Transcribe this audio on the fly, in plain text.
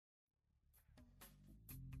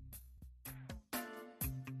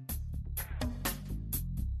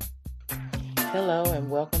Hello, and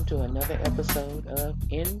welcome to another episode of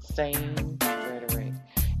Insane Rhetoric.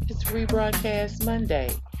 It's rebroadcast Monday,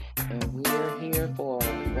 and we're here for a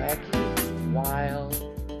wacky, wild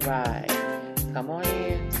ride. Come on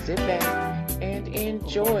in, sit back, and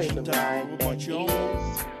enjoy the ride that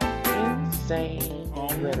is Insane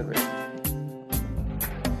Rhetoric.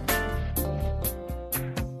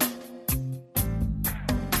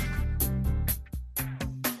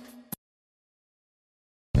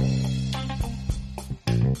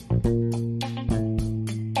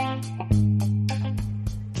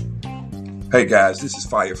 Hey guys, this is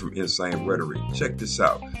Fire from Insane Rhetoric. Check this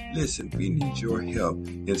out. Listen, we need your help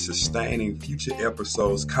in sustaining future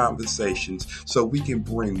episodes, conversations, so we can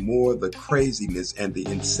bring more of the craziness and the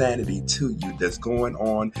insanity to you that's going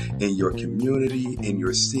on in your community, in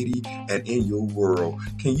your city, and in your world.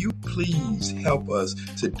 Can you please help us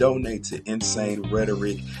to donate to Insane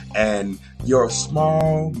Rhetoric? And your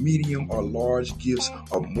small, medium, or large gifts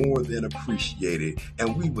are more than appreciated.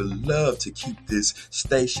 And we would love to keep this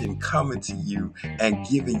station coming to you and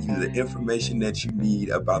giving you the information that you need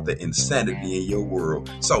about the insanity in your world.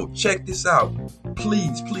 So check this out.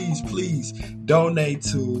 Please, please, please donate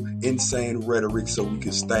to Insane Rhetoric so we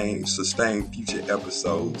can sustain future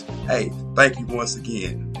episodes. Hey, thank you once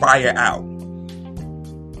again. Fire out.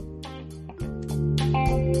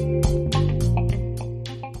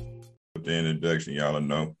 The introduction, y'all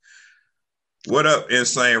know. What up,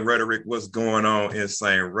 Insane Rhetoric? What's going on,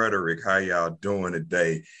 Insane Rhetoric? How y'all doing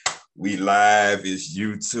today? We live, is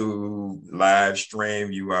YouTube live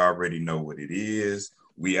stream. You already know what it is.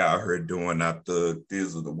 We out here doing our thug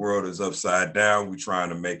thizzle. The world is upside down. We trying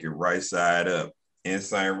to make it right side up.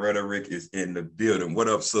 Insane Rhetoric is in the building. What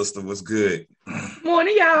up, sister? What's good?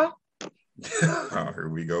 Morning, y'all. Oh, here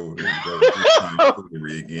we go.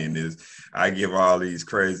 Again, I give all these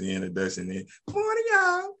crazy introductions. Morning,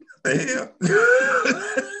 y'all. The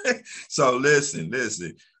hell? So listen.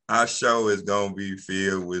 Our show is going to be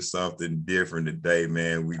filled with something different today,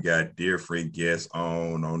 man. We got different guests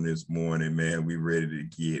on this morning, man. We ready to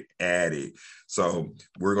get at it. So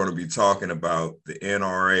we're going to be talking about the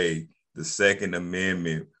NRA, the Second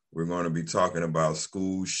Amendment. We're going to be talking about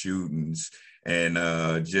school shootings and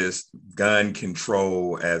just gun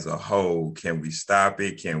control as a whole. Can we stop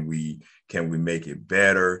it? Can we make it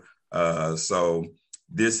better? So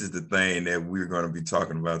this is the thing that we're going to be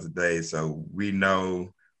talking about today. So we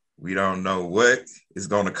don't know what is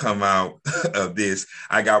going to come out of this.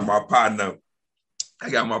 I got my partner,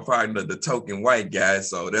 the token white guy.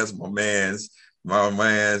 So that's my man's.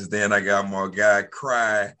 Then I got my guy,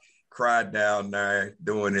 Cry down there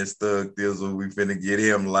doing his thug thizzle. We finna get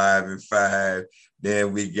him live in 5.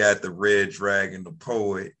 Then we got the Red Dragon, the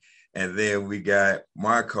poet. And then we got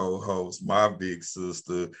my co-host, my big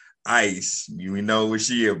sister, Ice. You know what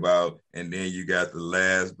she about. And then you got the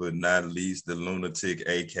last but not least, the lunatic,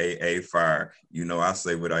 aka Fire. You know, I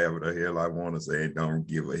say whatever the hell I want to say and don't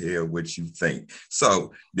give a hell what you think.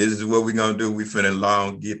 So this is what we're gonna do. We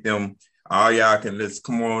finna get them. All y'all can, let's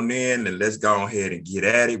come on in and let's go ahead and get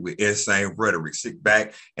at it with Insane Rhetoric. Sit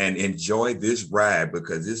back and enjoy this ride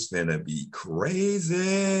because it's finna be crazy.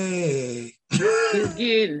 It's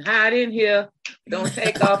getting hot in here. Don't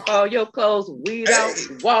take off all your clothes. We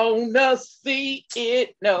don't wanna see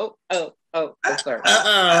it. No. Oh, sorry.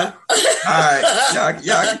 All right,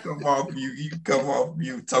 y'all can come off mute. You can come off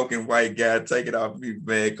mute, token white guy. Take it off mute,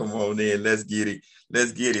 man. Come on in. Let's get it.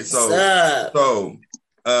 So,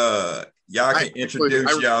 y'all can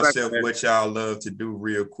introduce yourself, what y'all love to do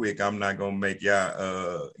real quick. I'm not gonna make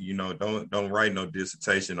y'all don't write no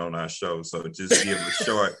dissertation on our show. So just give a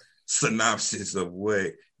short synopsis of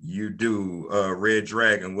what you do. Red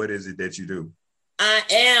Dragon, what is it that you do? I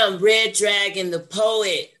am Red Dragon, the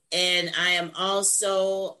poet, and I am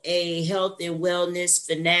also a health and wellness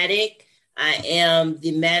fanatic. I am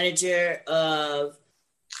the manager of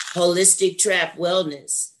Holistic Trap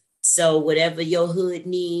Wellness. So whatever your hood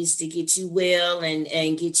needs to get you well and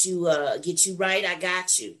get you right, I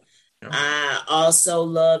got you. Okay. I also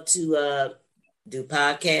love to do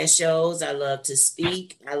podcast shows. I love to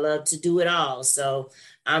speak. I love to do it all. So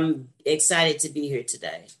I'm excited to be here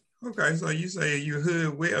today. Okay, so you say you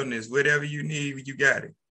hood wellness, whatever you need, you got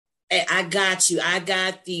it. I got you. I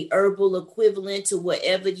got the herbal equivalent to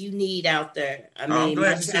whatever you need out there. I'm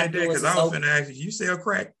glad you said that because I was going to ask you sell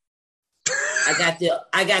crack? I got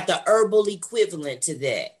the herbal equivalent to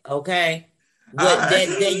that. Okay, that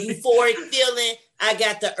euphoric feeling, I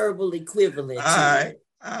got the herbal equivalent. All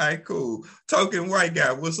right, cool. Token white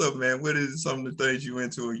guy, what's up, man? What is some of the things you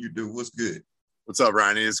into and you do? What's good? What's up,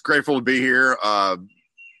 Ryan? It's grateful to be here.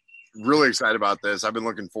 Really excited about this. I've been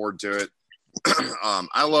looking forward to it.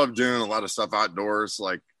 I love doing a lot of stuff outdoors,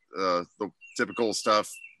 like the typical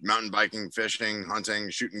stuff, mountain biking, fishing, hunting,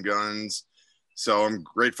 shooting guns. So I'm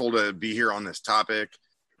grateful to be here on this topic.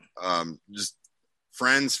 Just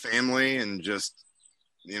friends, family, and just,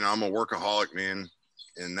 I'm a workaholic, man.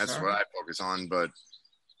 And that's what I focus on. But,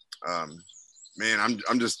 man,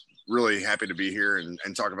 I'm just really happy to be here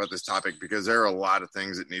and talk about this topic, because there are a lot of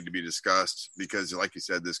things that need to be discussed, because like you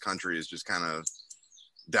said, this country is just kind of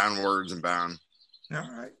downwards and bound.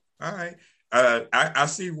 All right. I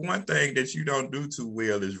see one thing that you don't do too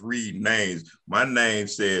well is read names. My name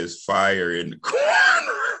says Fire in the corner.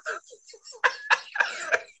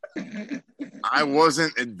 I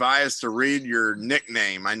wasn't advised to read your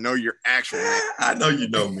nickname. I know your actual name. I know you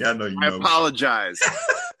know me. I apologize.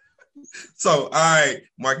 So, all right,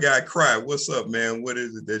 my guy Cry, what's up, man? What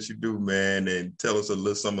is it that you do, man? And tell us a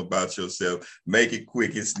little something about yourself. Make it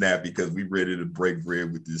quick and snappy, because we ready to break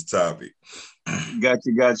bread with this topic. Got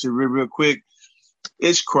you. Real quick.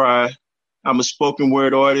 It's Cry. I'm a spoken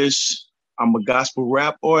word artist. I'm a gospel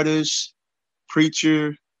rap artist,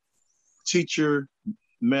 preacher, teacher,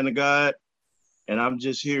 man of God. And I'm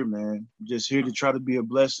just here, man. I'm just here to try to be a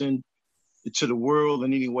blessing to the world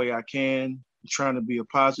in any way I can. I'm trying to be a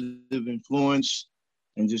positive influence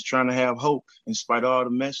and just trying to have hope in spite of all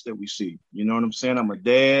the mess that we see. You know what I'm saying? I'm a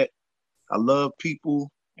dad. I love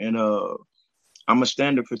people, and I'm a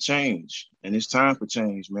standard for change, and it's time for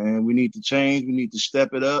change, man. We need to change. We need to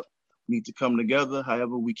step it up. We need to come together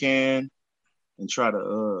however we can and try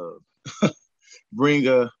to bring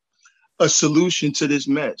a solution to this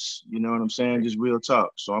mess. You know what I'm saying? Just real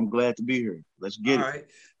talk. So I'm glad to be here. Let's get it.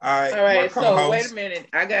 All right. So wait a minute.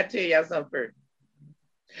 I got to tell y'all something first.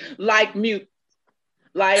 Like, mute,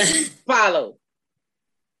 like, follow,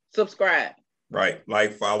 subscribe. Right.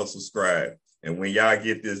 Like, follow, subscribe. And when y'all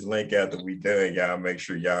get this link after we done, y'all make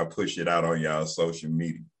sure y'all push it out on y'all social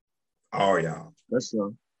media. All y'all. That's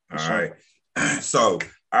so. All right. So,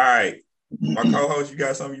 all right. My co-host, you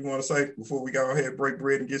got something you want to say before we go ahead, break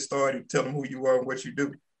bread and get started? Tell them who you are and what you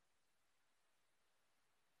do.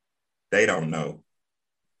 They don't know.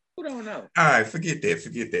 Who don't know? All right, forget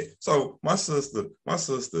that. So my sister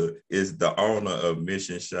is the owner of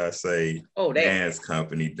Mission Chasse Dance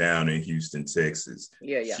Company down in Houston, Texas.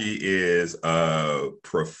 Yeah. She is a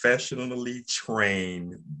professionally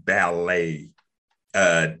trained ballet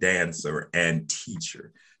dancer and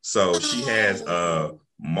teacher. So she has a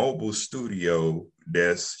mobile studio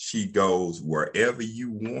that she goes wherever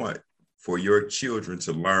you want for your children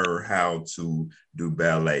to learn how to do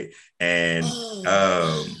ballet. And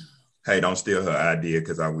hey, don't steal her idea,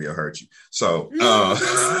 because I will hurt you. So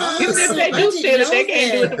if they do steal it, they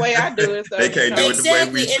can't do it the way I do it. So they can't do it the way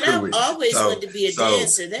we and do I've it. always wanted to be a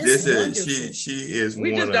dancer. That's wonderful. She is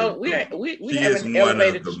we one just of don't we haven't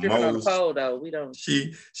elevated the stripping on the pole though. We don't.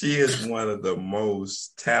 She is one of the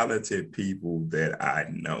most talented people that I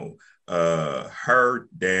know. Her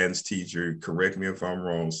dance teacher, correct me if I'm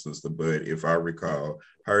wrong, sister, but if I recall,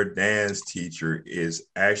 her dance teacher is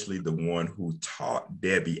actually the one who taught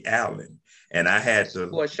Debbie Allen. And I had to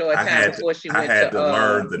learn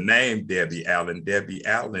the name Debbie Allen. Debbie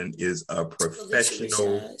Allen is a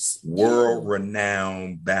professional,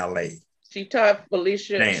 world-renowned ballet. She taught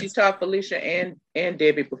Felicia. Dance. She taught Felicia and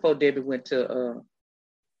Debbie before Debbie went to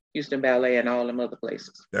Houston Ballet and all them other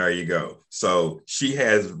places. There you go. So she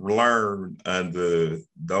has learned under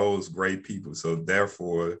those great people. So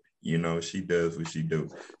therefore, she does what she do.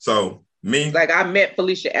 So like I met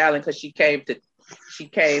Felicia Allen because she came to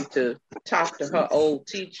talk to her old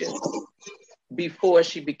teacher before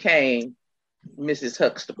she became Mrs.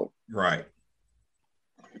 Huxtable. Right.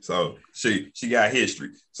 So she got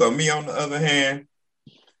history. So me, on the other hand,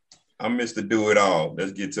 I'm Mr. Do It All.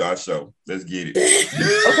 Let's get to our show. Let's get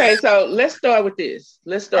it. Okay, so let's start with this.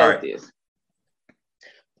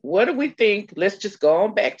 What do we think? Let's just go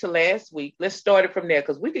on back to last week. Let's start it from there,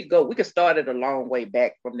 because we could start it a long way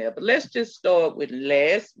back from there. But let's just start with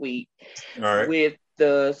last week. All right. With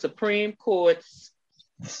the Supreme Court's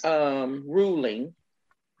ruling.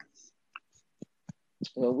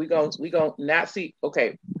 Well, we gonna not see.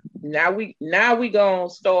 Okay, now we gonna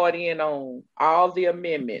start in on all the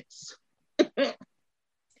amendments.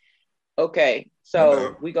 Okay,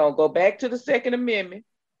 so we're gonna go back to the Second Amendment.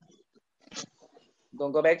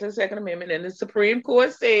 And the Supreme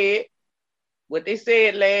Court said what they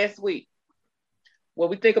said last week. What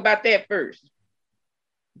we think about that first?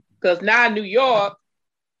 Because now New York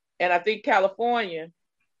and I think California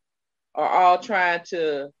are all trying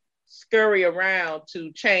to scurry around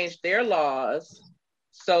to change their laws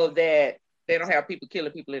so that they don't have people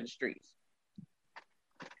killing people in the streets.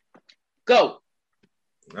 Go.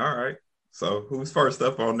 All right. So who's first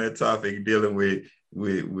up on that topic dealing with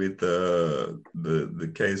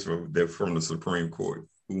the case from the Supreme Court?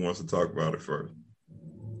 Who wants to talk about it first?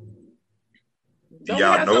 Do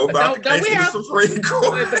y'all know about the case of the Supreme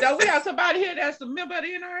Court? But don't we have somebody here that's a member of the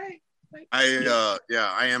NRA?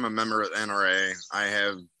 I am a member of the NRA. I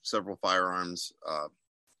have several firearms.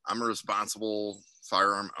 I'm a responsible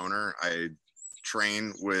firearm owner. I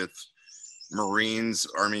train with Marines,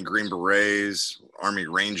 Army Green Berets, Army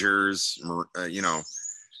Rangers.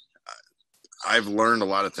 I've learned a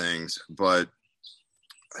lot of things, but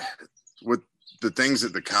with the things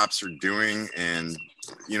that the cops are doing, and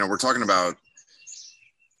we're talking about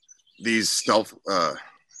these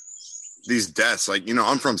deaths. Like,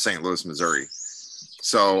 I'm from St. Louis, Missouri,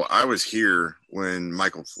 so I was here when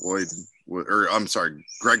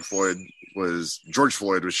George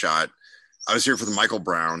Floyd was shot. I was here for the Michael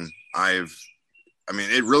Brown.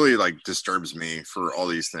 It really disturbs me for all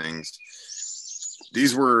these things.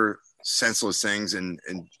 These were senseless things, and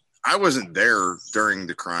I wasn't there during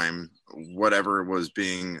the crime, whatever was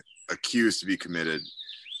being accused to be committed.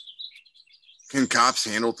 Can cops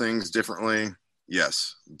handle things differently?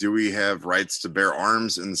 Yes. Do we have rights to bear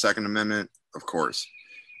arms in the Second Amendment? Of course.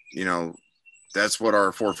 That's what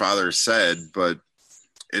our forefathers said, but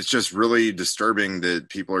it's just really disturbing that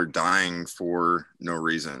people are dying for no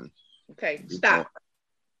reason. Okay, stop.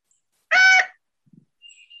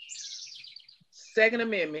 Second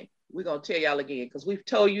Amendment, we're going to tell y'all again, because we've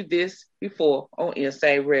told you this before on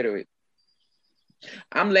Insane Rhetoric.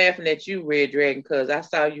 I'm laughing at you, Red Dragon, because I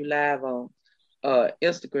saw you live on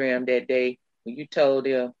Instagram that day when you told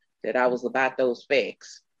them that I was about those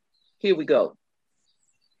facts. Here we go.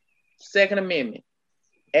 Second Amendment,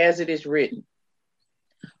 as it is written,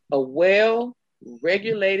 a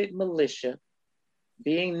well-regulated militia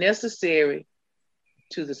being necessary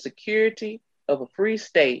to the security of a free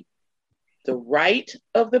state, the right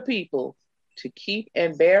of the people to keep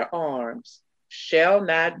and bear arms shall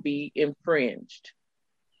not be infringed.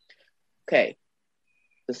 Okay.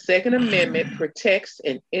 The Second Amendment protects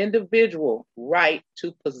an individual right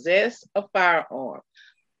to possess a firearm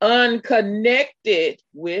unconnected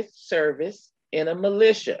with service in a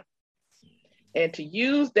militia, and to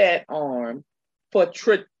use that arm for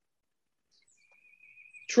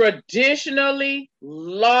traditionally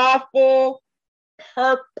lawful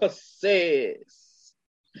purposes,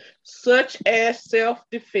 such as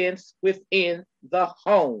self-defense within the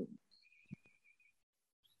home.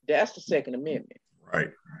 That's the Second Amendment.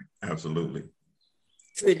 Right. Absolutely.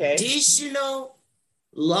 Traditional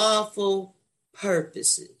lawful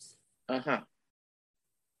purposes.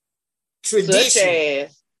 Tradition.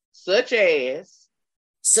 Such as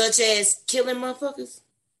killing motherfuckers.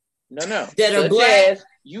 No. That are such black. As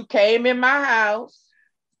you came in my house.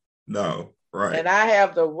 No, right. And I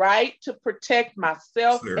have the right to protect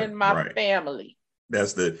myself and my family.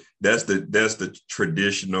 That's the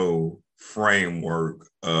traditional framework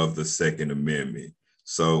of the Second Amendment.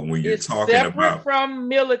 So when you're talking separate about from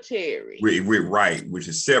military, we're right, which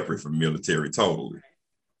is separate from military totally.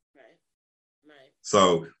 Right.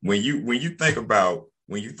 So when you think about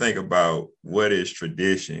what is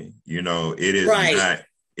tradition, it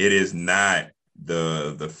is not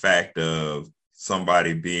the fact of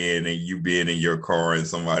somebody being in your car and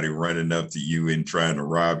somebody running up to you and trying to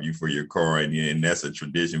rob you for your car, and that's a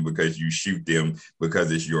tradition because you shoot them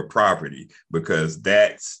because it's your property, because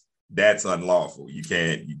that's unlawful. You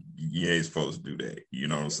ain't supposed to do that. You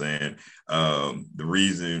know what I'm saying? The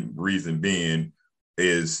reason being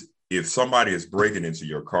is if somebody is breaking into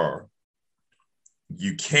your car,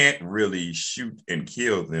 you can't really shoot and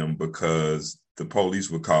kill them because the police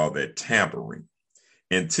would call that tampering.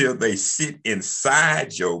 Until they sit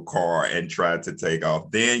inside your car and try to take off,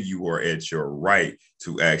 then you are at your right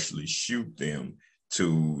to actually shoot them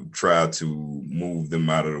to try to move them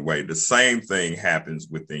out of the way. The same thing happens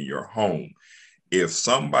within your home. If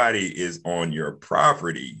somebody is on your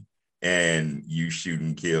property and you shoot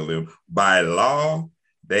and kill them, by law,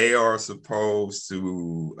 they are supposed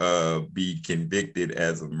to be convicted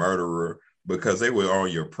as a murderer because they were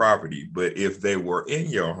on your property. But if they were in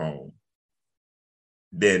your home,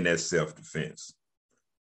 then that's self-defense.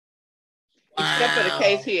 Except for the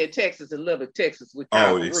case here in Texas, in Lubbock, Texas. With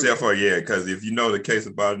except for, because if you know the case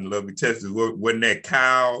about in Lubbock, Texas, wasn't that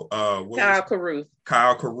Kyle Carew?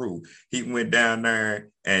 Kyle Carew. He went down there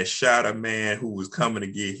and shot a man who was coming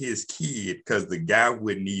to get his kid because the guy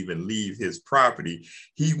wouldn't even leave his property.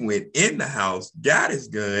 He went in the house, got his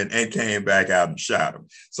gun, and came back out and shot him.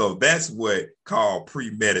 So that's what called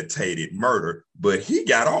premeditated murder, but he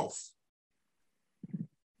got off.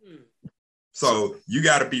 So you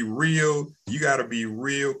got to be real. You got to be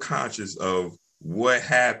real conscious of what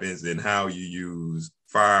happens and how you use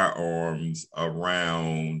firearms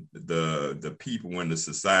around the people in the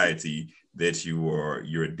society that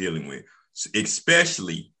you're dealing with,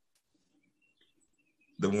 especially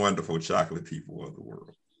the wonderful chocolate people of the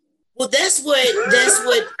world. Well, that's what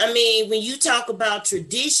I mean. When you talk about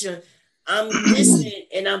tradition, I'm listening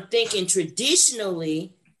and I'm thinking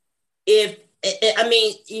traditionally, you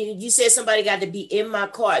said somebody got to be in my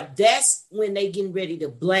car. That's when they getting ready to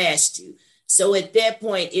blast you. So at that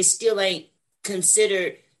point, it still ain't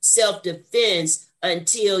considered self-defense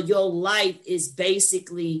until your life is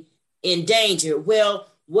basically in danger. Well,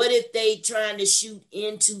 what if they trying to shoot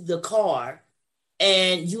into the car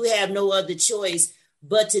and you have no other choice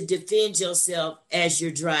but to defend yourself as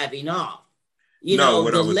you're driving off?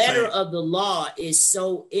 The letter of the law is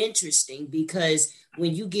so interesting because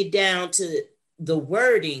when you get down to the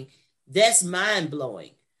wording, that's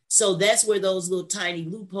mind-blowing. So that's where those little tiny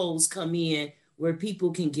loopholes come in where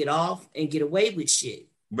people can get off and get away with shit.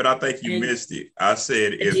 But I think you missed it. I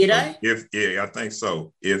said I think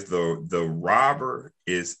so. If the robber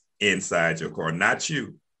is inside your car, not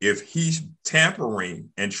you. If he's tampering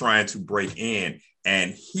and trying to break in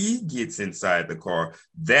and he gets inside the car,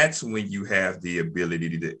 that's when you have the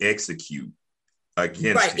ability to execute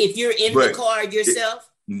against him. If you're in the car yourself?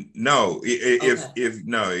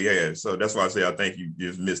 So that's why I say I think you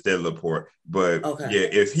just missed that little part. But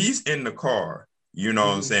if he's in the car, you know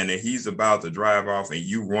what I'm saying, and he's about to drive off and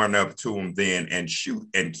you run up to him then and shoot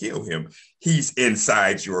and kill him, he's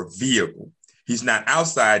inside your vehicle. He's not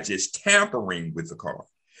outside just tampering with the car.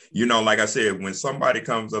 Like I said, when somebody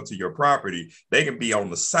comes up to your property, they can be on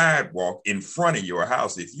the sidewalk in front of your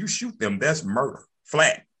house. If you shoot them, that's murder,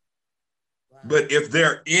 flat. Wow. But if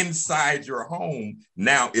they're inside your home,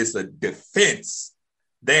 now it's a defense.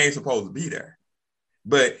 They ain't supposed to be there.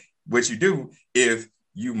 But what you do, if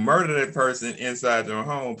you murder that person inside your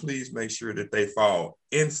home, please make sure that they fall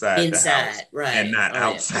inside the house, right, and not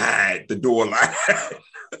outside the door line.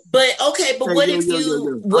 But what if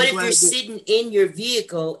you're sitting in your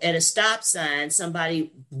vehicle at a stop sign,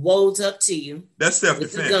 somebody rolls up to you? That's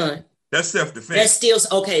self-defense. With a gun. That's self-defense. That's still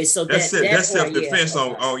okay. So that's self-defense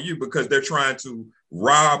on you because they're trying to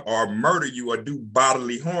rob or murder you or do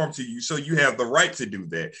bodily harm to you. So you have the right to do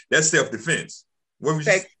that. That's self-defense. What was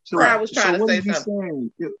I was trying to say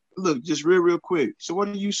something. Look, just real quick. So what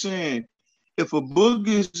are you saying? If a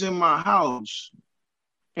booger's in my house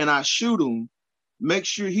and I shoot him, make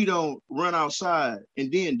sure he don't run outside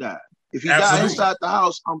and then die. If he dies inside the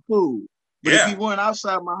house, I'm cool. But if he run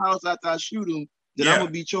outside my house after I shoot him, then I'm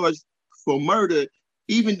gonna be charged for murder,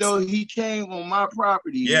 even though he came on my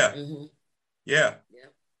property. Yeah.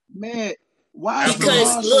 Man, why?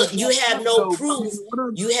 Because look, you have no proof.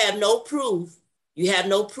 You have no proof. You have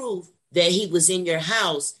no proof that he was in your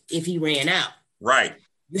house if he ran out. Right.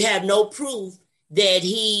 You have no proof that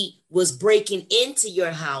he was breaking into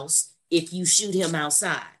your house if you shoot him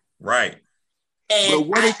outside. Right.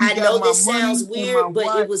 And I know this sounds weird,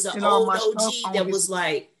 but it was an old OG that was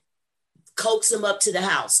like, coax him up to the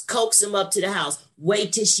house.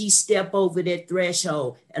 Wait till she step over that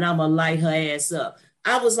threshold and I'm going to light her ass up.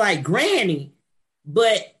 I was like, Granny.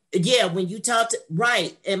 But yeah, when you talked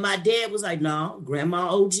right. And my dad was like, no, Grandma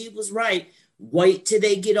OG was right. Wait till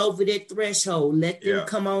they get over that threshold. Let them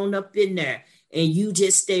come on up in there. And you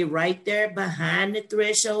just stay right there behind the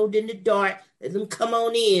threshold in the dark. Let them come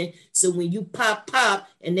on in. So when you pop,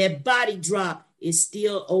 and that body drop, is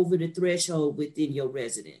still over the threshold within your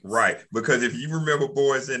residence. Right. Because if you remember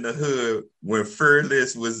Boys in the Hood, when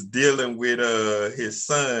Fearless was dealing with his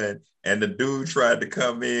son and the dude tried to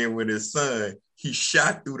come in with his son, he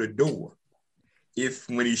shot through the door.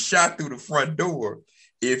 When he shot through the front door,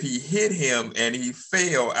 if he hit him and he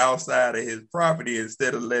fell outside of his property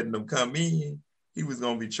instead of letting them come in, he was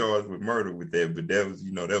going to be charged with murder with that. But that was,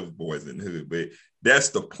 that was Boys in the Hood. But that's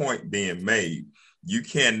the point being made. You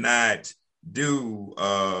cannot do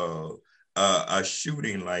a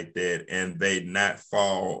shooting like that and they not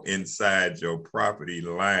fall inside your property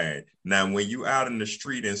line. Now, when you out in the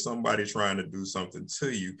street and somebody trying to do something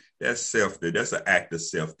to you, that's an act of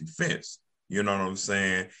self-defense. You know what I'm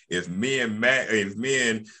saying? If me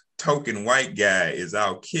and token white guy is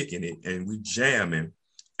out kicking it and we jamming,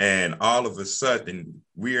 and all of a sudden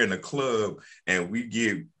we're in a club and we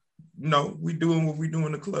get, we doing what we do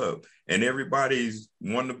in the club and everybody's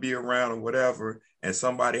wanting to be around or whatever, and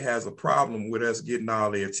somebody has a problem with us getting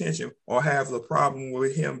all the attention or have a problem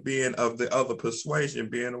with him being of the other persuasion,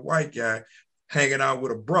 being a white guy, hanging out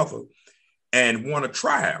with a brother and want to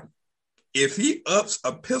try him. If he ups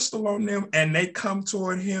a pistol on them and they come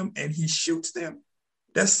toward him and he shoots them,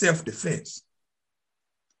 that's self-defense.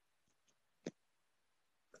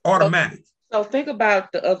 Automatic. So think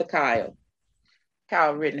about the other Kyle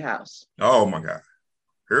Rittenhouse. Oh my God.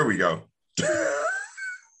 Here we go.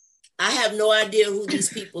 I have no idea who these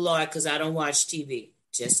people are because I don't watch TV,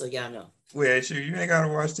 just so y'all know. Well, you ain't gotta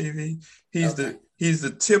watch TV. He's the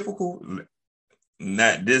typical,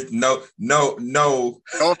 not this, no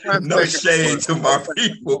shade to my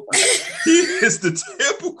people. He is the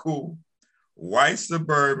typical white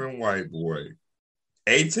suburban white boy,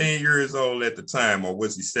 18 years old at the time, or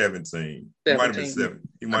was he 17? He might have been 7.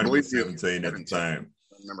 He might have been 17 at the time.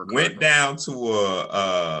 Went down to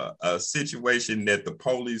a situation that the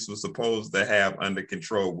police was supposed to have under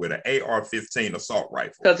control with an AR-15 assault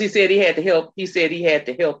rifle. Because he said he had to help. He said he had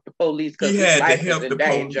to help the police because his life was in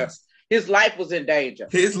danger. His life was in danger.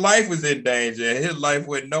 His life was in danger. His life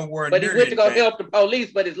went nowhere. But he went to go help the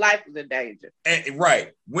police, but his life was in danger. And,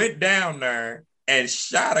 right, went down there and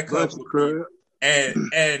shot a couple of people,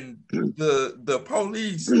 and the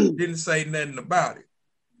police didn't say nothing about it.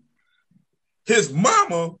 His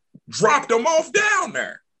mama dropped him off down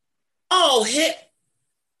there. Oh,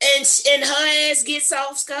 and her ass gets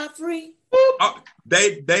off scot-free.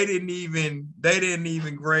 They didn't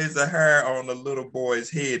even graze a hair on the little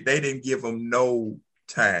boy's head. They didn't give him no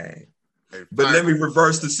time. But let me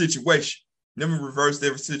reverse the situation.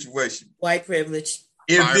 White privilege.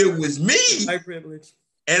 If it was me, white privilege,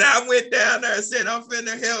 and I went down there and said, I'm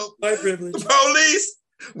finna help white privilege. The police.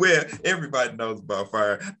 Well, everybody knows about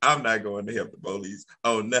fire. I'm not going to help the police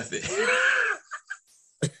on nothing.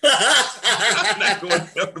 I'm not going to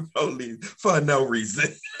help the police for no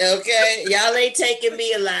reason. Okay, y'all ain't taking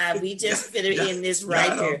me alive. We just finna end this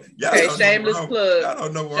right here. Okay, shameless plug. I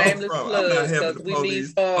don't know where I'm from. I'm not helping the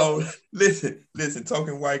police. Oh, listen,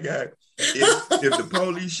 talking white guy. If the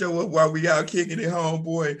police show up while we out kicking it,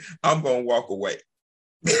 homeboy, I'm gonna walk away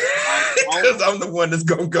because I'm the one that's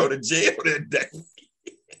gonna go to jail that day.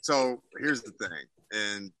 So here's the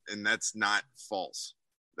thing, and that's not false.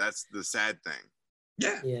 That's the sad thing.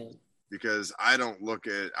 Yeah. Because I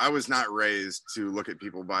was not raised to look at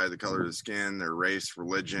people by the color of the skin, their race,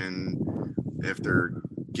 religion, if they're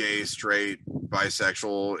gay, straight,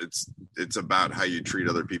 bisexual. It's about how you treat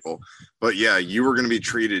other people. But yeah, you are going to be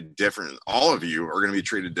treated different. All of you are going to be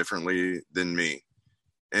treated differently than me.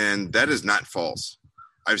 And that is not false.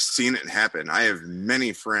 I've seen it happen. I have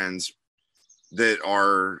many friends that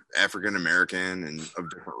are African American and of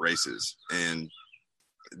different races, and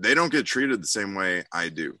they don't get treated the same way I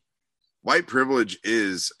do. White privilege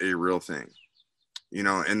is a real thing,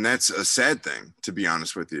 and that's a sad thing, to be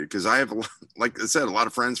honest with you, because I have, like I said, a lot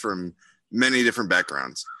of friends from many different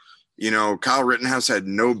backgrounds. Kyle Rittenhouse had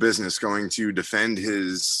no business going to defend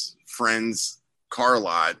his friend's car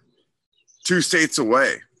lot 2 states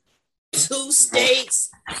away. 2 states?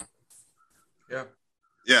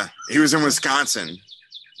 Yeah, he was in Wisconsin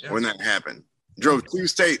when that happened. Drove 2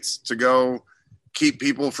 states to go keep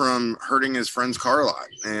people from hurting his friend's car lot.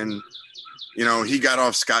 And, he got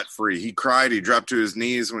off scot-free. He cried. He dropped to his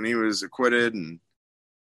knees when he was acquitted. And,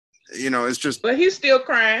 it's just... But he's still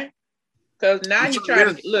crying because now he's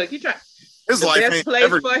trying to... Look, he's trying...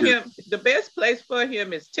 The best place for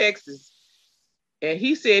him is Texas. And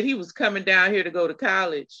he said he was coming down here to go to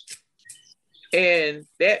college. And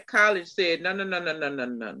that college said,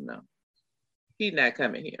 no. He's not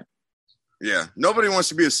coming here. Yeah. Nobody wants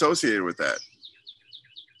to be associated with that.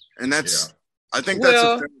 And that's, I think that's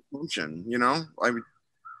a fair assumption,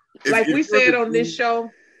 Like we said on this show,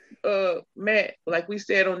 Matt,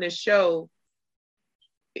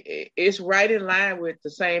 it's right in line with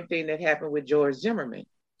the same thing that happened with George Zimmerman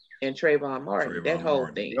and Trayvon Martin, that whole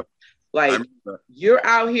thing. Yep. Like, you're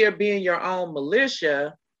out here being your own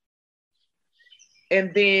militia,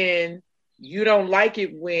 and then you don't like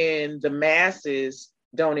it when the masses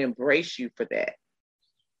don't embrace you for that.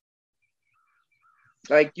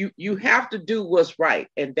 Like, you have to do what's right,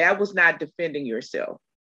 and that was not defending yourself.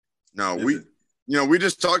 No, we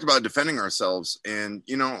just talked about defending ourselves, and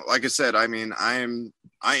like I said, I mean, I am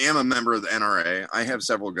a member of the NRA. I have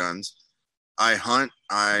several guns. I hunt.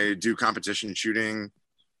 I do competition shooting,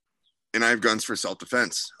 and I have guns for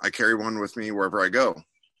self-defense. I carry one with me wherever I go.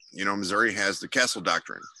 Missouri has the Castle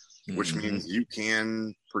Doctrine, which means you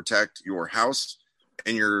can protect your house,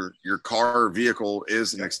 and your car or vehicle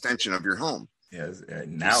is an extension of your home. Yes,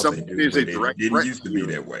 now they do, but it didn't used to be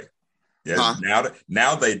that way. Yes,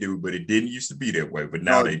 now they do, but it didn't used to be that way. But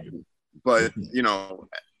now they do. But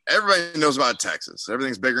everybody knows about Texas.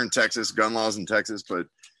 Everything's bigger in Texas, gun laws in Texas, but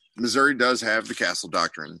Missouri does have the Castle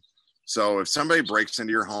Doctrine. So if somebody breaks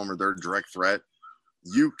into your home or they're a direct threat,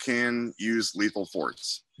 you can use lethal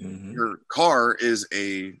force. Mm-hmm. Your car is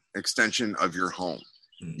a extension of your home.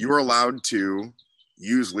 Mm-hmm. You are allowed to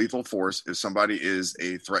use lethal force if somebody is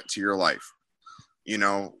a threat to your life. You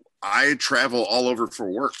know, I travel all over for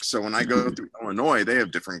work. So when I go through Illinois, they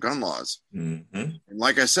have different gun laws. Mm-hmm. And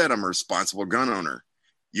like I said, I'm a responsible gun owner.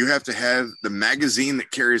 You have to have the magazine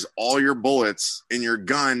that carries all your bullets in your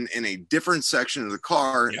gun in a different section of the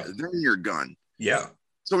car than your gun. Yeah.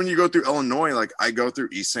 So when you go through Illinois, like I go through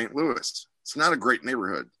East St. Louis, it's not a great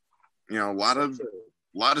neighborhood. You know, a lot of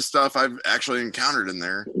stuff I've actually encountered in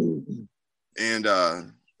there. And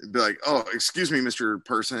be like, oh, excuse me, Mr.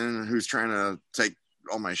 Person who's trying to take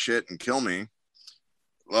all my shit and kill me.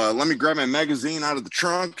 Let me grab my magazine out of the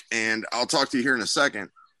trunk and I'll talk to you here in a second.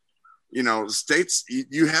 You know, states,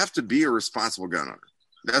 you have to be a responsible gun owner.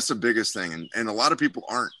 That's the biggest thing. And a lot of people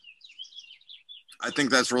aren't. I think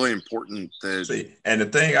that's really important. See, and the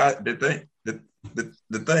thing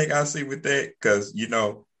I see with that, because, you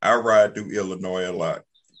know, I ride through Illinois a lot.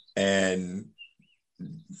 And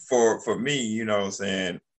for me, you know what I'm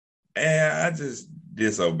saying, I just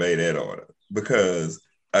disobey that order, because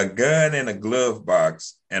a gun in a glove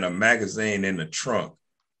box and a magazine in the trunk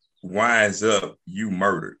winds up you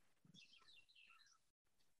murdered.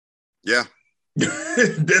 Yeah.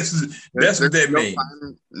 that's what that means.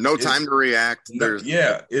 No time to react.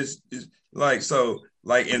 It's like, so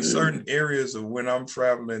like in certain areas of when I'm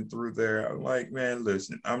traveling through there, I'm like, man,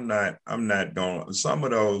 listen, I'm not going. Some of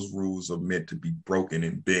those rules are meant to be broken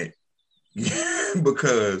and bent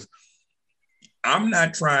because I'm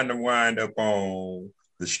not trying to wind up on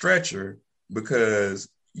the stretcher because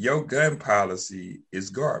your gun policy is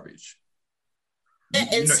garbage.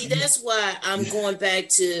 And see, that's why I'm going back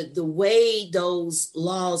to the way those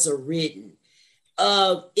laws are written.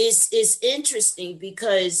 It's interesting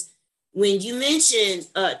because when you mention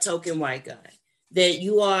Token White Guy, that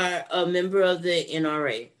you are a member of the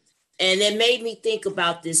NRA, and it made me think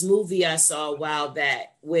about this movie I saw a while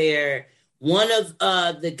back where one of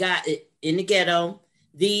the guy in the ghetto,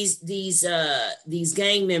 these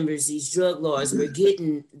gang members, these drug lords were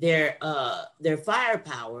getting their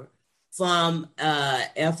firepower from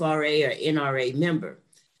FRA or NRA member.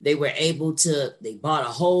 They were able to, they bought a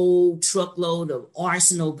whole truckload of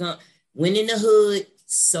arsenal gun, went in the hood,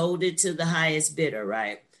 sold it to the highest bidder,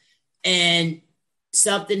 right? And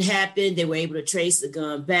something happened. They were able to trace the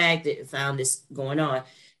gun back. They found this going on.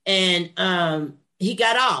 And he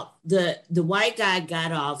got off. The white guy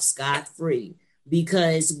got off scot-free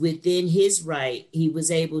because within his right, he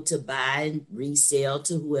was able to buy and resell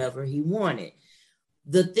to whoever he wanted.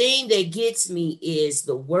 The thing that gets me is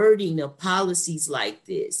the wording of policies like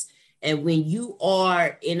this. And when you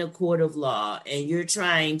are in a court of law and you're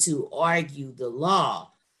trying to argue the law,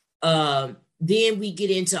 then we get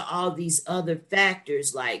into all these other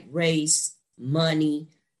factors like race, money,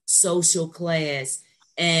 social class.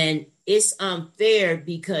 And it's unfair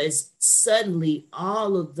because suddenly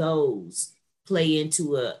all of those play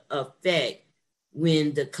into effect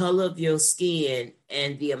when the color of your skin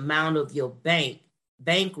and the amount of your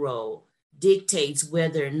bankroll dictates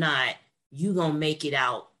whether or not you're going to make it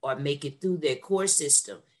out or make it through their court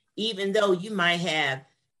system, even though you might have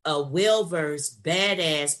a well-versed,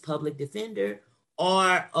 badass public defender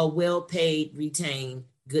or a well-paid, retained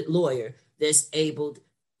good lawyer that's able,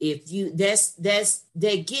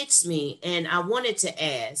 that gets me. And I wanted to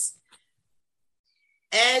ask,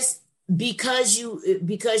 because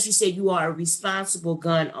you said you are a responsible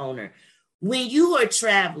gun owner, when you are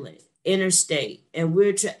traveling interstate and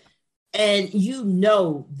and you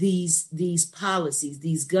know these policies,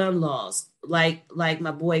 these gun laws, like my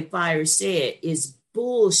boy Fire said, is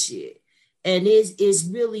bullshit, and is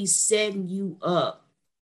really setting you up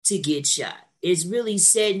to get shot. It's really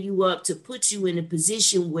setting you up to put you in a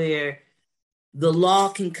position where the law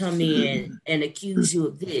can come in and accuse you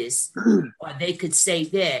of this, or they could say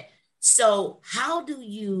that. So how do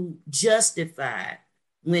you justify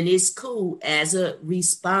when it's cool as a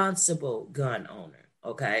responsible gun owner?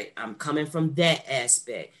 Okay, I'm coming from that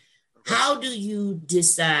aspect. How do you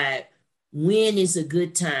decide when is a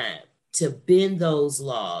good time to bend those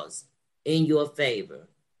laws in your favor,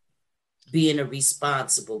 being a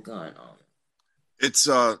responsible gun owner? That's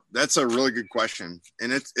a really good question.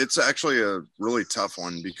 And it's actually a really tough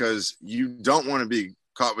one because you don't want to be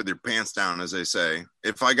caught with your pants down, as they say.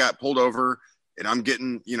 If I got pulled over and I'm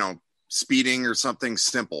getting, speeding or something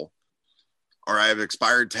simple, or I have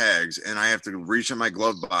expired tags and I have to reach in my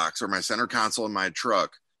glove box or my center console in my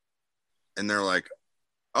truck, and they're like,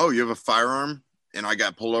 oh, you have a firearm? And I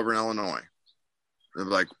got pulled over in Illinois. They're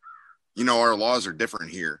like, our laws are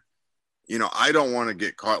different here. I don't want to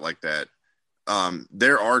get caught like that.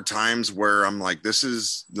 There are times where I'm like, this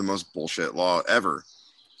is the most bullshit law ever.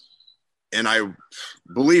 And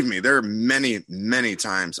believe me, there are many, many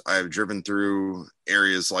times I've driven through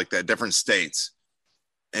areas like that, different states.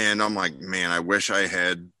 And I'm like, man, I wish I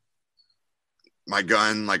had my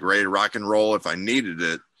gun like ready to rock and roll if I needed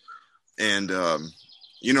it. And,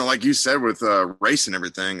 like you said, with race and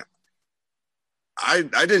everything, I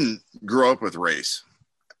didn't grow up with race.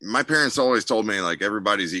 My parents always told me like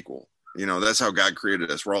everybody's equal. That's how God created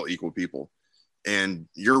us. We're all equal people. And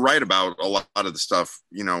you're right about a lot of the stuff.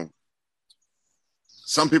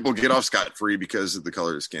 Some people get off scot-free because of the color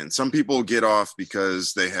of the skin. Some people get off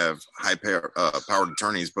because they have high powered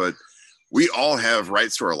attorneys, but we all have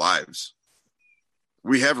rights to our lives.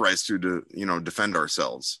 We have rights to defend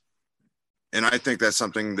ourselves. And I think that's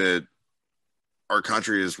something that our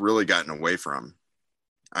country has really gotten away from.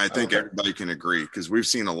 I think everybody can agree, because we've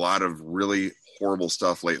seen a lot of really horrible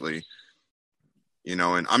stuff lately, and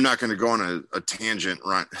I'm not going to go on a tangent,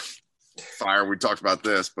 fire. We talked about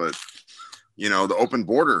this, but the open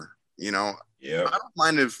border, I don't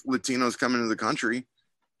mind if Latinos come into the country,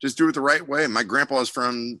 just do it the right way. My grandpa is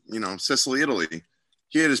from, Sicily, Italy.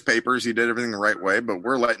 He had his papers. He did everything the right way, but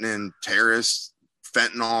we're letting in terrorists,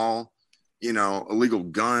 fentanyl, illegal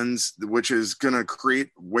guns, which is going to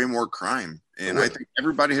create way more crime. And I think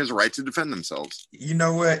everybody has a right to defend themselves. You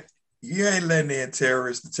know what? You ain't letting in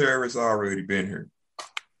terrorists. The terrorists already been here.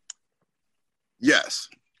 Yes.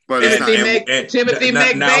 But Timothy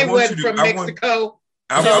McVeigh wasn't from Mexico.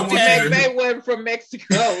 Timothy McVeigh wasn't from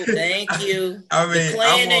Mexico. Thank you. I mean, the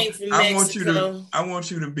Klan ain't from Mexico. I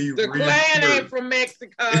want you to be the really Klan clear. ain't from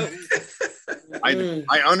Mexico.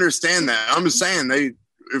 I understand that. I'm just saying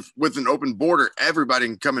if with an open border, everybody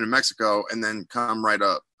can come into Mexico and then come right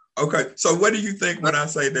up. Okay, so what do you think when I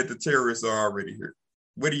say that the terrorists are already here?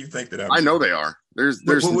 What do you think that I mean? I know they are. What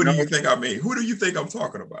do you think I mean? Who do you think I'm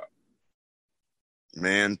talking about?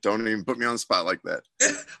 Man, don't even put me on the spot like that.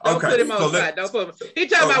 Don't put him on the spot. Don't put him. He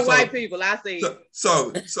talking about white people. I see.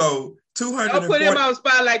 So 200. Don't put him on the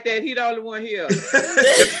spot like that. He the only one here.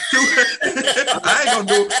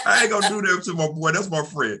 I ain't gonna do that to my boy. That's my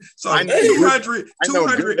friend. So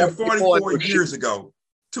 244 years ago.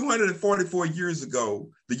 244 years ago,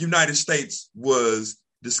 the United States was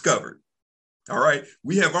discovered. All right,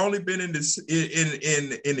 we have only been in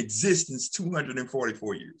existence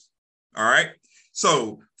 244 years. All right,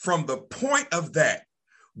 so from the point of that,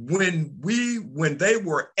 when they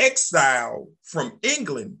were exiled from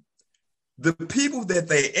England, the people that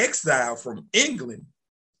they exiled from England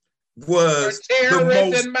was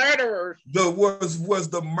terrorists and murderers. Was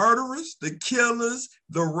the murderers, the killers,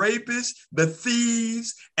 the rapists, the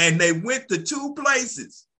thieves, and they went to two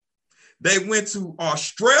places. They went to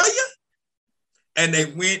Australia and they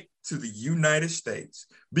went to the United States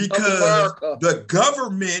because the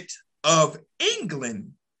government of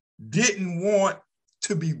England didn't want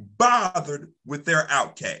to be bothered with their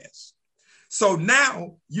outcasts. So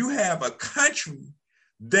now you have a country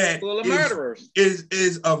that full of murderers.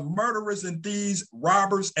 is of murderers and thieves,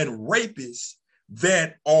 robbers and rapists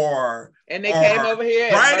that are came over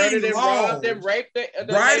here and murdered and robbed and raped the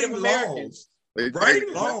writing Native Americans.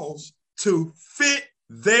 Writing laws to fit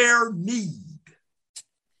their need.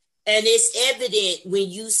 And it's evident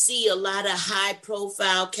when you see a lot of high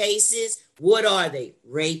profile cases. What are they?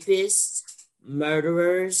 Rapists,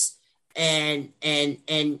 murderers, and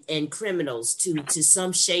criminals to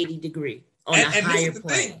some shady degree. On a higher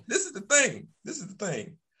plane. This is the thing.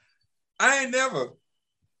 I ain't never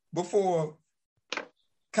before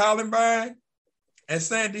Columbine and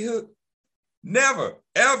Sandy Hook, never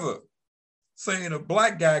ever seen a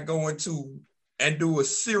black guy go into and do a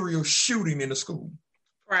serial shooting in a school.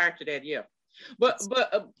 Prior to that, yeah. But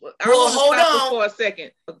I want to stop for a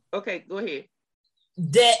second. Okay, go ahead.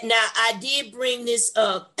 Now I did bring this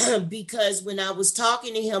up because when I was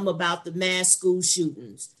talking to him about the mass school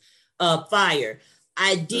shootings, fire,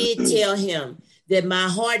 I did tell him that my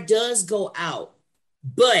heart does go out,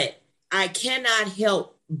 but I cannot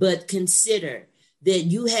help but consider that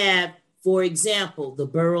you have, for example, the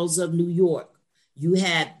boroughs of New York. You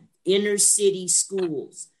have inner city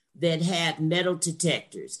schools that have metal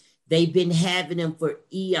detectors. They've been having them for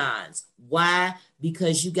eons. Why?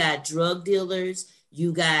 Because you got drug dealers,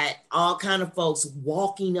 you got all kind of folks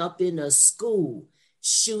walking up in a school,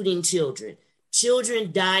 shooting children.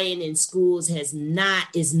 Children dying in schools is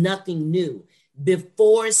nothing new.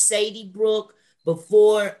 Before Sadie Brook,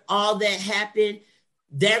 before all that happened,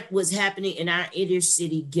 that was happening in our inner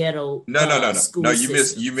city ghetto. No. School No, you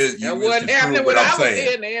misconstrued That wasn't happening what when I'm I was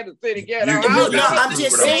saying. in the inner city ghetto. I'm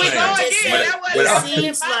just saying. It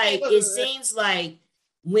saying. seems like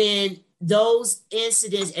when those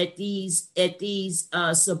incidents at these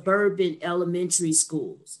suburban elementary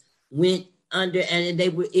schools went under, and they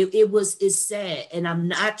were, it's sad, and I'm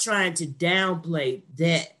not trying to downplay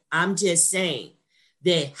that. I'm just saying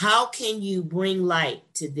that how can you bring light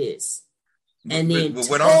to this and then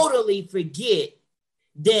totally forget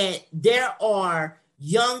that there are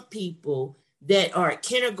young people that are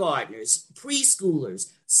kindergartners,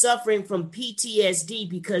 preschoolers suffering from PTSD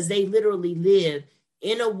because they literally live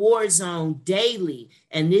in a war zone daily.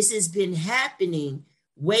 And this has been happening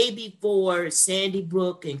way before Sandy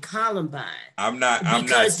Brook and Columbine.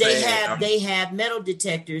 Because they have metal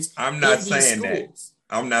detectors. I'm not saying that.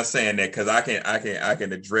 I'm not saying that because I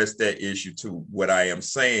can address that issue too. What I am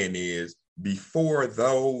saying is before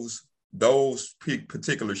those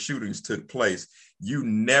particular shootings took place, you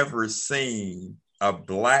never seen a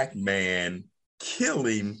black man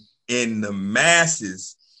killing in the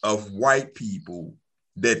masses of white people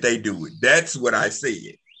that they do it. That's what I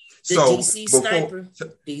said. The DC sniper.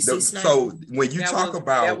 So when you talk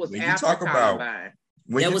about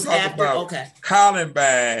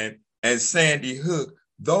Columbine and Sandy Hook,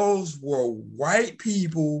 those were white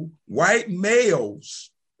people, white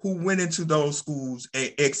males who went into those schools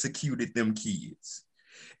and executed them kids.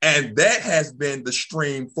 And that has been the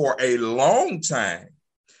stream for a long time.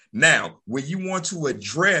 Now, when you want to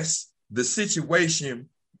address the situation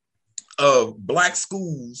of black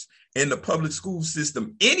schools in the public school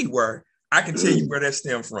system anywhere, I can tell you where that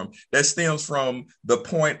stems from. That stems from the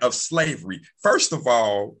point of slavery. First of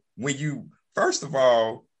all, when you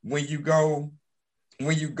go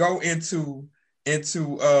into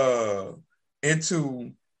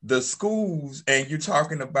the schools and you're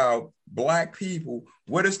talking about black people,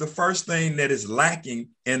 what is the first thing that is lacking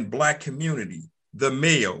in black community? The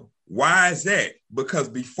male. Why is that? Because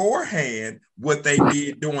beforehand, what they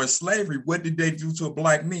did during slavery, what did they do to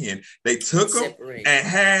black men? They took them and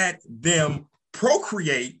had them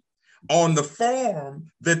procreate on the farm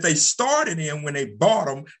that they started in when they bought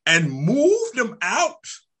them and moved them out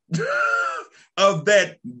of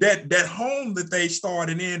that home that they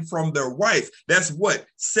started in from their wife. That's what?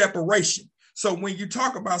 Separation. So when you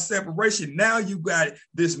talk about separation, now you got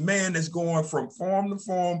this man that's going from farm to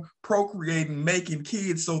farm, procreating, making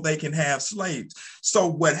kids so they can have slaves. So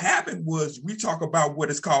what happened was we talk about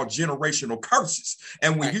what is called generational curses.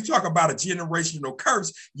 And when you talk about a generational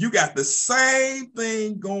curse, you got the same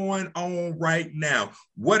thing going on right now.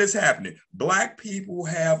 What is happening? Black people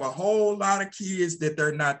have a whole lot of kids that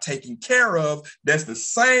they're not taking care of. That's the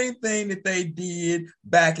same thing that they did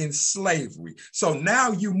back in slavery. So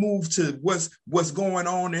now you move to what's going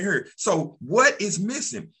on in here. So what is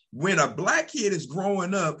missing? When a black kid is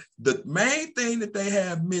growing up, the main thing that they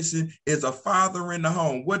have missing is a father in the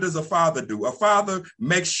home. What does a father do? A father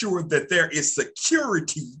makes sure that there is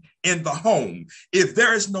security in the home. If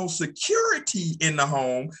there is no security in the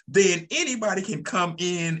home, then anybody can come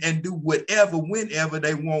in and do whatever, whenever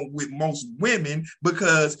they want with most women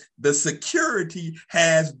because the security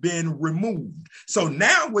has been removed. So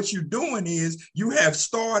now what you're doing is you have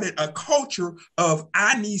started a culture of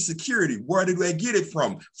I need security. Where do they get it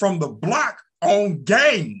from? From the block on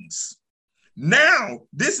gangs. Now,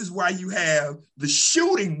 this is why you have the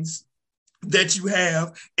shootings that you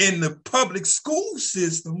have in the public school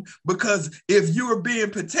system, because if you are being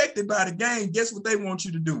protected by the gang, guess what they want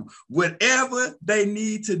you to do? Whatever they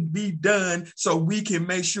need to be done so we can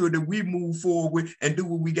make sure that we move forward and do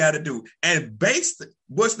what we got to do. And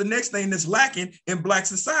what's the next thing that's lacking in black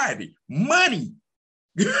society? Money.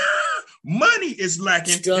 Money is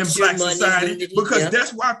lacking in black society because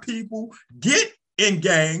that's why people get in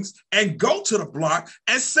gangs and go to the block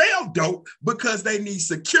and sell dope because they need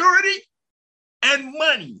security and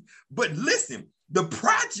money. But listen, the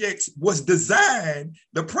projects was designed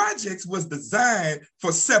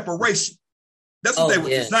for separation. That's what they were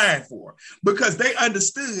designed for, because they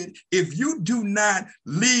understood if you do not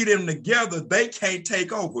lead them together, they can't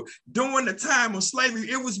take over. During the time of slavery,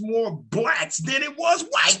 it was more blacks than it was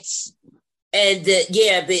whites. And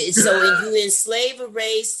so when you enslave a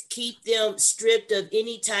race, keep them stripped of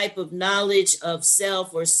any type of knowledge of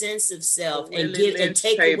self or sense of self, and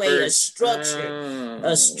take away a structure.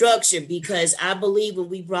 Because I believe when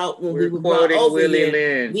we were brought over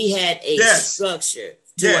here, we had a structure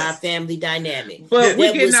to our family dynamic. But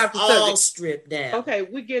we're getting off the subject. All stripped down. Okay,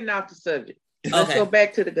 we're getting off the subject. Let's go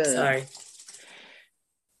back to the gun. Sorry.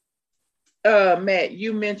 Matt,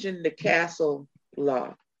 you mentioned the Castle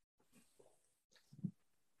Law.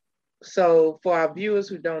 So for our viewers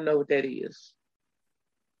who don't know what that is,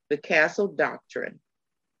 the Castle Doctrine,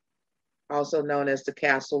 also known as the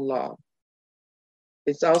Castle Law.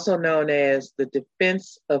 It's also known as the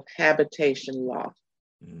Defense of Habitation Law.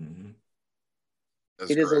 Mm-hmm.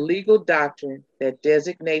 It is a legal doctrine that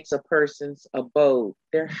designates a person's abode,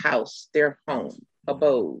 their house, their home,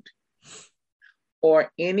 abode,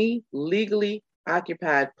 or any legally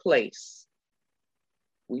occupied place.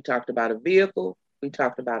 We talked about a vehicle, we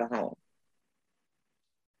talked about a home.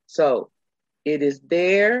 So it is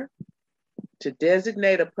there to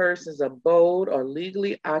designate a person's abode or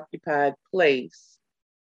legally occupied place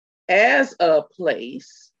as a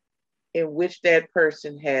place in which that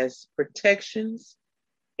person has protections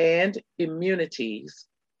and immunities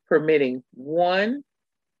permitting one,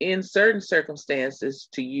 in certain circumstances,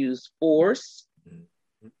 to use force,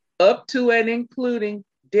 up to and including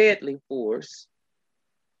deadly force,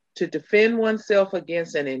 to defend oneself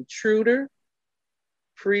against an intruder,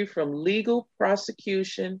 free from legal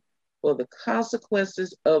prosecution for the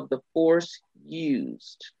consequences of the force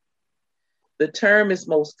used. The term is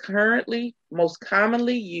most commonly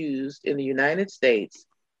used in the United States,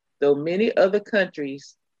 though many other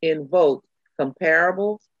countries invoke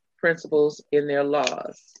comparable principles in their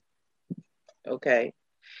laws. Okay.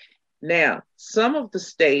 Now, some of the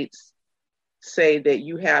states say that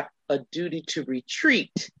you have a duty to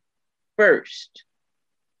retreat first.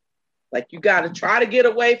 Like you got to try to get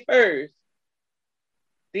away first.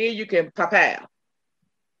 Then you can pop out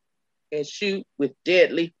and shoot with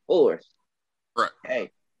deadly force. Right. Okay.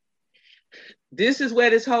 This is where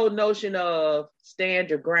this whole notion of stand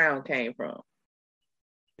your ground came from.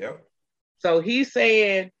 Yep. So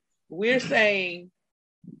we're saying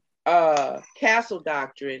Castle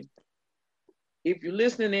Doctrine. If you're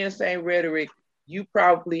listening in St. Rhetoric, you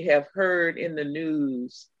probably have heard in the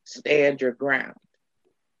news, stand your ground.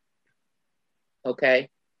 Okay?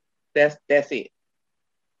 That's it.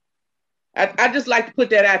 I just like to put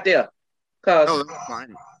that out there. No, that's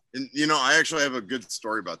fine. And, I actually have a good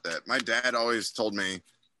story about that. My dad always told me,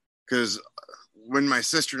 because when my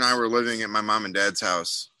sister and I were living at my mom and dad's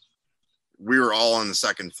house, we were all on the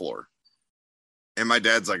second floor. And my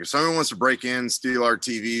dad's like, if someone wants to break in, steal our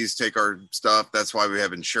TVs, take our stuff, that's why we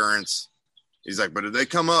have insurance. He's like, but if they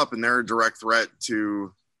come up and they're a direct threat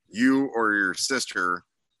to you or your sister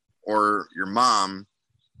or your mom,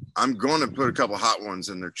 I'm going to put a couple hot ones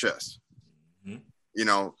in their chest.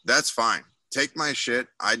 Mm-hmm. That's fine. Take my shit.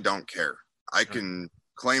 I don't care. I can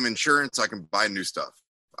claim insurance. I can buy new stuff.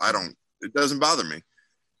 It doesn't bother me.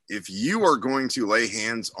 If you are going to lay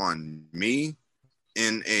hands on me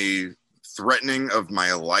in a threatening of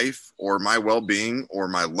my life or my well-being or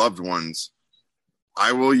my loved ones,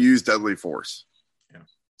 I will use deadly force. Yeah.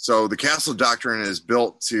 So the Castle Doctrine is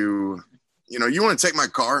built to, you want to take my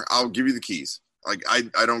car? I'll give you the keys. Like,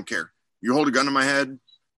 I don't care. You hold a gun to my head.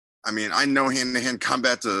 I mean, I know hand-to-hand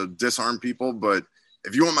combat to disarm people, but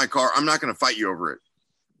if you want my car, I'm not going to fight you over it.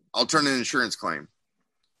 I'll turn in an insurance claim.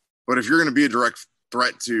 But if you're going to be a direct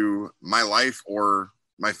threat to my life or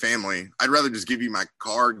my family, I'd rather just give you my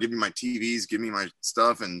car, give you my TVs, give me my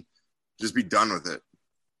stuff, and just be done with it.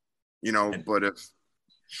 But if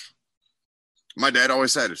my dad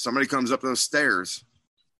always said, if somebody comes up those stairs,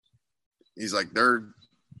 he's like, they're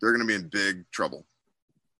going to be in big trouble.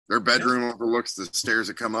 Their bedroom overlooks the stairs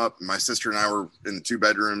that come up. My sister and I were in the 2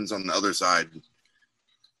 bedrooms on the other side.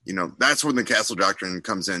 That's when the Castle Doctrine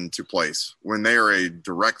comes into place. When they are a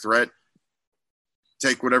direct threat,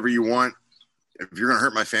 take whatever you want. If you're going to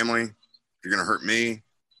hurt my family, if you're going to hurt me,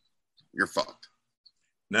 you're fucked.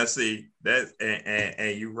 Now, see, that,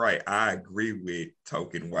 and you're right. I agree with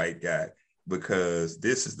Token White Guy, because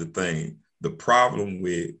this is the thing. The problem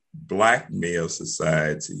with Black male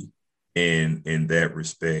society in that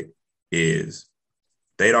respect is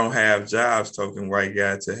they don't have jobs, Token White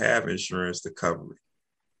Guy, to have insurance to cover it.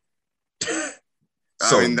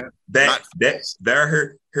 So here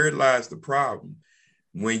lies the problem.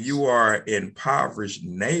 When you are in impoverished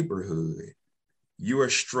neighborhood, you are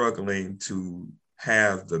struggling to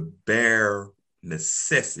have the bare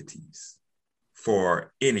necessities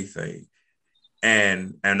for anything.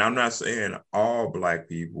 And I'm not saying all Black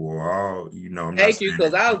people or all, Thank you,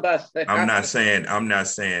 because I was about to say, I'm not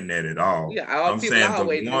saying that at all. Yeah, all I'm people saying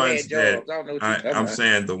always the ones that I'm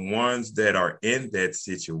saying the ones that are in that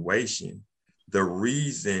situation, the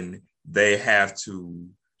reason they have to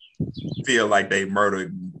feel like they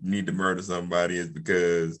need to murder somebody is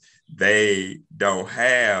because they don't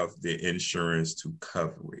have the insurance to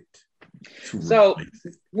cover it. So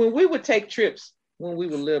when we would take trips when we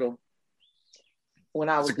were little, when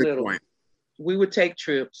I was little, we would take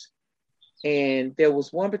trips And there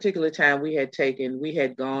was one particular time we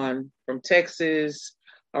had gone from Texas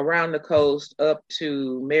around the coast up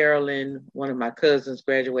to Maryland. One of my cousins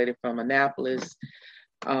graduated from Annapolis.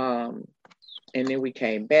 And then we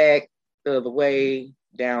came back the other way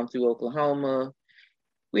down through Oklahoma.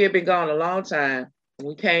 We had been gone a long time.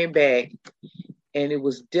 We came back, and it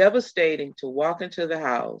was devastating to walk into the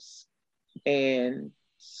house, and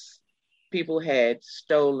people had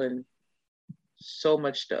stolen so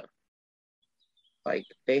much stuff. Like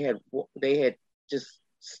they had just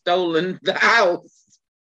stolen the house.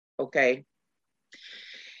 Okay.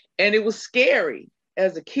 And it was scary.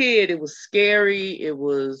 As a kid, it was scary. It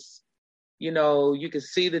was, you could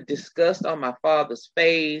see the disgust on my father's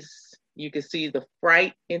face. You could see the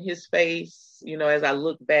fright in his face. As I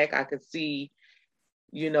look back, I could see,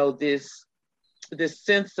 this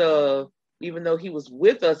sense of, even though he was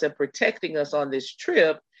with us and protecting us on this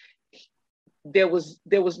trip, there was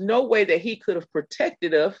no way that he could have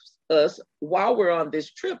protected us while we're on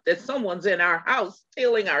this trip, that someone's in our house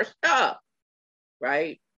stealing our stuff,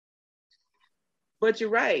 right? But you're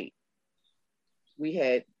right. We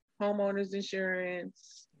had homeowners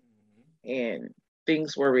insurance and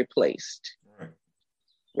things were replaced,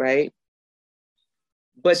 right?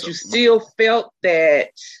 But so, you still felt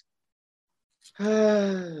that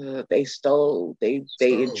they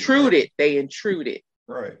intruded. They intruded.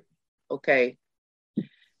 Right. Okay.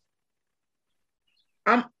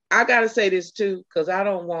 I gotta say this too, because I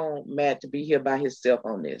don't want Matt to be here by himself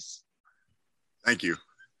on this. Thank you.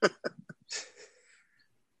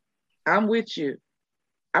 I'm with you.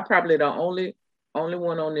 I probably the only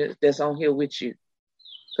one on this that's on here with you,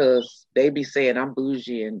 because they be saying I'm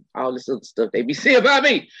bougie and all this other stuff they be saying about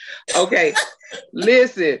me. Okay,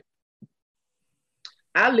 listen.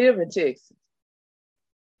 I live in Texas.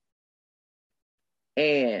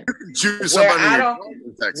 And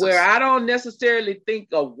where I don't necessarily think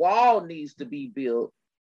a wall needs to be built,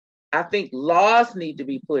 I think laws need to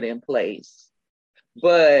be put in place.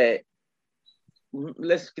 But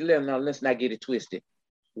let's not get it twisted.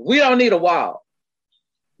 We don't need a wall.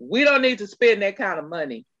 We don't need to spend that kind of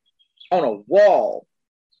money on a wall.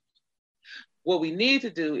 What we need to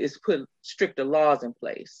do is put stricter laws in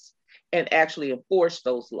place and actually enforce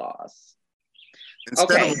those laws.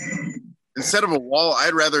 Instead of a wall,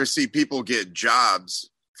 I'd rather see people get jobs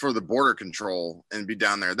for the border control and be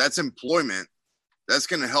down there. That's employment. That's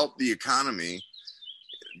going to help the economy.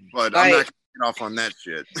 But I'm not going to get off on that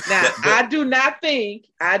shit. Now, I do not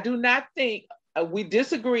think we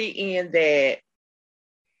disagree in that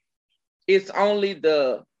it's only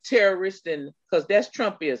the terrorists, and because that's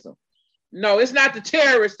Trumpism. No, it's not the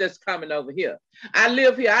terrorists that's coming over here. I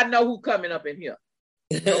live here. I know who's coming up in here.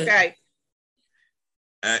 Okay.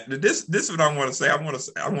 This is what I want to say. I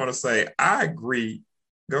want to say I agree.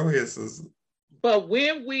 Go ahead, sister. But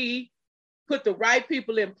when we put the right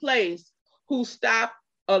people in place who stop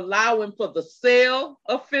allowing for the sale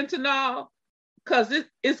of fentanyl, because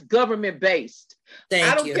it's government based.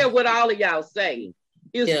 I don't care what all of y'all say.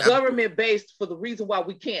 It's government based for the reason why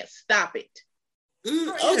we can't stop it. They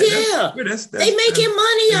making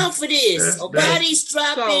money off of this. Bodies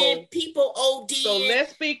dropping, people ODing. So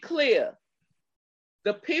let's be clear.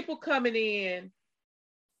 The people coming in,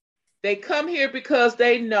 they come here because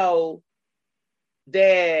they know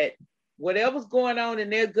that whatever's going on in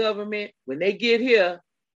their government, when they get here,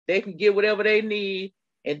 they can get whatever they need.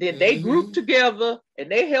 And then they group together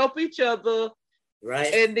and they help each other.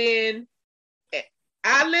 Right. And then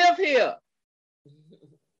I live here.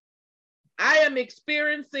 I am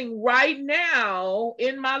experiencing right now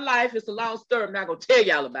in my life, it's a long story, I'm not going to tell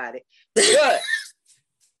y'all about it, but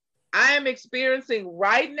I am experiencing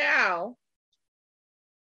right now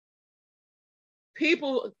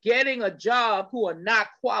people getting a job who are not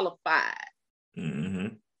qualified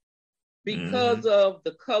because of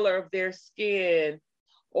the color of their skin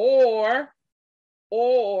or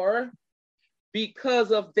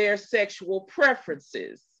because of their sexual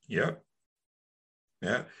preferences. Yep.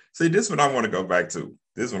 Yeah. See, this is what I want to go back to.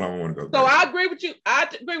 So I agree with you. I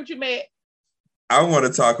agree with you, Matt. I want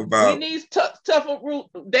to talk about. We need tougher rules.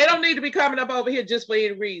 They don't need to be coming up over here just for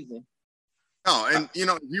any reason. No, and you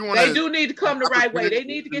want to. They do need to come the right way. They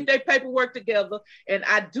need to get their paperwork together. And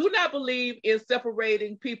I do not believe in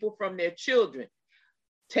separating people from their children.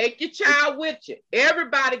 Take your child with you.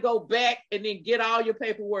 Everybody go back and then get all your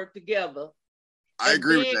paperwork together. I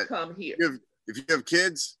agree with that. Come here. If you have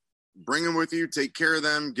kids, bring them with you. Take care of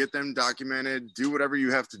them. Get them documented. Do whatever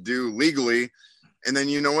you have to do legally. And then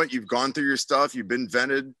you know what? You've gone through your stuff. You've been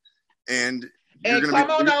vetted. And And come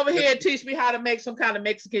on over here and teach me how to make some kind of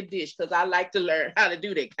Mexican dish, because I like to learn how to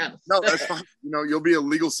do that kind of stuff. No, that's fine. You'll be a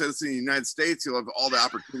legal citizen in the United States. You'll have all the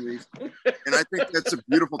opportunities. And I think that's a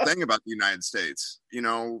beautiful thing about the United States.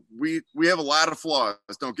 We have a lot of flaws.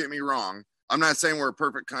 Don't get me wrong. I'm not saying we're a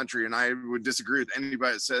perfect country, and I would disagree with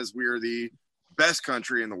anybody that says we are the best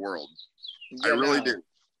country in the world. I really do.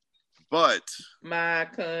 But my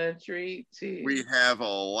country too. We have a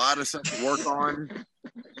lot of stuff to work on,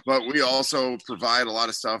 but we also provide a lot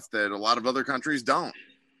of stuff that a lot of other countries don't.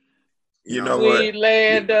 You know what? Sweet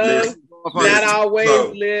land of not always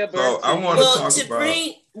liberty. So I want to talk to about.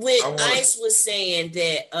 Bring what Ice was saying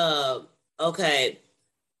that okay,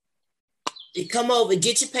 you come over,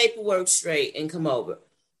 get your paperwork straight, and come over.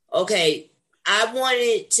 Okay, I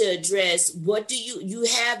wanted to address what do you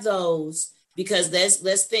have those. Because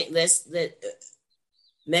let's think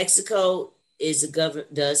Mexico is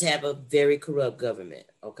does have a very corrupt government.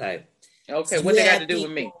 Okay, what they got to do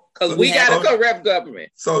with me? Because we got a corrupt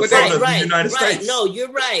government. So the United States. No,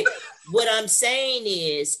 you're right. What I'm saying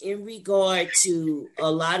is, in regard to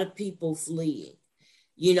a lot of people fleeing,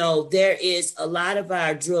 there is a lot of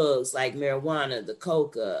our drugs like marijuana, the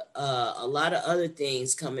coca, a lot of other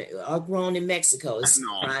things are grown in Mexico. It's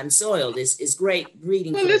prime soil. It's great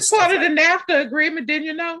breeding. Well, it's part of the NAFTA agreement, didn't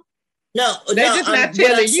you know? No, they're just not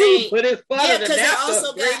telling you, but it's part of the because they NAFTA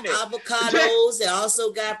also agreement. got avocados, they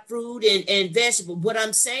also got fruit and vegetables. What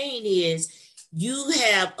I'm saying is, you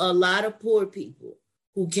have a lot of poor people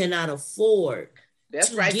who cannot afford.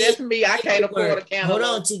 That's right. That's me. I can't afford a cantaloupe.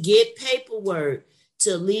 Hold on, to get paperwork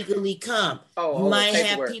to legally come. You might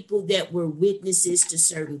have people that were witnesses to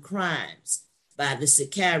certain crimes by the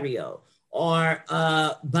Sicario or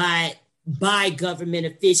by government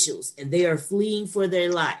officials, and they are fleeing for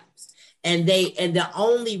their lives. And the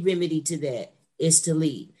only remedy to that is to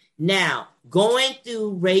leave. Now, going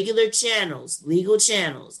through regular channels, legal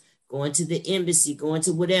channels, going to the embassy, going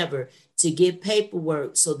to whatever, to get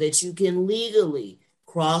paperwork so that you can legally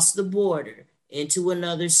cross the border into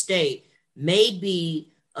another state may be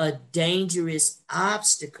a dangerous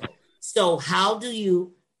obstacle. So how do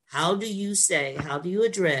you address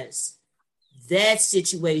that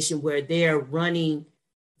situation where they're running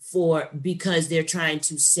because they're trying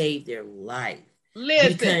to save their life?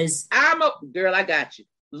 Listen, I got you.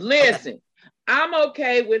 Listen, I'm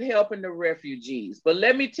okay with helping the refugees, but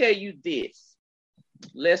let me tell you this.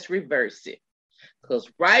 Let's reverse it. Because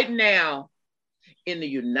right now, in the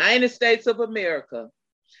United States of America,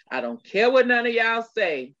 I don't care what none of y'all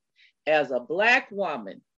say, as a Black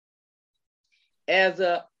woman, as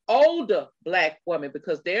an older Black woman,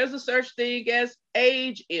 because there's a such thing as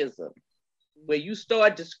ageism, where you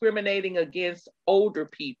start discriminating against older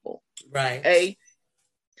people. Right. Hey,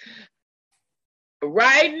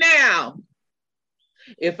 right now,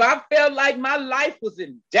 if I felt like my life was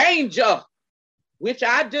in danger, which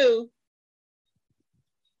I do,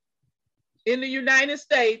 in the United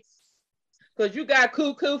States, because you got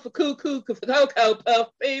cuckoo for Cocoa Puff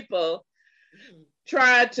people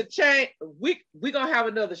trying to change. We're going to have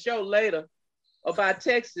another show later about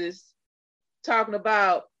Texas talking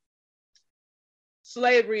about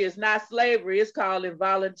slavery is not slavery. It's called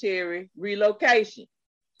involuntary relocation.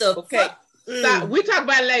 Okay. Stop. We talk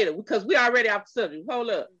about it later because we already off the subject. Hold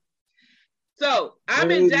up. So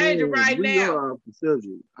I'm in danger right now. Off the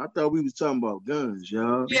subject. I thought we was talking about guns,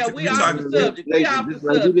 y'all. Yeah, we off the subject. We off the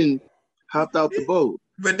subject. You didn't hop out the boat.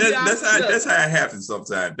 But that's how it happens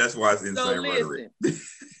sometimes. That's why it's insane rhetoric.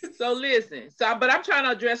 So listen. But I'm trying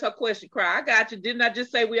to address her question, Cry. I got you. Didn't I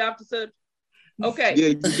just say we off the subject? Okay. Yeah,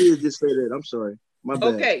 you did just say that. I'm sorry. My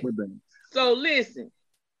bad. Okay. My bad. So listen.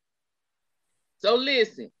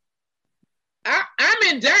 I'm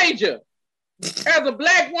in danger as a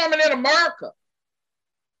Black woman in America.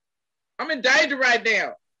 I'm in danger right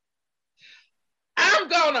now. I'm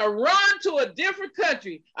going to run to a different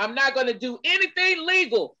country. I'm not going to do anything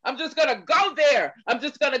legal. I'm just going to go there. I'm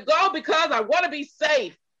just going to go because I want to be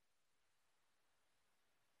safe.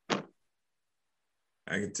 I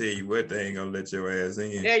can tell you what, they ain't going to let your ass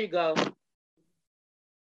in. There you go.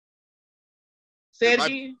 Say it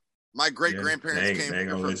again. My great-grandparents came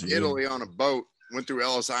here from Italy on a boat, went through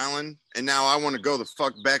Ellis Island, and now I want to go the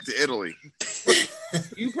fuck back to Italy.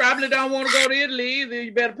 You probably don't want to go to Italy either.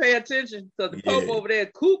 You better pay attention because the Pope over there is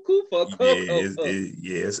cuckoo for cocoa.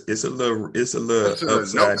 It's a little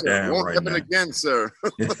upside down won't right happen now. Again, sir.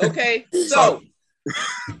 Okay, so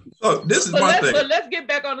this is my thing. But let's get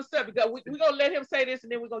back on the subject because we're gonna let him say this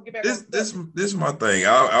and then we're gonna get back. This is my thing.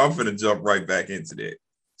 I'm finna jump right back into that.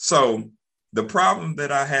 So the problem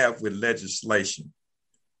that I have with legislation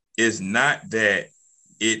is not that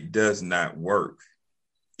it does not work.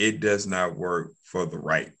 it does not work for the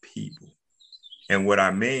right people. And what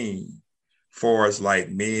I mean, for us like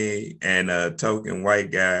me and a token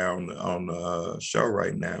white guy on the show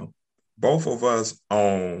right now, both of us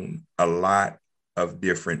own a lot of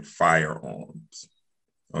different firearms.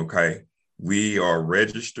 Okay. We are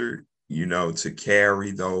registered, to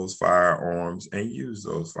carry those firearms and use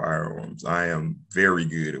those firearms. I am very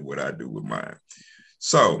good at what I do with mine.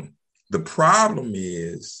 So the problem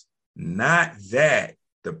is not that.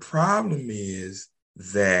 The problem is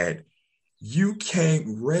that you can't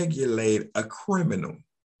regulate a criminal.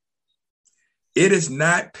 It is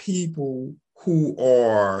not people who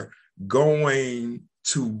are going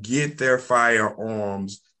to get their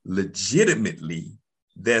firearms legitimately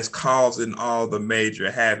that's causing all the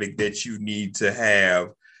major havoc that you need to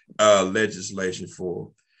have legislation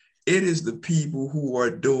for. It is the people who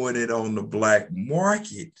are doing it on the black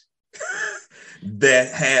market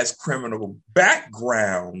that has criminal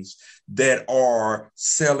backgrounds that are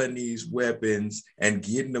selling these weapons and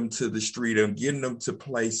getting them to the street and getting them to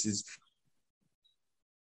places.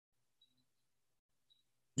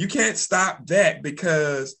 You can't stop that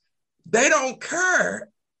because they don't care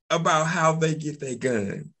about how they get their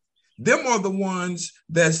gun. Them are the ones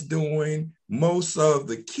that's doing most of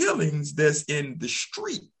the killings that's in the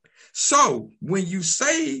street. So when you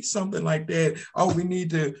say something like that, oh, we need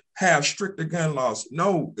to have stricter gun laws.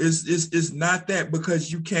 No, it's not that,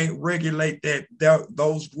 because you can't regulate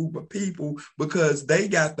those group of people because they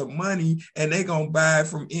got the money and they gonna buy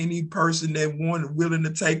from any person that willing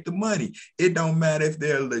to take the money. It don't matter if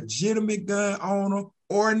they're a legitimate gun owner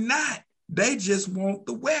or not. They just want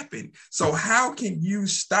the weapon. So how can you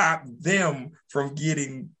stop them from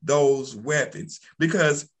getting those weapons?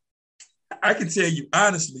 Because I can tell you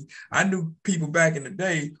honestly, I knew people back in the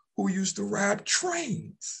day who used to ride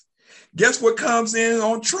trains. Guess what comes in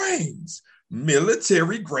on trains?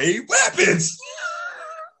 Military grade weapons.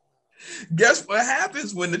 Guess what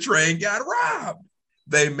happens when the train got robbed?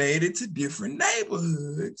 They made it to different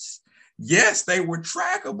neighborhoods. Yes, they were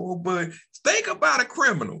trackable, but think about a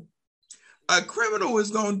criminal. A criminal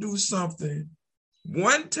is going to do something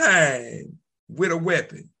one time with a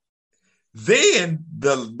weapon. Then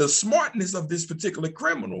the smartness of this particular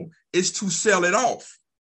criminal is to sell it off.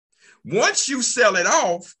 Once you sell it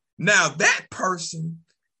off, now that person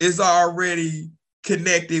is already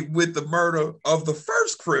connected with the murder of the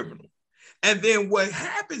first criminal. And then what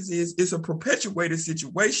happens is it's a perpetuated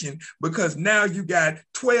situation because now you got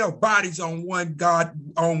 12 bodies on one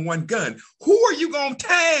gun. Who are you going to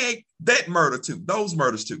tag that murder to, those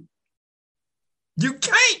murders to? You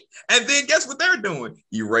can't. And then guess what they're doing?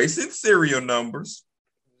 Erasing serial numbers.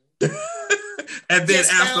 And then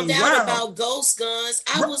just after found a out while, about ghost guns.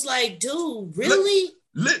 I was like, dude, really?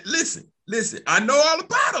 Listen. I know all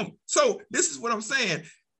about them. So this is what I'm saying.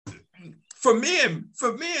 For men,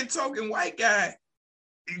 token white guy,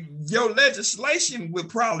 your legislation would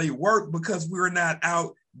probably work because we're not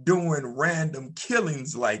out doing random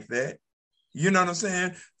killings like that. You know what I'm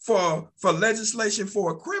saying? For legislation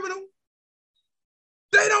for a criminal,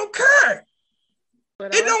 they don't care.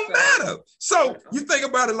 But it don't matter. So you think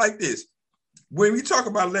about it like this. When we talk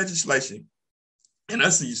about legislation, and I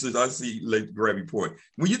see grab your point.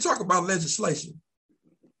 When you talk about legislation,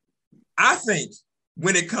 I think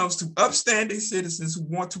when it comes to upstanding citizens who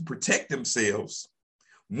want to protect themselves,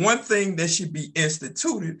 one thing that should be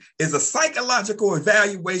instituted is a psychological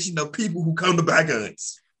evaluation of people who come to buy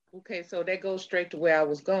guns. Okay, so that goes straight to where I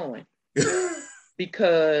was going.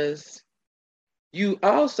 Because you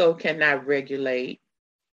also cannot regulate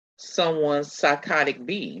someone's psychotic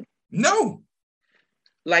being. No.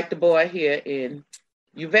 Like the boy here in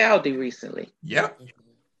Uvalde recently. Yep.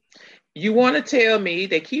 You want to tell me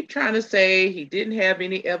they keep trying to say he didn't have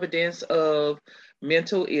any evidence of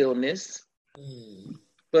mental illness,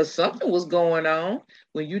 but something was going on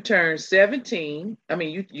when you turn 17. I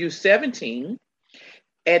mean, you're 17.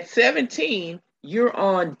 At 17, you're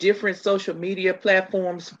on different social media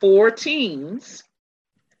platforms for teens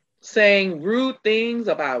saying rude things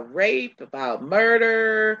about rape, about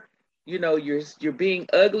murder. You know, you're being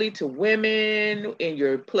ugly to women in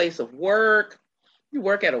your place of work. You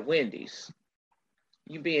work at a Wendy's.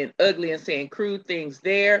 You being ugly and saying crude things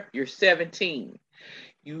there. You're 17.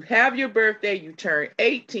 You have your birthday, you turn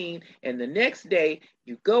 18, and the next day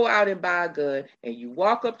you go out and buy a gun and you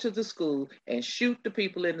walk up to the school and shoot the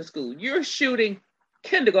people in the school. You're shooting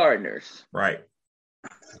kindergartners. Right.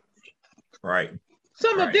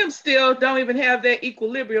 Some of them still don't even have that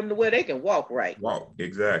equilibrium to where they can walk right. Walk,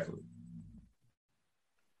 exactly.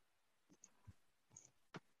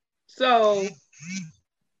 So,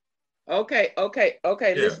 okay.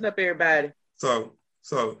 Yeah. Listen up, everybody. So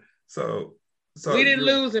so, so, we didn't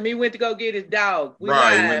lose him. He went to go get his dog. He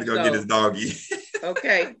went to go get his doggy.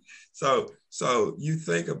 Okay. So you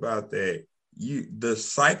think about that. The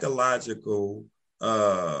psychological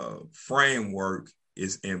framework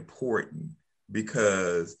is important,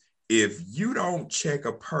 because if you don't check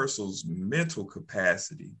a person's mental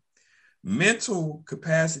capacities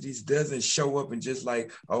doesn't show up and just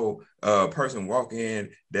like, oh, a person walk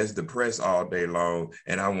in that's depressed all day long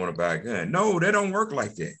and I want to buy a gun. No, that don't work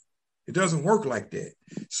like that. It doesn't work like that.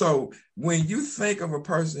 So when you think of a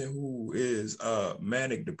person who is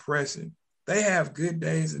manic depressant, they have good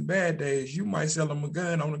days and bad days. You might sell them a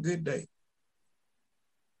gun on a good day,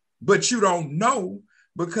 but you don't know,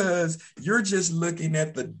 because you're just looking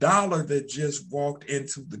at the dollar that just walked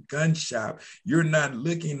into the gun shop. You're not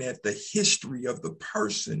looking at the history of the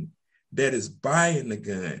person that is buying the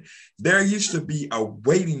gun. There used to be a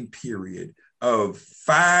waiting period of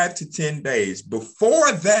 5 to 10 days.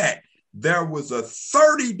 Before that, there was a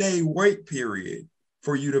 30-day wait period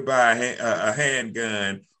for you to buy a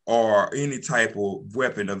handgun or any type of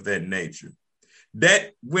weapon of that nature.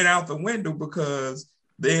 That went out the window because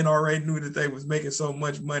they already knew that they was making so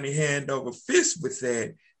much money hand over fist with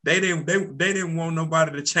that. They didn't want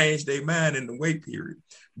nobody to change their mind in the wait period.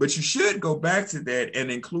 But you should go back to that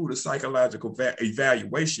and include a psychological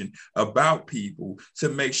evaluation about people to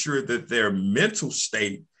make sure that their mental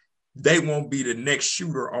state, they won't be the next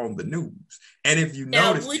shooter on the news. And if you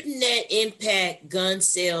notice, wouldn't that impact gun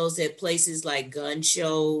sales at places like gun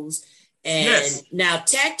shows? And yes. Now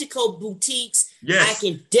tactical boutiques, yes. I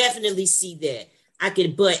can definitely see that.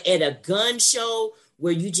 But at a gun show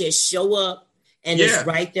where you just show up and it's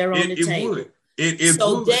right there on the table.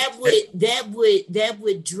 That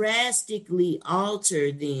would drastically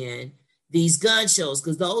alter then these gun shows,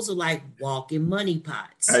 because those are like walking money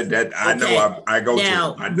pots. I know. I go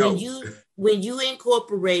now, to. I know. When you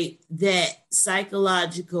incorporate that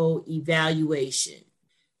psychological evaluation,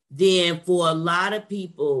 then for a lot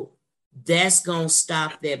lot that's gonna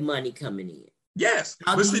stop that money coming in. Yes,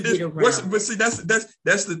 that's the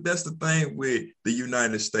thing with the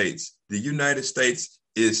United States. The United States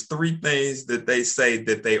is three things that they say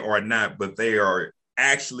that they are not, but they are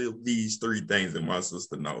actually these three things that my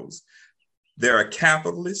sister knows. They're a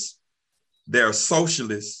capitalist, they're a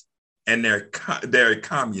socialist, and they're a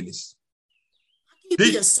communist. You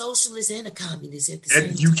can be a socialist and a communist at the same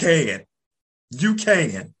time. You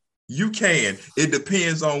can. It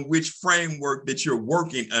depends on which framework that you're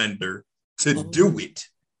working under to do it.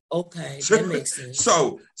 Okay, that makes sense.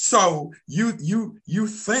 So you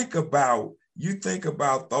think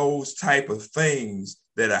about those type of things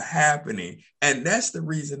that are happening, and that's the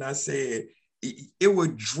reason I said it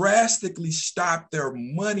would drastically stop their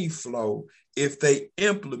money flow if they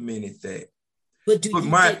implemented that. But just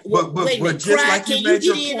like you made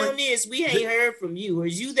your point on this, we ain't heard from you.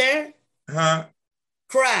 Was you there? Huh?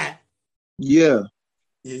 Cry. Yeah.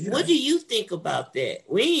 What do you think about that?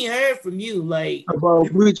 We ain't heard from you, like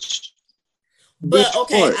about which. But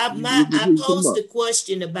okay, I posed a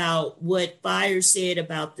question about what Fire said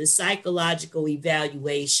about the psychological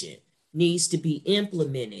evaluation needs to be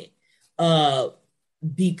implemented,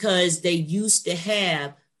 because they used to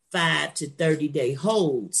have 5 to 30-day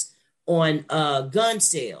holds on gun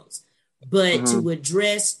sales, but to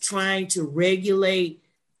address trying to regulate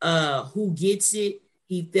who gets it,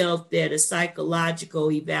 he felt that a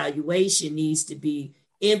psychological evaluation needs to be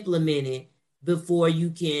implemented before you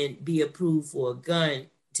can be approved for a gun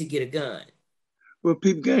to get a gun. Well,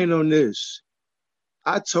 people gain on this.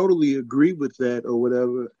 I totally agree with that or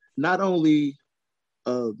whatever. Not only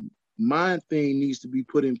mind thing needs to be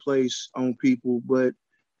put in place on people, but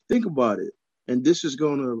think about it. And this is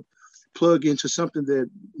going to plug into something that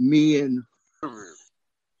me and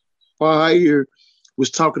Fire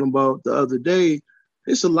was talking about the other day.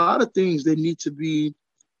 It's a lot of things that need to be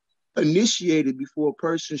initiated before a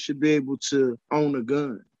person should be able to own a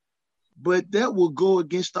gun. But that will go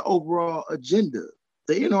against the overall agenda.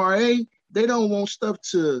 The NRA, they don't want stuff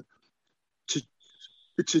to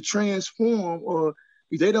transform, or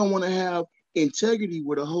they don't want to have integrity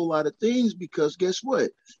with a whole lot of things, because guess what?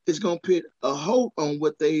 It's going to put a hope on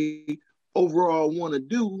what they overall want to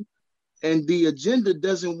do, and the agenda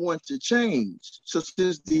doesn't want to change. So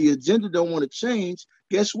since the agenda don't want to change,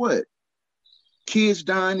 guess what? Kids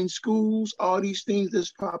dying in schools, all these things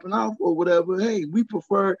that's popping off or whatever. Hey, we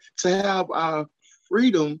prefer to have our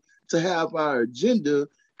freedom, to have our agenda,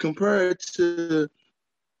 compared to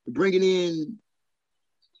bringing in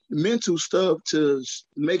mental stuff to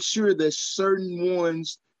make sure that certain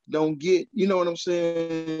ones don't get, you know what I'm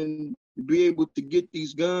saying, to be able to get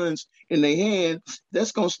these guns in their hand,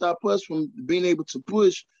 that's going to stop us from being able to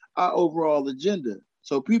push our overall agenda.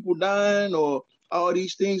 So people dying or all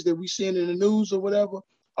these things that we seeing in the news or whatever,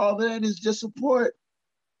 all that is just support.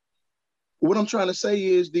 What I'm trying to say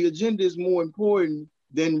is the agenda is more important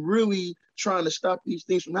than really trying to stop these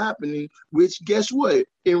things from happening, which guess what?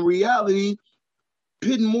 In reality,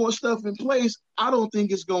 putting more stuff in place, I don't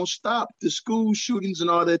think it's going to stop the school shootings and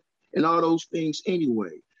all that and all those things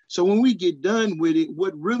anyway. So when we get done with it,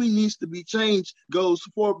 what really needs to be changed goes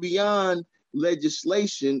far beyond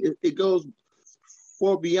legislation. It goes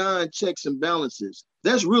far beyond checks and balances.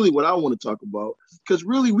 That's really what I want to talk about, because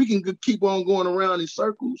really we can keep on going around in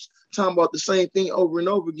circles talking about the same thing over and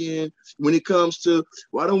over again when it comes to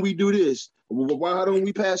why don't we do this? Why don't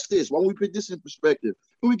we pass this? Why don't we put this in perspective?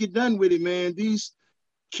 When we get done with it, man, these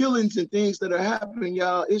killings and things that are happening,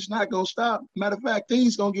 y'all, it's not going to stop. Matter of fact,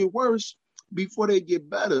 things going to get worse before they get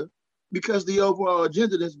better because the overall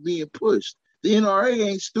agenda that's being pushed. The NRA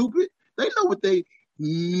ain't stupid. They know what they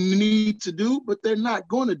need to do, but they're not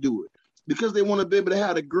going to do it because they want to be able to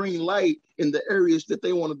have a green light in the areas that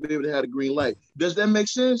they want to be able to have a green light. Does that make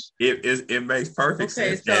sense? It makes perfect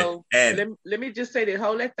sense. So let me just say that,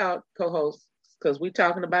 hold that thought, co-host, because we're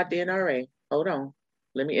talking about the NRA. Hold on.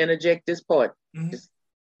 Let me interject this part. Mm-hmm.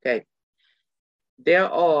 Okay.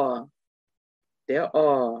 There are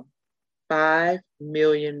 5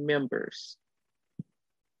 million members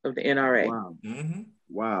of the NRA. Wow. Mm-hmm.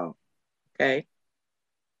 Wow. Okay.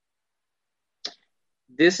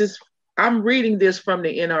 I'm reading this from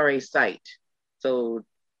the NRA site, so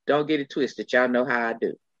don't get it twisted. Y'all know how I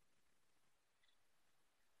do.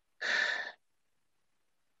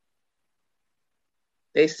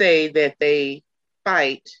 They say that they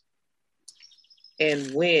fight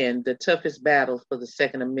and win the toughest battles for the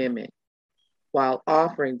Second Amendment while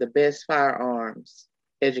offering the best firearms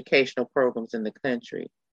educational programs in the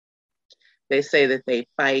country. They say that they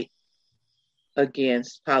fight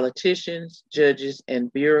against politicians, judges,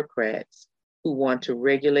 and bureaucrats who want to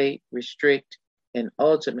regulate, restrict, and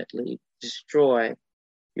ultimately destroy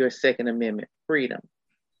your Second Amendment freedom.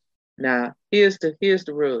 Now, here's the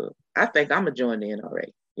rub. I think I'm gonna join the NRA.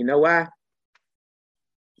 You know why?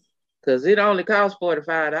 Because it only costs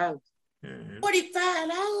 $45. $45?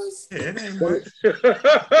 Yeah, it ain't much.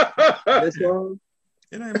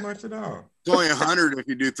 It ain't much at all. It's only $100 if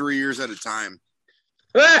you do 3 years at a time.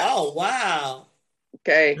 Oh, wow.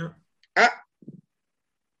 Okay. Yeah.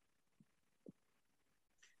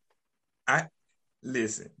 I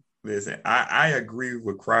listen. I agree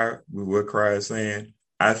with what Cry is saying.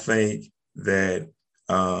 I think that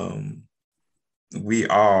we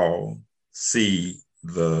all see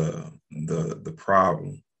the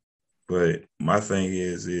problem, but my thing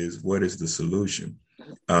is what is the solution?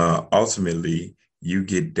 Ultimately, you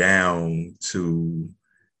get down to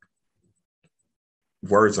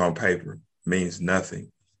words on paper means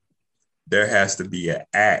nothing. There has to be an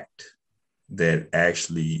act that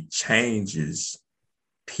actually changes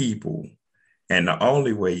people. And the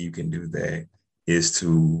only way you can do that is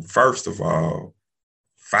to, first of all,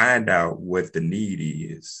 find out what the need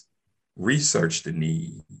is, research the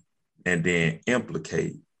need, and then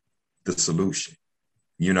implicate the solution.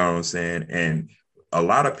 You know what I'm saying? And a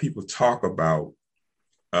lot of people talk about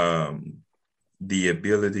the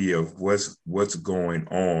ability of what's going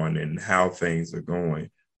on and how things are going,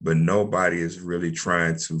 but nobody is really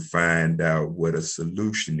trying to find out what a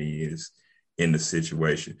solution is in the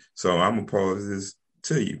situation. So I'm gonna pose this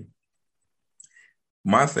to you.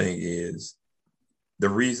 My thing is, the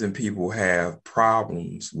reason people have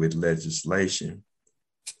problems with legislation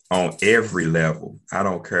on every level, I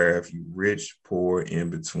don't care if you're rich, poor, in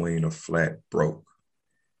between, or flat broke,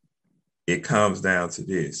 it comes down to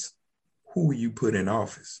this: who you put in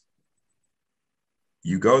office.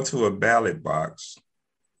 You go to a ballot box,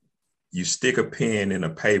 you stick a pen in a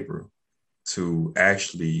paper to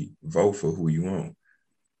actually vote for who you want.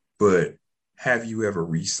 But have you ever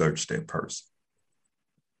researched that person?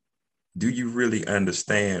 Do you really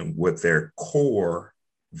understand what their core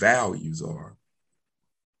values are?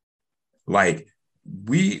 Like,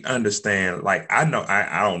 we understand, like, I know,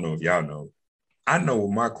 I don't know if y'all know, I know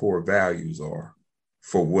what my core values are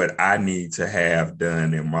for what I need to have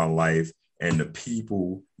done in my life and the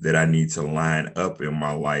people that I need to line up in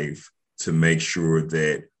my life to make sure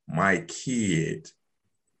that my kid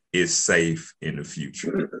is safe in the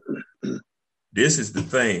future. This is the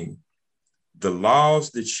thing. The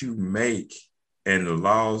laws that you make and the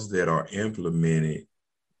laws that are implemented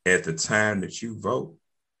at the time that you vote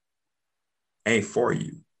ain't for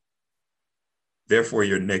you. They're for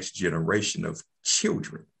your next generation of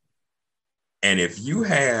children. And if you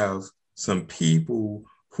have some people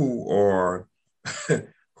who are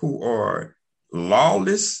who are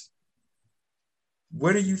lawless,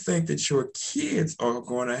 what do you think that your kids are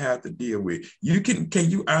going to have to deal with? Can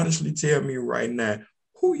you honestly tell me right now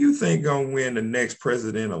who you think going to win the next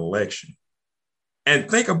president election? And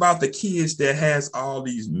think about the kids that has all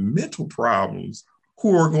these mental problems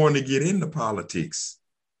who are going to get into politics.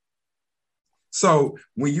 So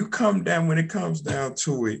when it comes down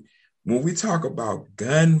to it, when we talk about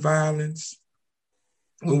gun violence,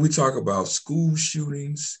 when we talk about school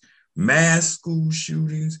shootings, mass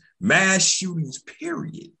shootings,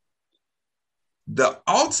 period, the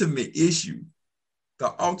ultimate issue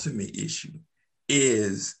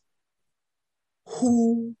is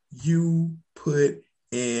who you put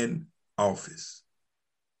in office.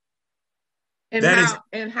 And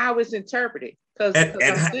how it's interpreted. Because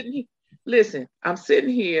I'm sitting here. Listen, I'm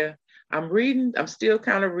sitting here, I'm still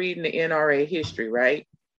kind of reading the NRA history, right?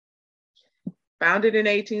 Founded in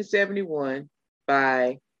 1871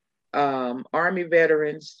 by Army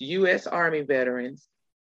veterans, U.S. Army veterans,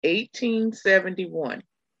 1871.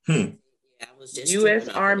 U.S.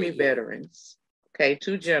 Army veterans, okay,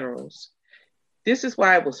 2 generals. This is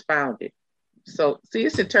why it was founded. So, see,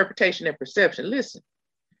 it's interpretation and perception. Listen,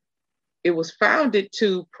 it was founded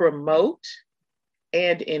to promote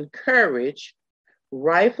and encourage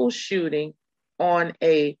rifle shooting on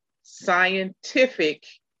a scientific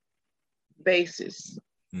basis.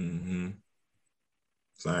 Mm-hmm.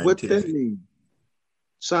 What that mean?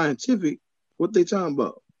 Scientific? What they talking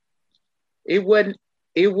about? It wouldn't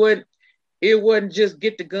just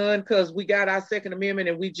get the gun because we got our Second Amendment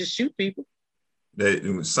and we just shoot people. That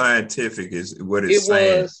it was scientific is what it's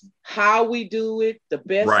saying. It was how we do it, the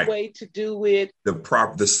best way to do it,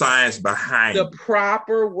 the science behind the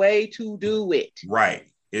proper way to do it. Right.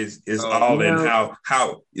 It's all in how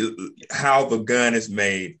the gun is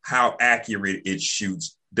made, how accurate it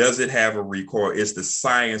shoots. Does it have a recoil? It's the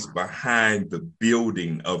science behind the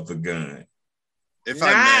building of the gun. If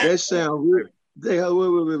I may, that sound real.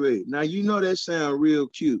 Wait. Now you know that sound real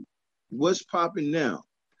cute. What's popping now?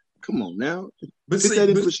 Come on now. Put that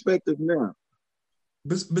in perspective now.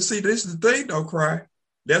 But see, this is the thing though, Cry.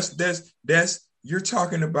 That's you're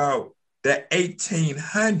talking about the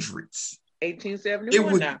 1800s.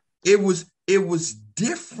 1871 It was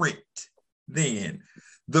different then.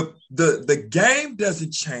 The game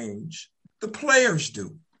doesn't change. The players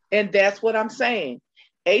do. And that's what I'm saying.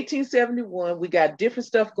 1871, we got different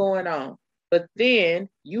stuff going on. But then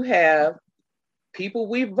you have people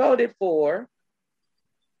we voted for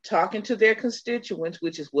talking to their constituents,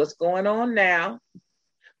 which is what's going on now.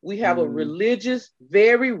 We have a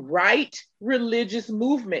very right religious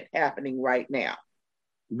movement happening right now.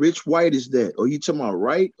 Which white is that? Are you talking about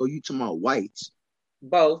right or you talking about whites?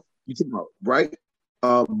 Both. You talking about right?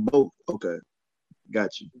 Both. Okay.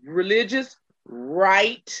 Got you. Religious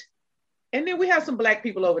right. And then we have some black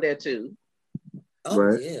people over there too. Oh,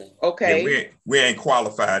 right. Yeah. Okay. Yeah, we ain't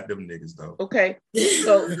qualified them niggas though. Okay.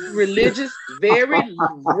 So religious, very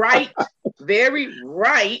right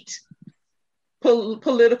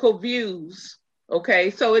political views.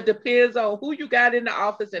 Okay. So it depends on who you got in the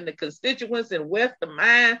office and the constituents and what's the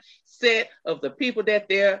mindset of the people that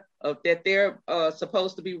they're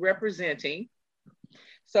supposed to be representing.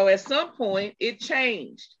 So at some point it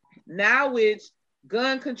changed. Now it's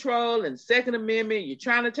gun control and Second Amendment. You're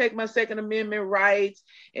trying to take my Second Amendment rights,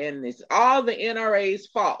 and it's all the NRA's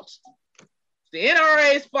fault. It's the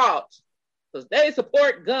NRA's fault because they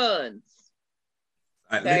support guns.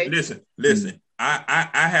 Okay? Listen. I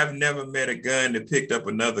have never met a gun that picked up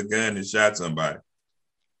another gun and shot somebody.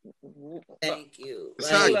 Thank you.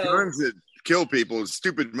 It's not guns that kill people. It's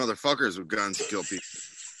stupid motherfuckers with guns that kill people.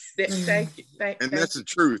 Thank you. That's the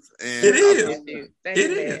truth. And it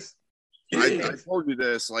is. I told you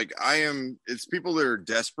this, it's people that are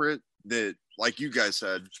desperate that, like you guys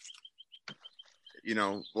said,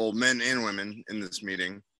 men and women in this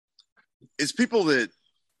meeting, it's people that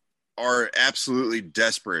are absolutely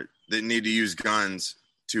desperate that need to use guns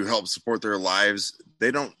to help support their lives.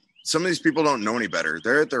 Some of these people don't know any better.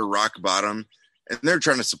 They're at their rock bottom and they're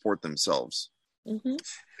trying to support themselves. Mm-hmm.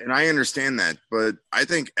 And I understand that, but I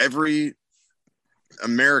think every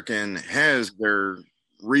American has their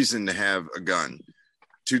reason to have a gun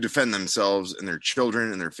to defend themselves and their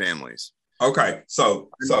children and their families. Okay, so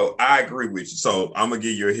I agree with you. So I'm gonna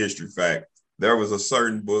give you a history fact. There was a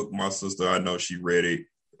certain book, my sister, I know she read it.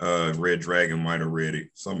 Red Dragon might have read it.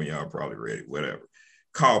 Some of y'all probably read it, whatever.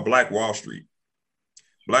 Called Black Wall Street.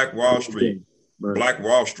 Black Wall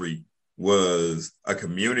Street was a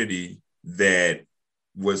community that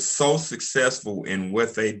was so successful in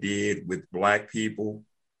what they did with Black people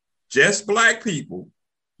just black people,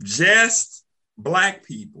 just black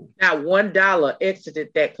people. Not $1 exited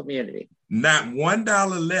that community. Not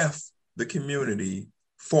 $1 left the community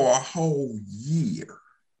for a whole year.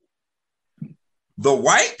 The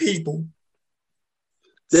white people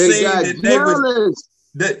they got jealous.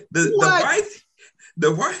 The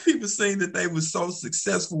white people saying that they were so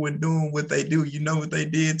successful in doing what they do. You know what they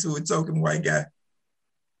did to a token white guy?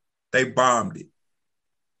 They bombed it.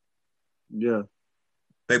 Yeah.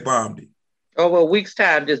 They bombed it. Over a week's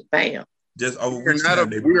time, just bam. Just over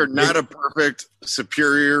we are not a perfect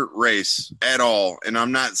superior race at all. And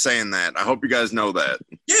I'm not saying that. I hope you guys know that.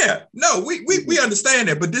 Yeah. No, we understand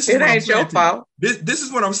that, but this is it ain't your fault. This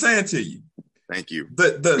is what I'm saying to you. Thank you.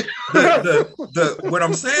 The what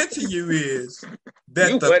I'm saying to you is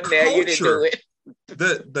that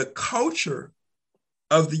the culture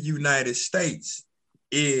of the United States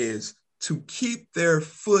is to keep their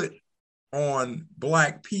foot on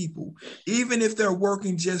black people, even if they're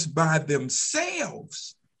working just by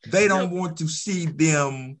themselves. They don't want to see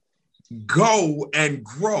them go and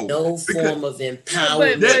grow. No form of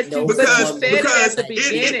empowerment. But you said it at the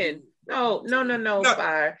beginning. No,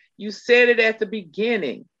 Fire. You said it at the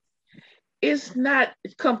beginning. It's not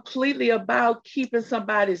completely about keeping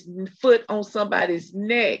somebody's foot on somebody's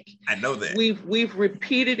neck. I know that. We've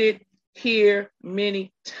repeated it here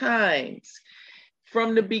many times.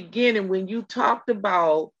 From the beginning, when you talked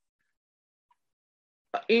about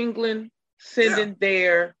England sending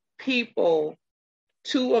their people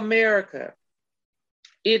to America,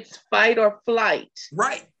 it's fight or flight.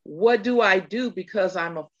 Right. What do I do? Because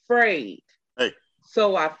I'm afraid. Hey.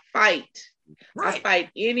 So I fight. Right. I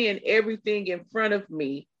fight any and everything in front of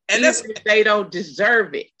me, and even if they don't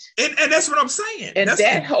deserve it. And that's what I'm saying. And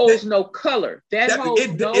that holds no color.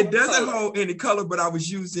 It doesn't hold any color, but I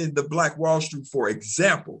was using the Black Wall Street for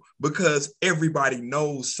example, because everybody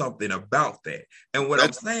knows something about that. And what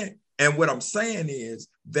I'm saying is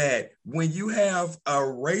that when you have a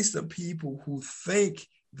race of people who think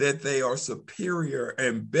that they are superior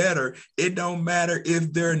and better, it don't matter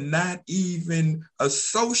if they're not even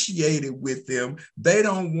associated with them. They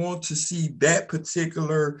don't want to see that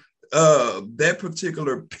particular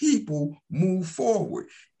people move forward.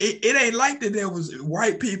 It ain't like that there was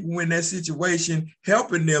white people in that situation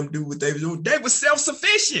helping them do what they were doing. They were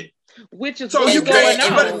self-sufficient. Which is what's going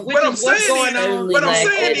on. What I'm saying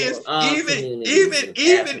is, even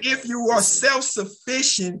if you are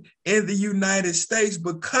self-sufficient in the United States,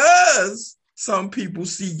 because some people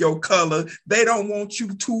see your color, they don't want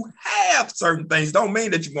you to have certain things. Don't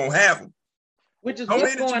mean that you won't have them. Which is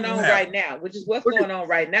what's going on right now. Going on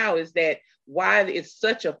right now is that why it's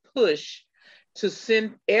such a push to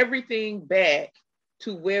send everything back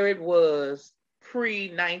to where it was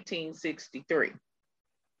pre-1963.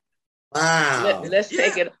 Wow. Let's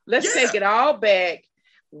take it all back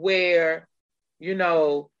where,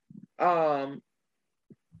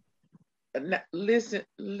 listen,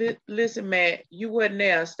 Matt, you wasn't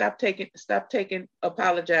there. Stop taking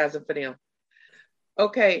apologizing for them.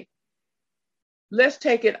 Okay. Let's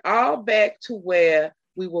take it all back to where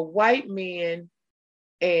we were white men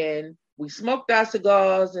and we smoked our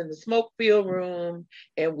cigars in the smoke-filled room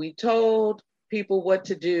and we told people what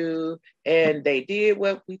to do and they did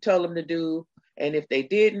what we told them to do. And if they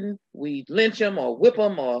didn't, we lynch them or whip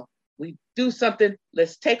them or we do something.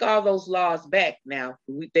 Let's take all those laws back now.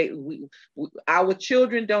 Our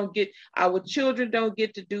children don't get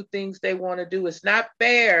to do things they want to do. It's not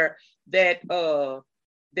fair that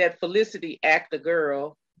Felicity Act, the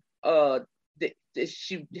girl,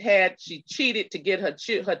 she cheated to get her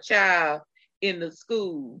child in the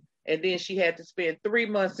school, and then she had to spend 3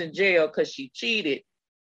 months in jail because she cheated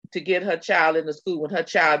to get her child in the school when her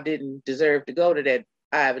child didn't deserve to go to that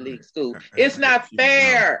Ivy League school. It's not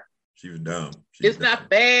fair. She was dumb. It's not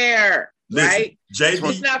fair. Right? JD,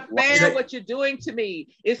 it's not fair what you're doing to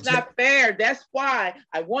me. It's not fair. That's why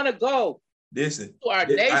I want to go to our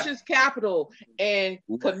nation's capital and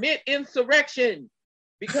commit insurrection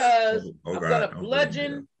because I'm gonna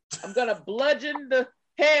bludgeon the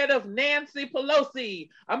head of Nancy Pelosi.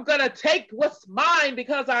 I'm gonna take what's mine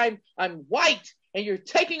because I'm white and you're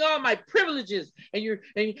taking all my privileges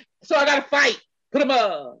so I gotta fight. Put them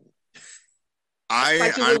up.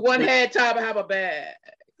 Fight you with one hand tied behind my back.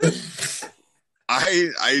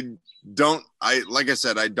 Like I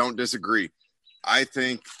said, I don't disagree. I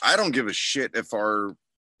don't give a shit if our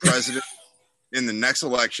president in the next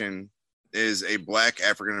election is a black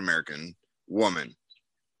African-American woman.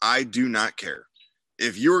 I do not care.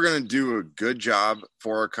 If you are going to do a good job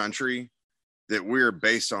for our country that we're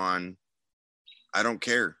based on, I don't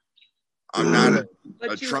care. I'm not a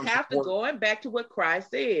But you Trump have to, supporter. going back to what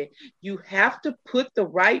Christ said, you have to put the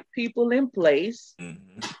right people in place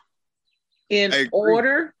in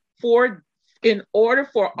order for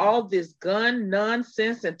all this gun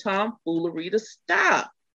nonsense and tomfoolery to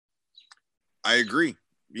stop. I agree.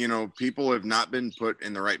 You know, people have not been put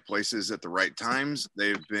in the right places at the right times.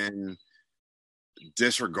 They've been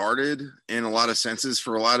disregarded in a lot of senses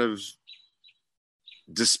for a lot of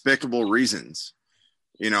despicable reasons.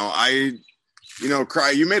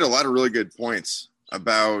 Cry, you made a lot of really good points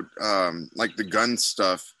about like the gun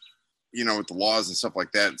stuff, with the laws and stuff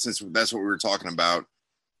like that, since that's what we were talking about.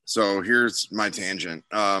 So here's my tangent.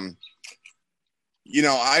 I've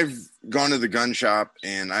gone to the gun shop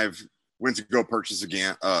and I've went to go purchase a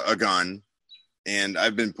gun, and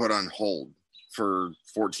I've been put on hold for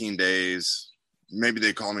 14 days. Maybe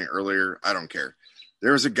they called me earlier. I don't care.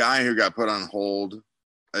 There was a guy who got put on hold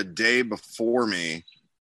a day before me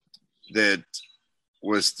that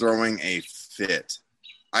was throwing a fit.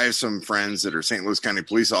 I have some friends that are St. Louis County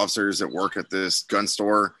police officers that work at this gun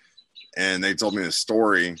store, and they told me the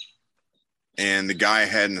story. And the guy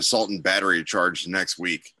had an assault and battery charge next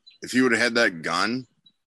week. If he would have had that gun,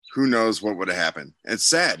 who knows what would have happened. It's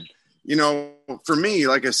sad. For me,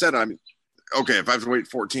 like I said, I'm okay. If I have to wait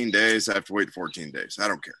 14 days, I have to wait 14 days. I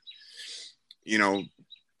don't care.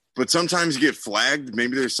 But sometimes you get flagged.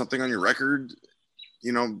 Maybe there's something on your record.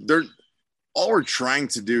 All we're trying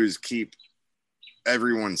to do is keep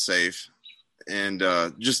everyone safe. And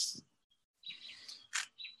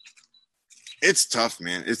it's tough,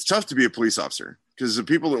 man. It's tough to be a police officer, because the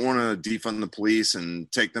people that want to defund the police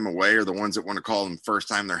and take them away are the ones that want to call them first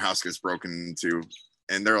time their house gets broken into.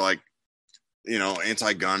 And they're like,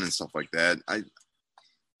 anti-gun and stuff like that. I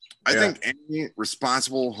think any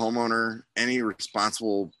responsible homeowner, any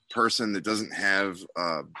responsible person that doesn't have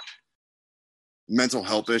mental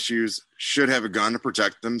health issues should have a gun to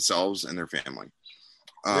protect themselves and their family.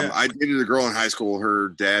 I dated a girl in high school. Her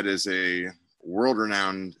dad is a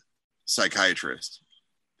world-renowned psychiatrist.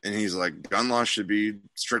 And he's like, gun laws should be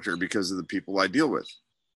stricter because of the people I deal with.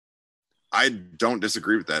 I don't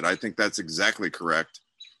disagree with that. I think that's exactly correct.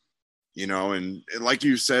 And like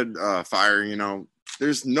you said, Fire,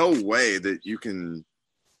 there's no way that you can,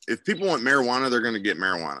 if people want marijuana, they're going to get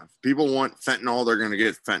marijuana. If people want fentanyl, they're going to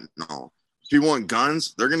get fentanyl. If people want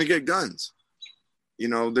guns, they're going to get guns.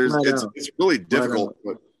 It's really difficult.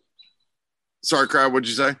 But, sorry, Cry, what'd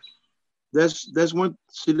you say? That's one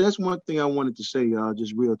thing I wanted to say, y'all,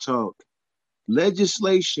 just real talk.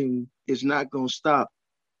 Legislation is not going to stop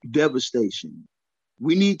devastation.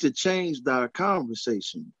 We need to change our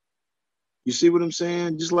conversation. You see what I'm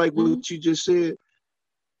saying? Just like what you just said,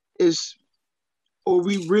 are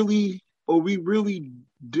we really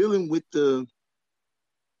dealing with let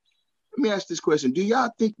me ask this question. Do y'all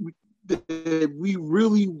think that we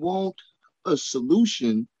really want a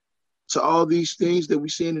solution to all these things that we're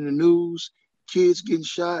seeing in the news, kids getting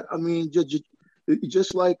shot? I mean,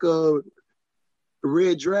 just like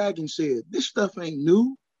Red Dragon said, this stuff ain't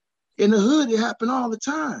new. In the hood, it happen all the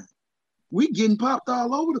time. We getting popped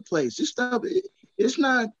all over the place. This stuff, it's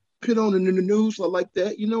not put on in the news like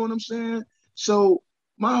that. You know what I'm saying? So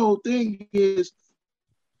my whole thing is,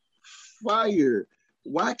 Fire,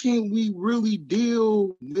 why can't we really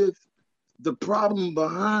deal with the problem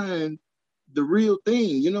behind the real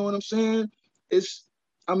thing? You know what I'm saying? Is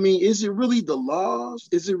it really the laws?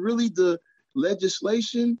 Is it really the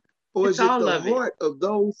legislation? Or is it the heart of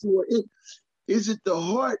those who are in? Is it the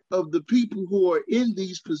heart of the people who are in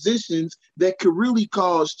these positions that could really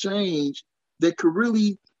cause change, that could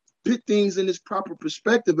really put things in its proper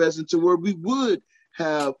perspective as into where we would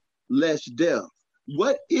have less death?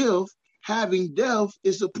 What if having death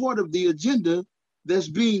is a part of the agenda that's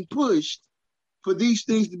being pushed for these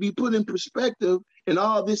things to be put in perspective, and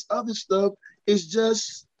all this other stuff is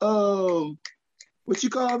just what you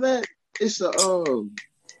call that? It's a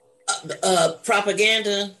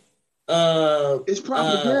propaganda. It's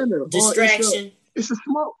propaganda. Distraction. It's a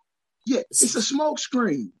smoke. Yeah, it's a smoke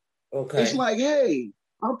screen. Okay. It's like, hey,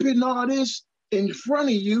 I'm putting all this in front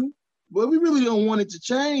of you, but we really don't want it to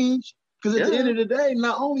change, because at the end of the day,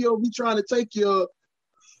 not only are we trying to take your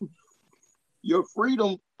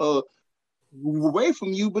freedom away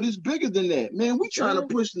from you, but it's bigger than that, man. We trying to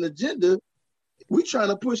push an agenda. We trying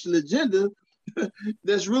to push an agenda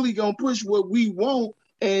that's really gonna push what we want.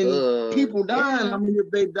 And people dying. I mean,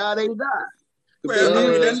 if they die, they die. If they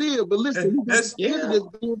live, they live. But listen, that's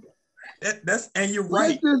and you're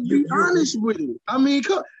right. Let's just be honest with it. I mean,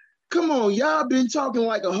 come on, y'all been talking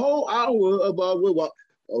like a whole hour about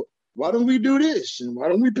why don't we do this, and why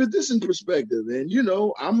don't we put this in perspective? And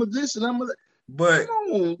I'm a this and I'm a that. But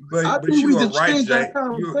you are right, Jay.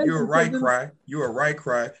 You're right, Cry. You are right,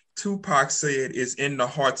 Cry. Tupac said it's in the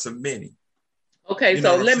hearts of many. Okay, You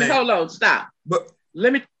know so what let I'm me saying? hold on. Stop. But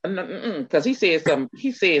Let me, because he said something.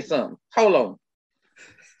 He said something. Hold on.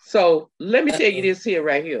 So let me tell you this here,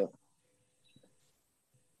 right here.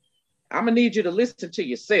 I'm gonna need you to listen to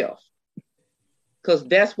yourself, because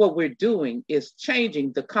that's what we're doing, is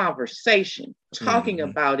changing the conversation, talking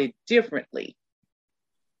about it differently.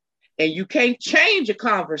 And you can't change a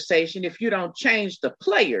conversation if you don't change the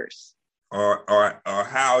players. Or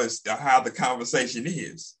how the conversation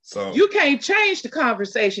is. So you can't change the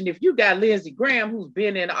conversation if you got Lindsey Graham, who's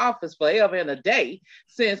been in office forever and a day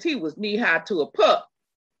since he was knee high to a pup.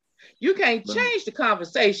 You can't change the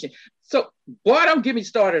conversation. So, boy, don't get me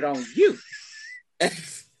started on you.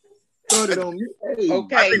 Started on me. Hey.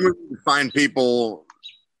 Okay. I think we need to find people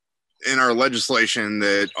in our legislation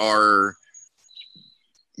that are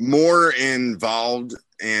more involved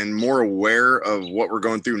and more aware of what we're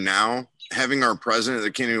going through now. Having our president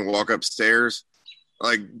that can't even walk upstairs,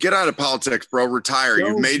 like, get out of politics, bro. Retire.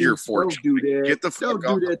 You've made your fortune. Don't do that. Get the fuck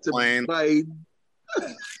off the plane.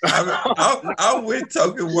 I'm with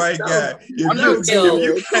token white guy.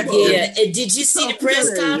 Did you see the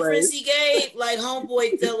press conference he gave? Like,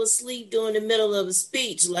 homeboy fell asleep during the middle of a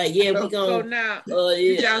speech. Like, yeah, we gonna. So now,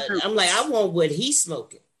 I'm like, I want what he's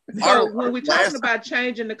smoking. So when we're talking about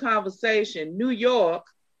changing the conversation, New York,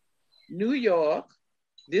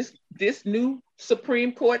 this new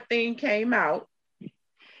Supreme Court thing came out,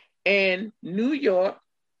 and New York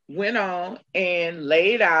went on and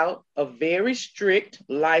laid out a very strict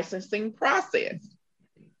licensing process,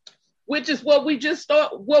 which is what we just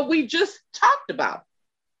talked about.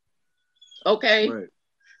 Okay. Right.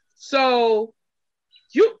 So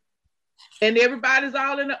everybody's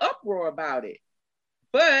all in an uproar about it.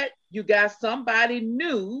 But you got somebody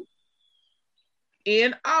new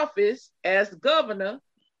in office as governor.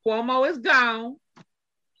 Cuomo is gone.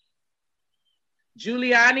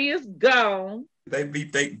 Giuliani is gone. They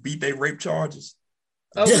beat they rape charges.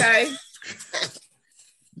 Okay.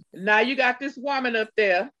 Now you got this woman up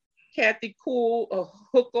there, Kathy Hochul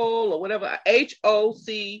or whatever,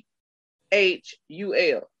 Hochul.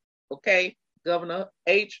 Okay, Governor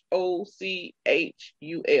Hochul.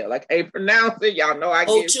 Like I pronounce it, y'all know I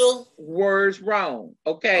get words wrong.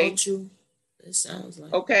 Okay. Hochul. It sounds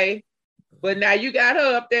like. Okay, but now you got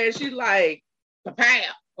her up there. And she's like, "Pow."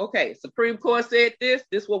 Okay, Supreme Court said this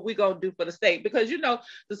is what we're going to do for the state. Because,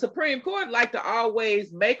 the Supreme Court like to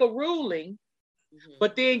always make a ruling,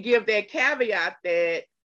 but then give that caveat that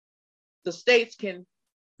the states can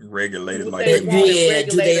regulate it like they want. Yeah,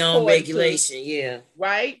 do their own regulation, yeah.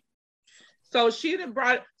 Right? So she done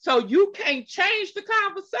brought it. So you can't change the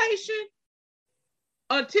conversation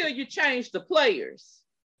until you change the players.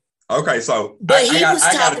 Okay, so but he was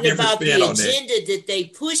talking about the agenda that they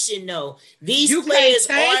pushing. though. These players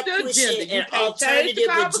are pushing an alternative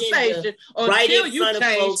agenda right in front of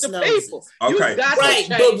folks' noses. Okay, right.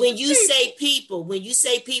 But when you say people,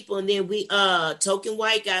 and then we token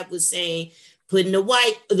white guy was saying putting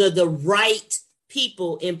the right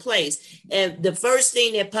people in place, and the first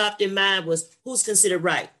thing that popped in mind was who's considered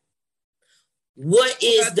right. What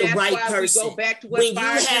is the right person? Go back to what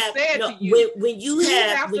when you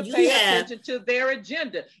have to pay attention to their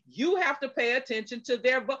agenda. You have to pay attention to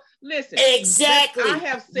their vote. Listen, exactly. I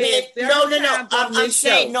have said I'm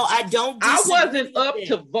saying no. I don't. I wasn't up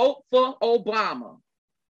to vote for Obama.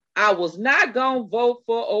 I was not gonna vote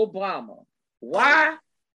for Obama. Why?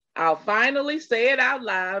 I'll finally say it out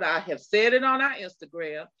loud. I have said it on our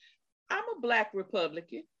Instagram. I'm a Black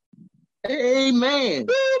Republican. Amen.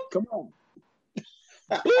 Come on.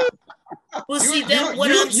 Well, see, that's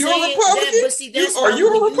what I'm saying. That's when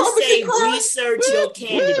you say research your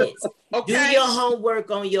candidates. Okay. Do your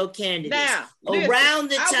homework on your candidates. Now, around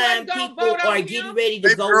the time people are getting ready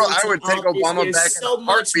to go into office, there's so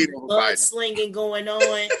much mudslinging going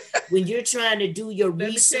on. When you're trying to do your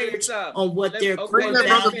research on what they're calling.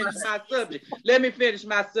 Let me finish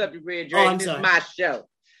my subject, Red Dragon. This is my show.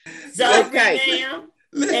 Okay. Ma'am.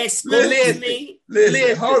 Listen,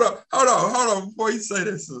 hold on before you say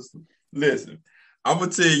that, sister. Listen, I'm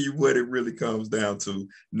gonna tell you what it really comes down to.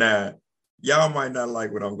 Now, y'all might not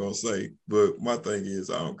like what I'm gonna say, but my thing is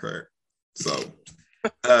I don't care. So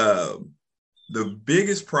the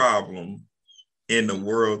biggest problem in the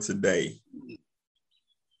world today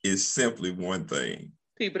is simply one thing.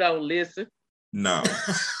 People don't listen. No,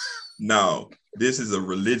 this is a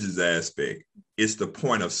religious aspect. It's the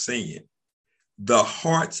point of sin. The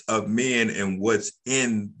hearts of men and what's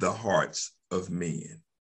in the hearts of men.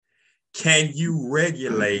 Can you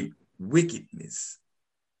regulate wickedness?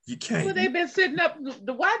 You can't. Well, they've been sitting up.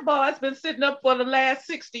 The white boys been sitting up for the last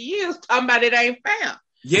 60 years talking about it ain't found.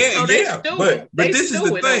 Yeah, so yeah. But this is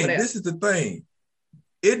the thing. This is the thing.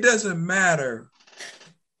 It doesn't matter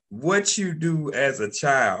what you do as a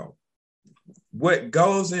child. What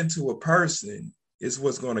goes into a person is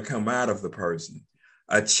what's going to come out of the person.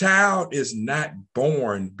 A child is not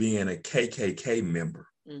born being a KKK member.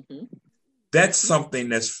 Mm-hmm. That's something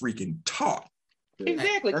that's freaking taught.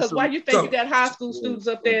 Exactly, because why you think you got high school students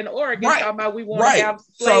up there in Oregon talking about we want to have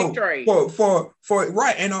slave trade? For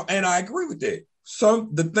right, and I agree with that.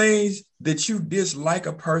 The things that you dislike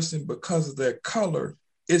a person because of their color,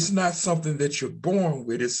 it's not something that you're born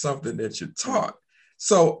with, it's something that you're taught.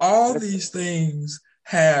 So all these things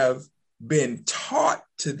have been taught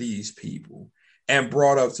to these people and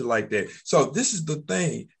brought up to like that. So this is the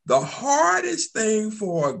thing. The hardest thing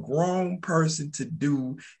for a grown person to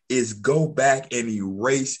do is go back and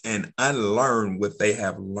erase and unlearn what they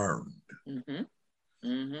have learned. Mm-hmm.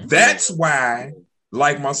 Mm-hmm. That's why,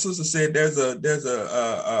 like my sister said, there's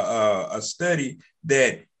a study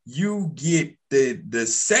that you get the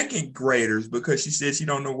second graders, because she said she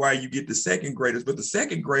don't know why you get the second graders, but the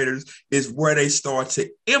second graders is where they start to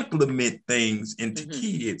implement things into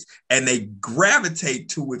kids and they gravitate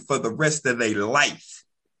to it for the rest of their life.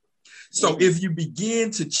 So if you begin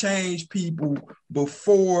to change people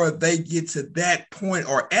before they get to that point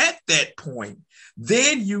or at that point,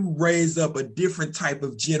 then you raise up a different type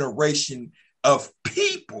of generation of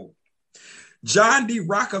people. John D.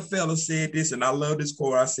 Rockefeller said this, and I love this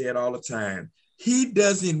quote. I say it all the time. He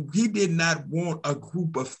did not want a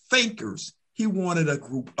group of thinkers. He wanted a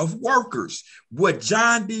group of workers. What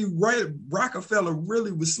John D. Rockefeller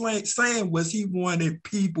really was saying was he wanted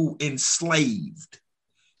people enslaved.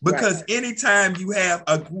 Because anytime you have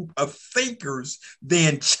a group of thinkers,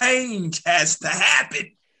 then change has to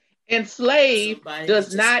happen. Enslaved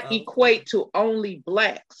does not equate to only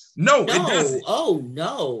blacks. No, it doesn't. Oh,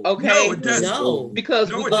 no. Okay. No, it doesn't. No. Because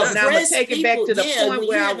now I'm going to take it back to the point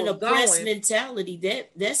where I was going. Mentality,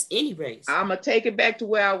 that's any race. I'm going to take it back to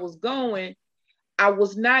where I was going. I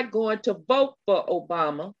was not going to vote for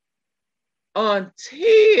Obama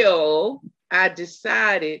until I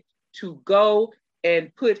decided to go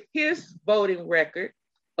and put his voting record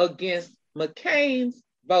against McCain's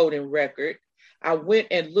voting record. I went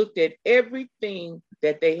and looked at everything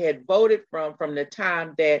that they had voted from the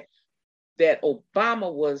time that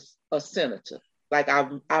Obama was a senator. Like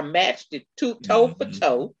I matched it toe for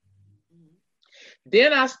toe.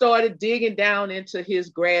 Then I started digging down into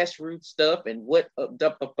his grassroots stuff and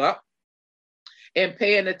and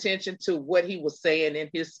paying attention to what he was saying in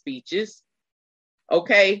his speeches.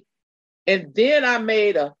 Okay. And then I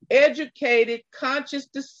made an educated, conscious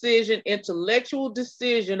decision, intellectual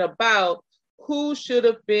decision about who should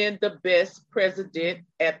have been the best president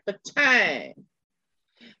at the time.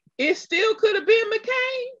 It still could have been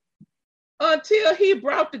McCain until he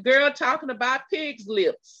brought the girl talking about pig's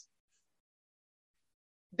lips.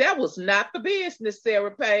 That was not the business,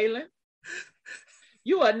 Sarah Palin.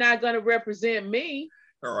 You are not going to represent me.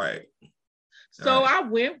 All right. So I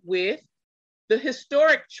went with the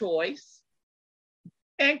historic choice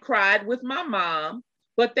and cried with my mom.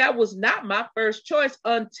 But that was not my first choice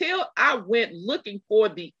until I went looking for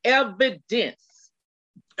the evidence.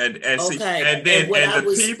 What I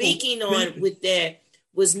was speaking on with that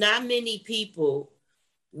was not many people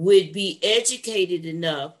would be educated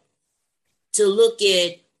enough to look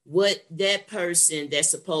at what that person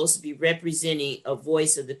that's supposed to be representing a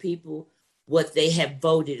voice of the people, what they have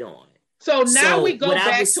voted on. So now we go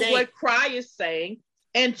back to what Cry is saying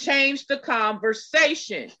and change the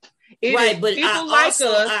conversation. But people like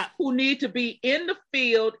us who need to be in the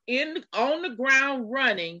field, on the ground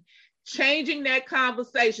running, changing that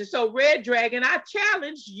conversation. So Red Dragon, I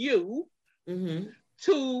challenge you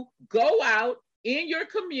to go out in your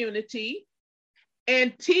community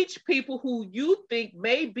and teach people who you think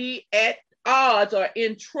may be at odds or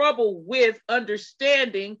in trouble with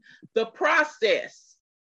understanding the process.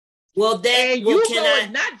 Well,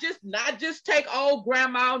 not just take old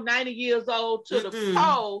grandma, 90 years old, to the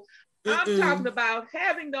poll. I'm talking about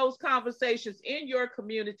having those conversations in your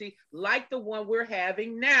community, like the one we're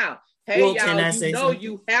having now. Hey, y'all,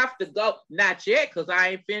 you have to go. Not yet, because I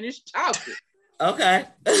ain't finished talking. Okay.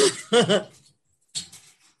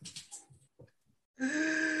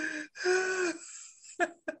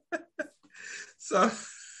 So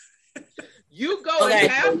you go and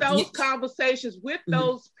have those conversations with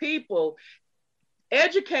those people,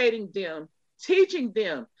 educating them, teaching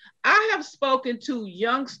them. I have spoken to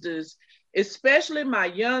youngsters, especially my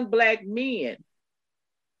young Black men.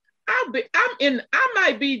 I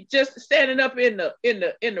might be just standing up in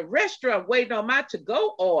the restaurant waiting on my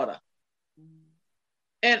to-go order.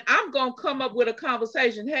 And I'm gonna come up with a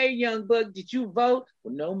conversation. Hey, young buck, did you vote?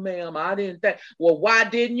 Well, no, ma'am, I didn't think. Well, why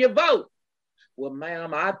didn't you vote? Well,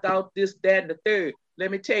 ma'am, I thought this, that, and the third.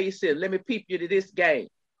 Let me tell you something. Let me peep you to this game.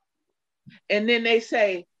 And then they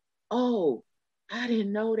say, oh, I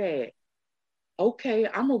didn't know that. Okay,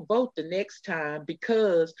 I'm gonna vote the next time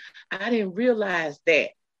because I didn't realize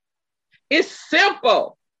that. It's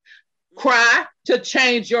simple. Cry to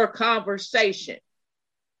change your conversation.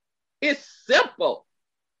 It's simple.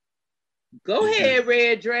 Go ahead,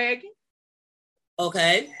 Red Dragon.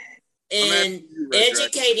 Okay. And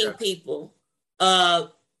educating people.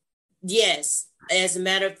 Yes. As a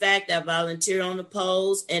matter of fact, I volunteer on the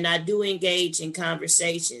polls and I do engage in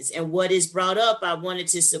conversations. And what is brought up, I wanted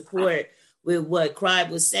to support with what Cry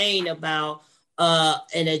was saying about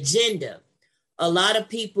an agenda. A lot of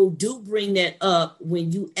people do bring that up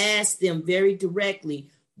when you ask them very directly,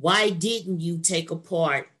 why didn't you take a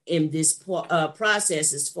part in this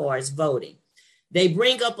process as far as voting? They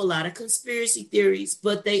bring up a lot of conspiracy theories,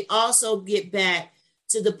 but they also get back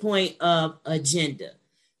to the point of agenda.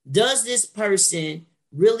 Does this person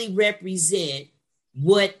really represent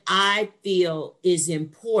what I feel is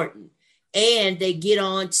important? And they get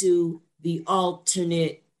on to the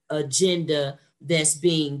alternate agenda that's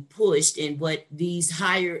being pushed and what these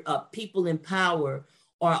higher up people in power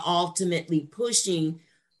are ultimately pushing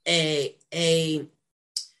an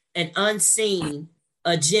unseen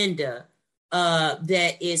agenda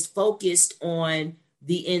that is focused on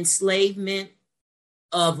the enslavement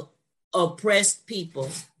of oppressed people,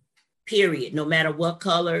 period, no matter what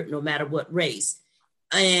color, no matter what race.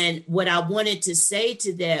 And what I wanted to say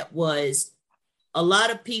to that was a lot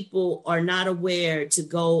of people are not aware to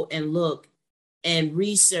go and look and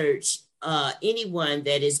research anyone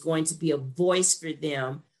that is going to be a voice for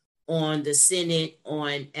them on the Senate,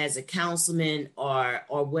 on as a councilman or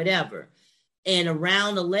whatever. And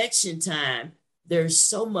around election time, there's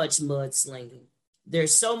so much mudslinging.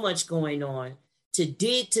 There's so much going on. To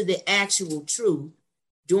dig to the actual truth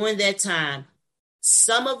during that time,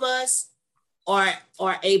 some of us are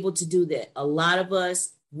able to do that. A lot of us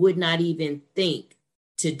would not even think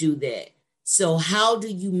to do that. So how do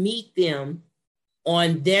you meet them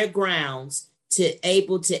on their grounds to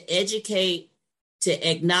able to educate, to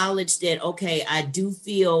acknowledge that, okay, I do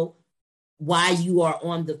feel why you are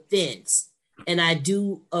on the fence. And I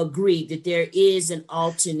do agree that there is an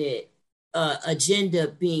alternate agenda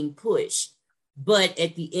being pushed. But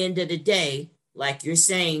at the end of the day, like you're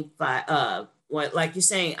saying,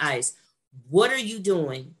 Ice, what are you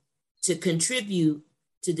doing to contribute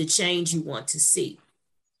to the change you want to see?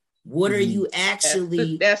 What are you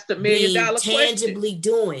actually that's the $1 million tangibly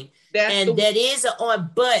doing? That is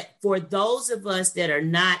on. But for those of us that are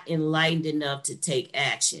not enlightened enough to take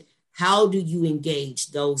action, how do you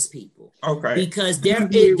engage those people? Okay, because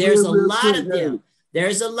there's a lot of them.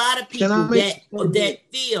 There's a lot of people that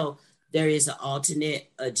feel there is an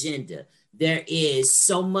alternate agenda. There is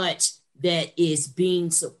so much that is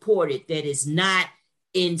being supported that is not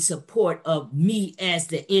in support of me as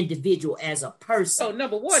the individual, as a person. So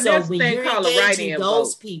number one, so when you're engaging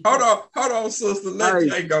those people, hold on, sister, let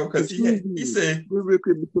Jay go because he said real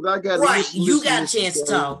quick because I got right. You got a chance to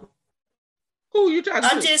talk. Who you talking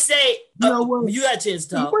to? I'm just saying. You got a chance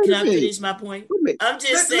to talk. Can I finish my point? I'm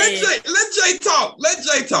just saying. Let Jay talk. Let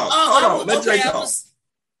Jay talk. Oh, let Jay talk.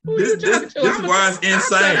 This why it's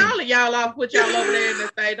insane. I'll all of y'all off, put y'all over there in this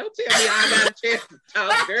thing. Don't tell me I got a chance to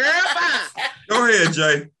talk, girl. Bye. Go ahead,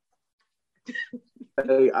 Jay.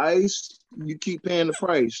 Hey, Ice, you keep paying the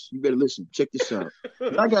price. You better listen. Check this out.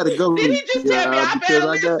 I gotta go. Did he just tell me I better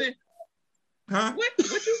listen? Huh? What you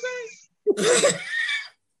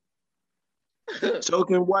say?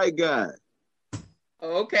 Token white guy.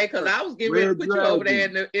 Okay, because I was getting ready to put you over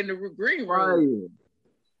there in the green room.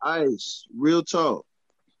 Ice, real talk.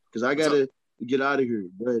 Because I gotta get out of here.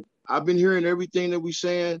 But I've been hearing everything that we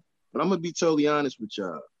saying, but I'm gonna be totally honest with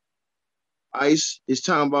y'all. Ice, it's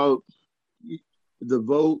time about the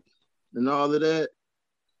vote and all of that.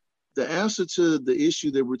 The answer to the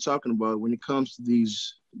issue that we're talking about when it comes to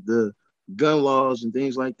the gun laws and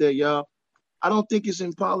things like that, y'all, I don't think it's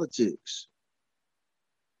in politics.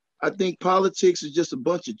 I think politics is just a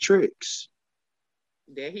bunch of tricks.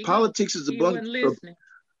 Politics is a bunch of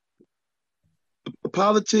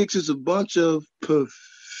politics is a bunch of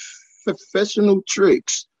professional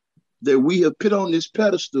tricks that we have put on this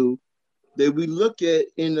pedestal that we look at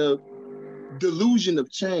in a delusion of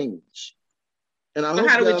change. And I hope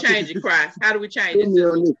how do we change it, Cry? How do we change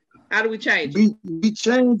it? How do we change it? We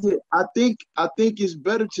change it. I think it's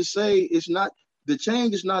better to say it's not the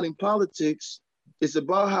change is not in politics. It's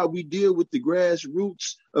about how we deal with the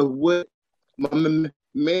grassroots of what my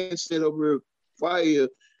man said over fire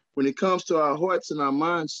when it comes to our hearts and our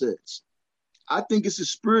mindsets. I think it's a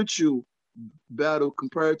spiritual battle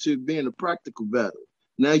compared to being a practical battle.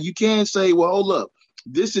 Now you can say, well, hold up,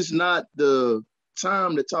 this is not the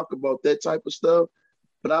time to talk about that type of stuff.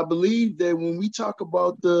 But I believe that when we talk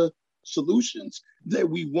about the solutions that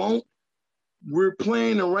we want, we're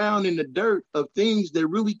playing around in the dirt of things that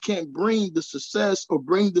really can't bring the success or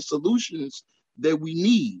bring the solutions that we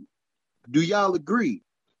need. Do y'all agree?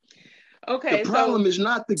 Okay. The problem is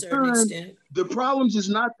not the guns. The problems is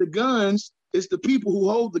not the guns. It's the people who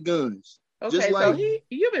hold the guns. Okay, just like so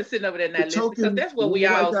you've been sitting over there now listening because that's what we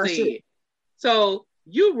all like said. So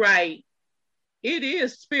you're right. It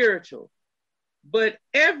is spiritual, but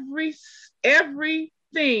everything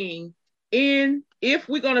if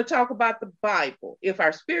we're going to talk about the Bible, if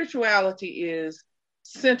our spirituality is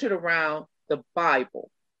centered around the Bible,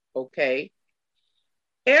 okay,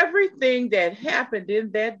 everything that happened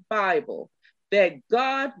in that Bible that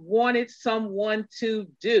God wanted someone to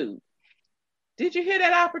do. Did you hear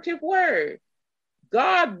that operative word?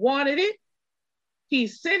 God wanted it. He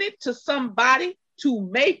sent it to somebody to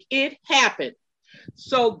make it happen.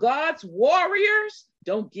 So God's warriors,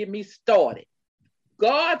 don't get me started.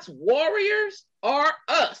 God's warriors are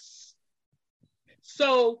us.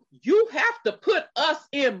 So you have to put us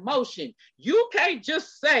in motion. You can't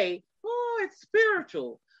just say, oh, it's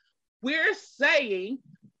spiritual. We're saying,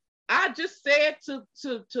 I just said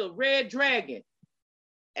to Red Dragon,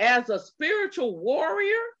 as a spiritual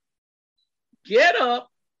warrior, get up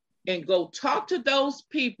and go talk to those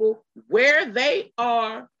people where they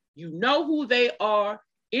are. You know who they are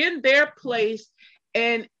in their place,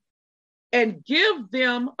 and give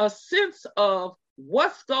them a sense of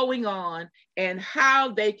what's going on and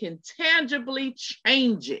how they can tangibly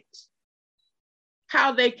change it.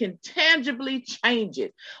 How they can tangibly change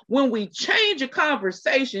it. When we change a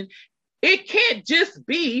conversation, it can't just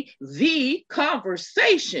be the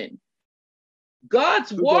conversation.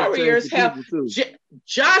 God's warriors have,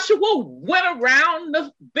 Joshua went around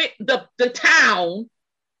the town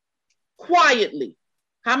quietly.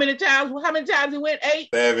 How many times he went? 8,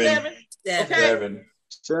 7? Okay. 7.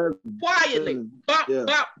 Quietly. 7. Bop, Yeah.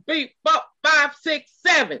 bop, beep, bop, 5, 6,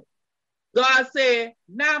 7. God said,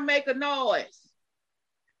 now make a noise.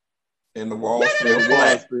 And the walls fell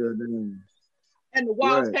flat. And the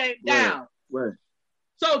walls came down. Right.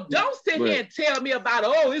 So don't sit here and tell me about,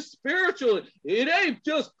 oh, it's spiritual. It ain't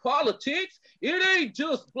just politics. It ain't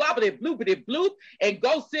just bloopity bloopity bloop and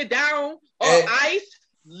go sit down on ice.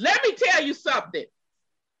 Let me tell you something.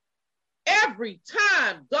 Every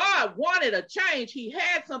time God wanted a change, he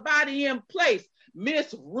had somebody in place.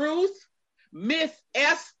 Miss Ruth, Miss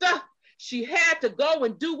Esther, she had to go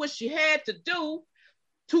and do what she had to do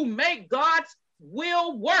to make God's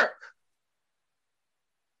will work.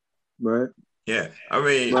 Right. Yeah. I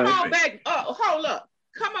mean, come on back. Hold up.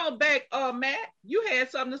 Come on back, Matt. You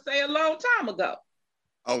had something to say a long time ago.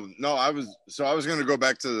 Oh, no, I was going to go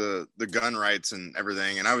back to the gun rights and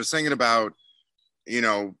everything. And I was thinking about,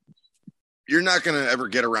 you're not going to ever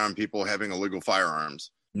get around people having illegal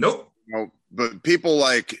firearms. Nope. But people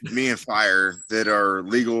like me and Fire that are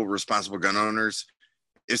legal, responsible gun owners,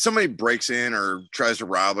 if somebody breaks in or tries to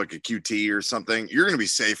rob like a QT or something, you're going to be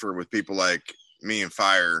safer with people like me and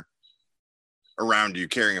Fire around you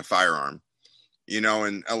carrying a firearm.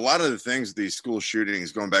 And a lot of the things, these school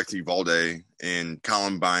shootings, going back to Uvalde and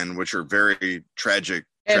Columbine, which are very tragic.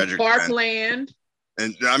 And Parkland.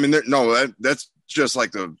 And I mean, that's just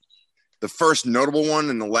like the first notable one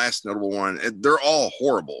and the last notable one. They're all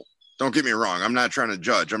horrible. Don't get me wrong. I'm not trying to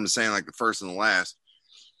judge. I'm just saying, like, the first and the last,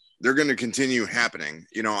 they're going to continue happening.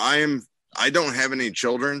 I don't have any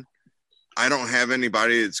children. I don't have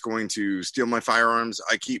anybody that's going to steal my firearms.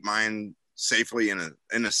 I keep mine safely in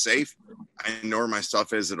a safe. I know where my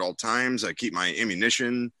stuff is at all times. I keep my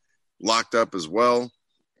ammunition locked up as well.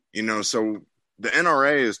 So the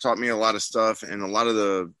NRA has taught me a lot of stuff, and a lot of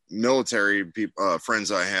the military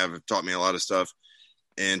friends I have taught me a lot of stuff.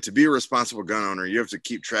 And to be a responsible gun owner, you have to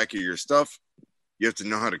keep track of your stuff. You have to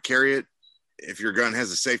know how to carry it. If your gun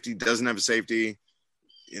has a safety, doesn't have a safety,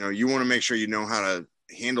 you want to make sure you know how to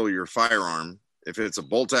handle your firearm. If it's a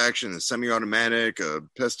bolt action, a semi-automatic, a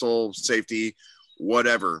pistol, safety,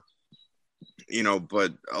 whatever,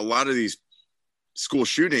 but a lot of these school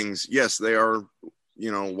shootings, yes, they are,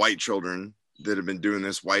 white children that have been doing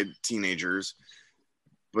this, white teenagers,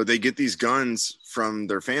 but they get these guns from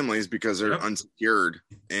their families because they're unsecured,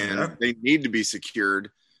 and they need to be secured.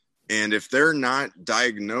 And if they're not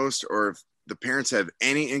diagnosed, or if the parents have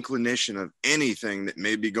any inclination of anything that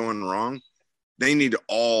may be going wrong, they need to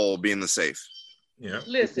all be in the safe. Yeah.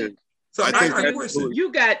 Listen, So I think Matthew,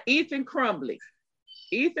 you got Ethan Crumbley.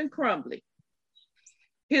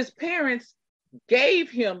 His parents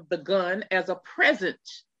gave him the gun as a present.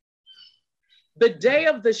 The day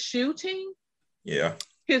of the shooting,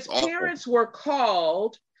 his parents were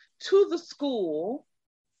called to the school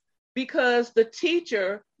because the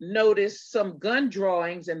teacher noticed some gun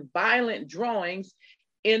drawings and violent drawings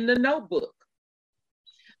in the notebook.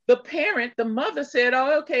 The mother said,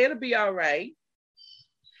 oh, okay, it'll be all right.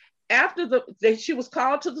 After she was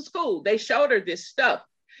called to the school, they showed her this stuff.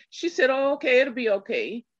 She said, oh, okay, it'll be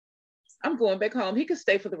okay. I'm going back home. He can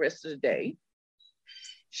stay for the rest of the day.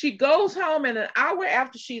 She goes home, and an hour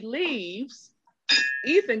after she leaves,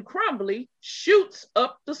 Ethan Crumbley shoots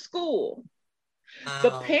up the school. Wow.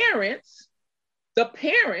 The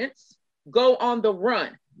parents go on the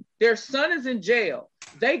run. Their son is in jail.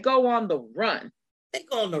 They go on the run. They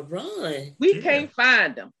go on the run. We can't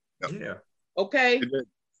find them. Yeah. Okay.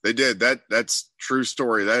 They did. That's true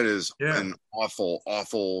story. That is an awful,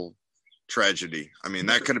 awful tragedy. I mean,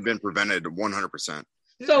 that could have been prevented 100%.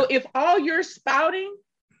 So if all you're spouting,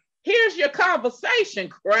 here's your conversation,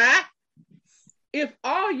 Cry. If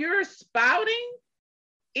all you're spouting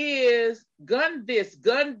is gun this,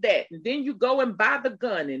 gun that, and then you go and buy the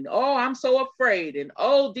gun, and oh, I'm so afraid, and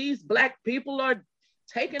oh, these Black people are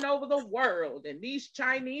taking over the world, and these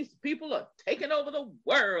Chinese people are taking over the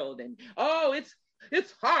world, and oh, it's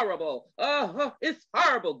horrible. It's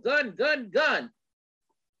horrible. Gun, gun, gun.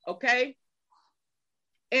 Okay?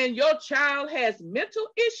 And your child has mental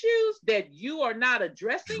issues that you are not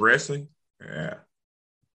addressing. Yeah,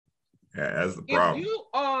 that's the problem. If you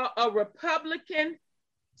are a Republican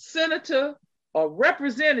senator or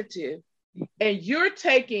representative and you're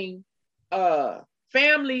taking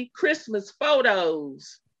family Christmas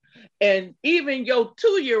photos, and even your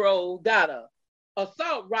 2-year-old got a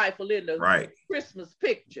assault rifle in the Christmas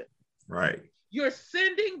picture. Right. You're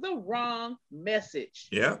sending the wrong message.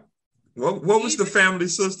 Yeah. What was the family,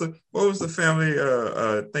 sister? What was the family?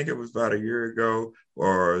 I think it was about a year ago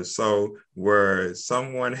or so, where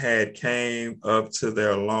someone had came up to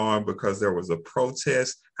their lawn because there was a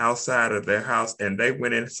protest outside of their house, and they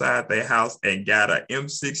went inside their house and got an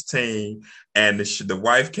M16, and the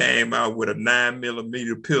wife came out with a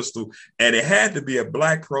 9mm pistol, and it had to be a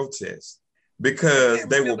Black protest because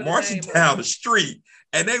they were marching down the street,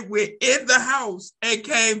 and they went in the house and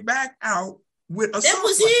came back out with a. That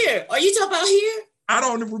was here. Are you talking about here? I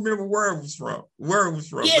don't even remember where it was from.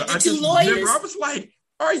 Yeah, the two lawyers. I was like,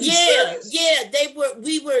 "Are you serious?" Yeah.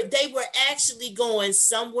 They were actually going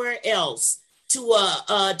somewhere else to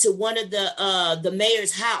one of the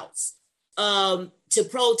mayor's house to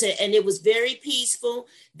protest, and it was very peaceful.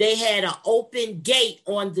 They had an open gate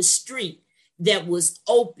on the street that was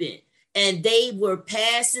open, and they were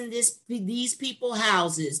passing these people's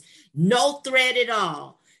houses, no threat at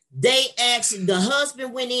all. They actually, the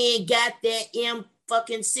husband went in, got that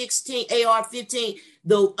M16 AR-15,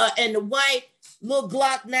 and the wife little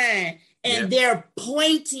Glock 9, and they're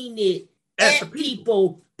pointing it at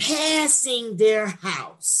people passing their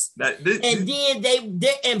house. And then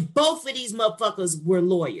and both of these motherfuckers were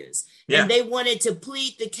lawyers, and they wanted to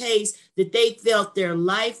plead the case that they felt their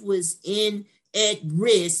life was at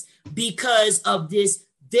risk because of this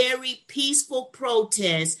very peaceful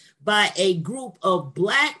protest by a group of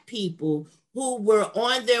Black people who were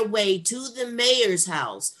on their way to the mayor's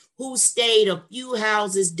house, who stayed a few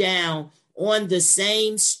houses down on the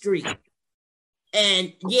same street.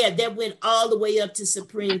 And that went all the way up to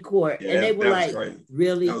Supreme Court. And they were like, crazy.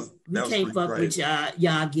 Really? We can't fuck crazy. With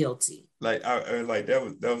y'all guilty. Like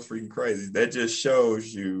that was freaking crazy. That just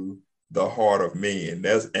shows you the heart of men.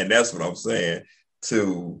 That's what I'm saying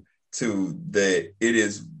to that it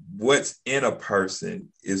is what's in a person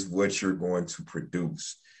is what you're going to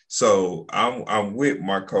produce. So I'm with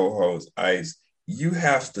my co-host Ice. You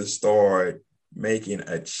have to start making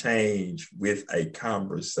a change with a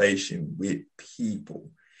conversation with people.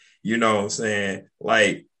 You know what I'm saying?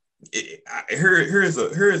 Like here's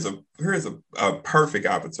a perfect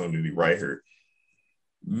opportunity right here.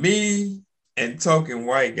 Me and Token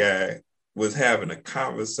White Guy was having a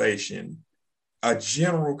conversation, a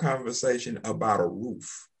general conversation about a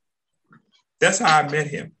roof. That's how I met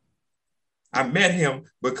him. I met him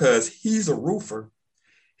because he's a roofer.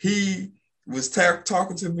 He was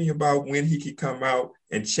talking to me about when he could come out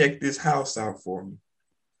and check this house out for me.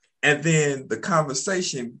 And then the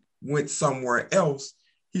conversation went somewhere else.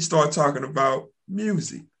 He started talking about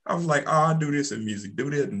music. I was like, oh, I do this in music, do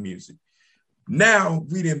that in music. Now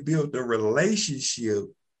we didn't build a relationship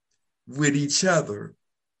with each other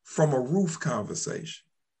from a roof conversation.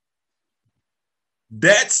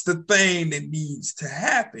 That's the thing that needs to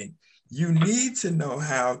happen. You need to know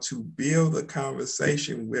how to build a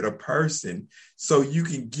conversation with a person so you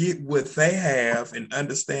can get what they have and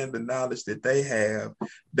understand the knowledge that they have.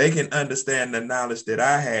 They can understand the knowledge that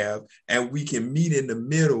I have, and we can meet in the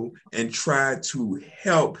middle and try to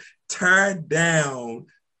help tear down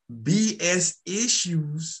BS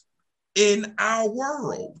issues in our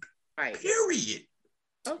world. Right. Period.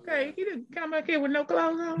 Okay, he didn't come up here with no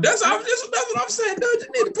clothes on. That's what I'm saying, dude. You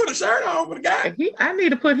need to put a shirt on for the guy. I need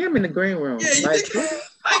to put him in the green room. Yeah, you like, think,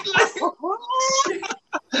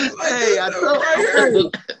 Hey, I told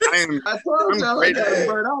y'all I got a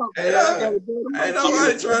bird off. Ain't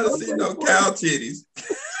nobody trying to see no cow titties.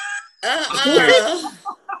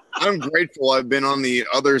 I'm grateful I've been on the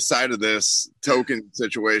other side of this token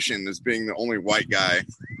situation as being the only white guy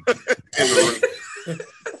in the room.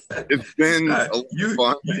 It's been a lot of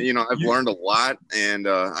fun. I've learned a lot, and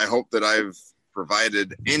I hope that I've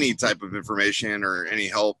provided any type of information or any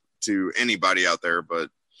help to anybody out there. But,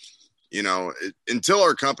 until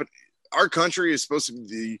our country is supposed to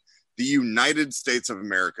be the United States of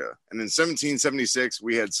America. And in 1776,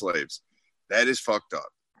 we had slaves. That is fucked up.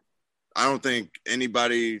 I don't think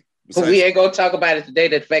anybody... But we ain't going to talk about it today,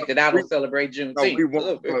 the fact that I don't celebrate Juneteenth. No, we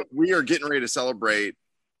won't, but we are getting ready to celebrate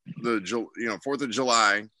the 4th of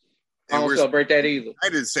July. I don't celebrate that either.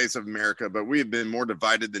 United States of America, but we have been more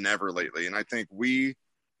divided than ever lately. And I think we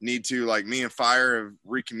need to, like me and Fire have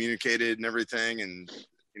recommunicated and everything. And,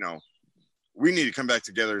 we need to come back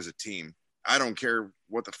together as a team. I don't care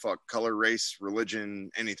what the fuck, color, race,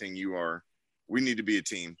 religion, anything you are. We need to be a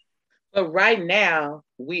team. But right now,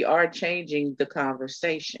 we are changing the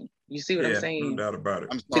conversation. You see what I'm saying? No doubt about it.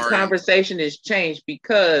 The conversation is changed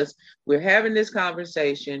because we're having this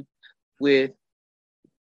conversation with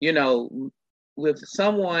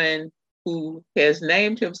someone who has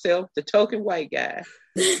named himself the token white guy.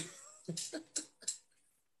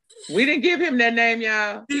 We didn't give him that name,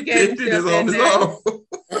 y'all. He gave himself that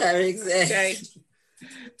name. Exactly.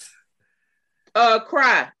 Okay.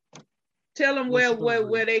 Cry. Tell them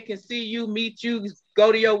where they can see you, meet you,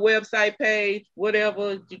 go to your website page,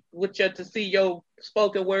 whatever, to see your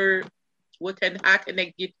spoken word. How can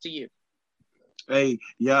they get to you? Hey,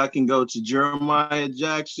 y'all can go to Jeremiah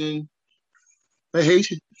Jackson. Hey,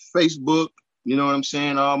 Facebook. You know what I'm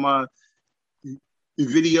saying? All my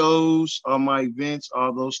videos, all my events,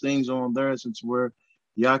 all those things are on there. Since where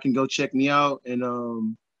y'all can go check me out.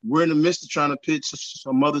 And we're in the midst of trying to pitch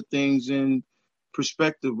some other things in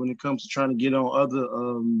perspective when it comes to trying to get on other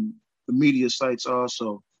media sites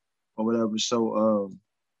also or whatever. So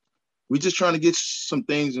we're just trying to get some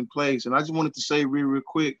things in place. And I just wanted to say real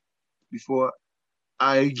quick before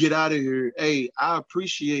I get out of here. Hey, I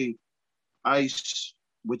appreciate ICE,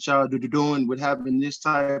 what y'all doing with having this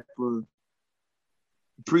type of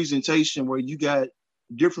presentation where you got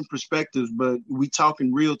different perspectives, but we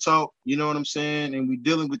talking real talk, you know what I'm saying? And we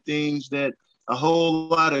dealing with things that a whole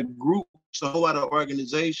lot of groups, a whole lot of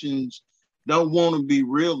organizations don't want to be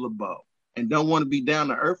real about and don't want to be down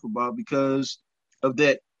to earth about because of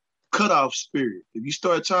that cutoff spirit. If you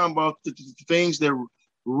start talking about the things that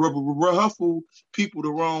ruffle people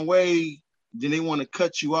the wrong way, then they want to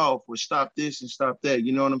cut you off or stop this and stop that.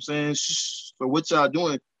 You know what I'm saying? So what y'all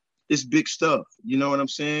doing is big stuff. You know what I'm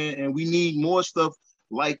saying? And we need more stuff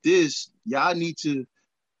like this. Y'all need to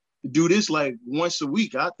do this like once a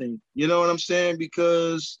week, I think. You know what I'm saying?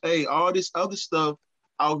 Because, hey, all this other stuff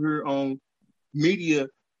out here on media,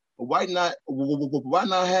 why not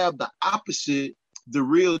have the opposite, the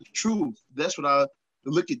real truth? That's what I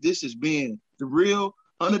look at this as being, the real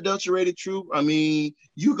unadulterated truth. I mean,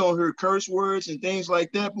 you gonna hear curse words and things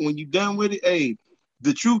like that, but when you're done with it, hey,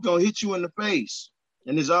 the truth gonna hit you in the face.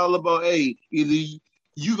 And it's all about, hey, either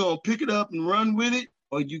you gonna pick it up and run with it,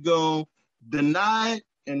 or you gonna deny it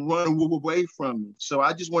and run away from it. So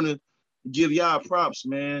I just want to give y'all props,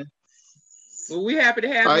 man. Well, we happy to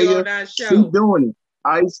have you on our show. Keep doing it.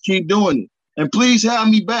 ICE, keep doing it. And please have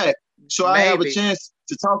me back so I have a chance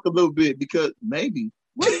to talk a little bit, because maybe.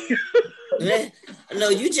 No,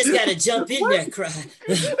 you just gotta jump in there, Cry.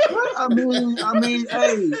 I mean,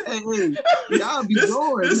 hey, y'all be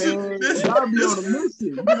going, man. Y'all be on a mission,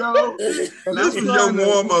 you know. And this was your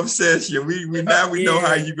warm-up session. We know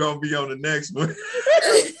how you gonna be on the next one.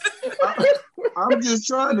 I'm just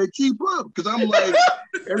trying to keep up, because I'm like,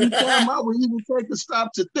 every time I would even take a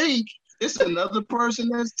stop to think, it's another person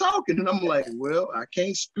that's talking, and I'm like, well, I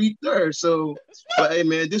can't speak there. So, but hey,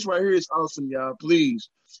 man, this right here is awesome, y'all. Please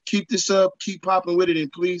keep this up, keep popping with it,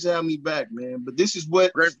 and please have me back, man. But this is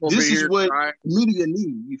what Cry. media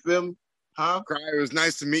need. You feel me? Huh? Cry. It was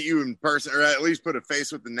nice to meet you in person, or at least put a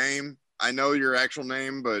face with the name. I know your actual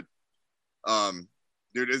name, but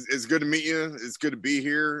dude, it's good to meet you. It's good to be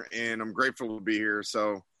here, and I'm grateful to be here.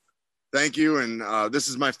 So thank you. And this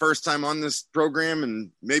is my first time on this program,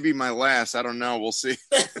 and maybe my last. I don't know. We'll see.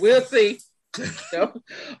 We'll see.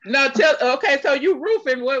 No, okay. So you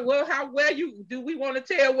roofing? Well, where you? Do we want to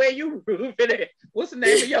tell where you roofing at? What's the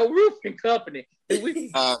name of your roofing company?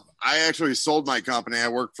 I actually sold my company. I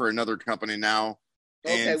work for another company now.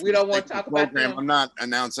 Okay, we don't want to talk about them. I'm not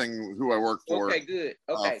announcing who I work for. Okay, good.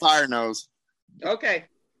 Okay, Fire Nose. Okay,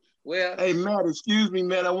 well, hey Matt, excuse me,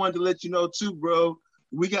 man. I wanted to let you know too, bro.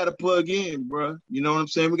 We got to plug in, bro. You know what I'm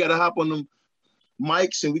saying? We got to hop on them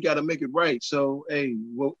mics and we got to make it right. So, hey,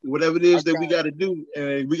 whatever it is that we got to do,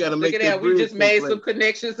 we got to make it. We just made some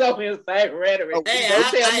connections on Insane Rhetoric. Hey,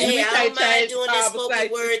 I don't mind doing this spoken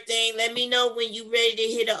word thing. Let me know when you ready to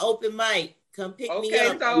hit an open mic. Come pick me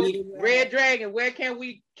up. So Red Dragon, where can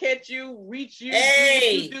we catch you, reach you,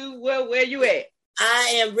 where you at?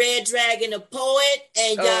 I am Red Dragon, the poet,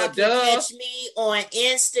 and y'all can catch me on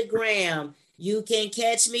Instagram. You can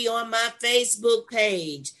catch me on my Facebook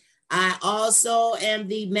page. I also am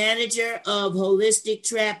the manager of Holistic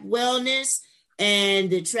Trap Wellness, and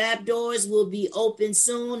the trap doors will be open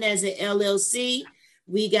soon as an LLC.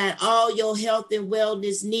 We got all your health and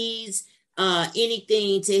wellness needs,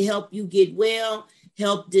 anything to help you get well,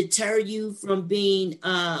 help deter you from being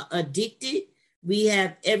addicted. We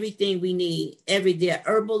have everything we need, the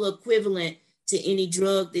herbal equivalent to any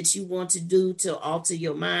drug that you want to do to alter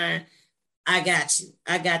your mind. I got you.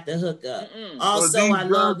 I got the hookup. Also, I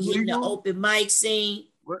love hitting the open mic scene.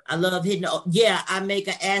 I love hitting I make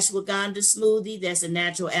an ashwagandha smoothie. That's a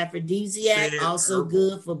natural aphrodisiac. Also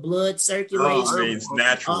good for blood circulation. Means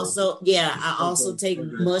natural. Also, I also take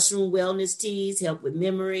mushroom wellness teas, help with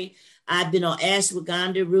memory. I've been on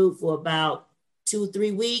ashwagandha root for about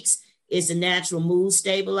 2-3 weeks. It's a natural mood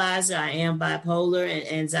stabilizer. I am bipolar and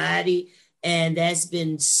anxiety, and that's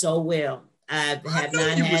been so well. I have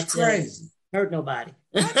not had to hurt nobody.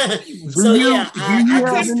 I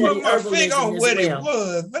couldn't put my finger on what it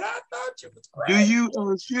was, but I thought you was crazy. Do you,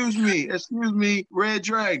 excuse me, Red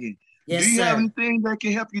Dragon, yes, do you sir. have anything that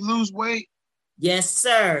can help you lose weight? Yes,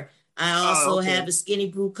 sir. I also have a Skinny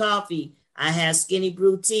Brew coffee. I have Skinny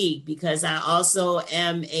Brew tea because I also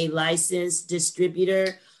am a licensed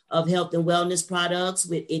distributor of health and wellness products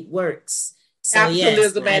with It Works. So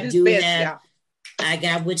yes, I do have. I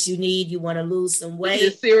got what you need. You want to lose some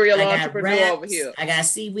weight. Serial entrepreneur wraps, over here. I got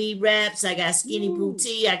seaweed wraps. I got Skinny Brew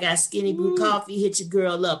tea. I got Skinny Brew coffee. Hit your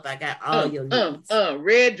girl up. I got all your needs.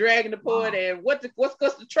 Red Dragon the poet. And what's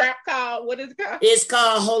the trap called? What is it called? It's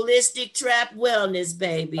called Holistic Trap Wellness,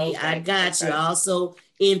 baby. Okay. I got you. I also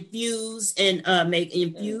infuse and make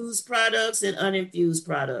infused products and uninfused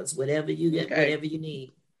products. Whatever you get, whatever you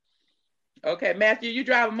need. Okay, Matthew, you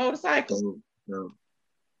drive a motorcycle? No.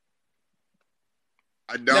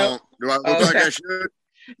 I don't. Do I look like I should?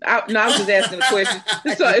 I was just asking a question.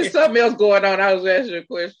 It's something else going on. I was asking a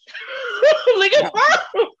question. Look at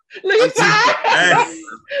Paul. Look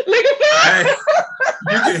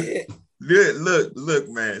at Look,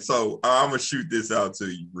 man. So I'm gonna shoot this out to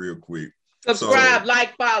you real quick. Subscribe,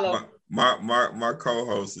 like, follow. My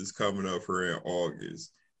co-host is coming up here in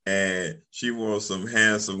August. And she wants some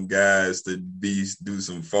handsome guys to do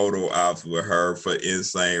some photo ops with her for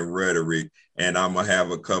Insane Rhetoric. And I'm going to have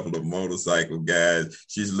a couple of motorcycle guys.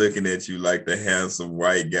 She's looking at you like the handsome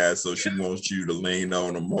white guy. So she wants you to lean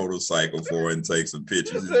on a motorcycle for her and take some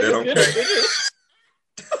pictures. Is that okay?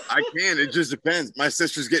 I can. It just depends. My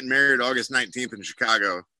sister's getting married August 19th in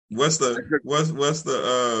Chicago. What's the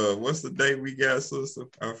date we got, sister?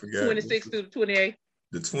 I forgot. 26th to the 28th.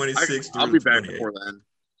 The 26th. I'll be back before then.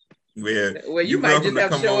 Yeah, well, you might just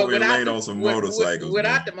have to show up without on some motorcycles.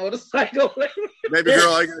 Without the motorcycle. Baby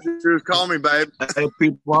girl, all you gotta do is call me, babe. Hey,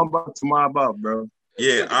 people, I'm about to mob up, bro.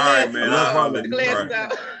 Yeah, all right, man.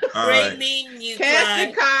 All right. Meeting you,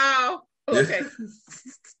 Casting call. Okay.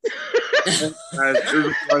 It was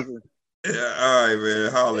a pleasure. Yeah, all right,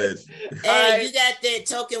 man. Holla at you. Hey, you got that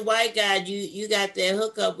token white guy. You got that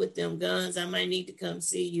hookup with them guns. I might need to come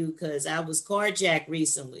see you because I was carjacked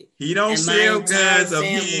recently. He don't sell guns of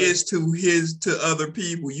his to other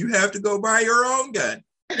people. You have to go buy your own gun.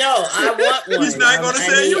 No, I want one. He's not going to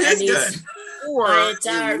sell you his gun. My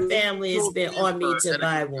entire family has been on me to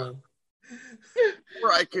buy one.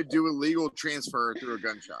 Or I could do a legal transfer through a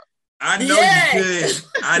gun shop. I know you can.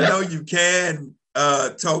 I know you can.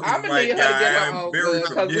 Token white guy. I'm very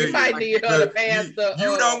familiar. We might need her to pass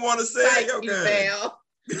you don't want to sell your gun.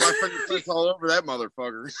 My fingerprints all over that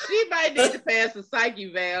motherfucker. She might need to pass the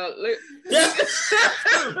psyche valve.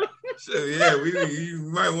 So yeah, you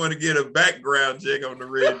might want to get a background check on the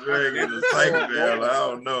Red Dragon and the psyche valve. I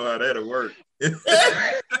don't know how that'll work.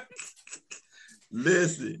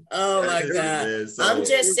 Listen. Oh my God. Man, so, I'm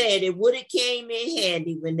just saying it would have came in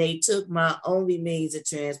handy when they took my only means of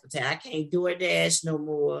transportation. I can't DoorDash no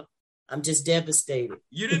more. I'm just devastated.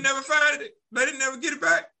 you didn't never find it? They didn't never get it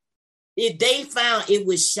back? If they found it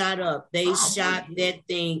was shot up, they shot boy. that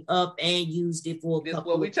thing up and used it for a This is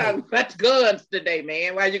couple what we of talking about guns today,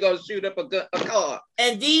 man. Why you gonna shoot up a car?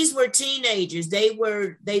 And these were teenagers. They Well,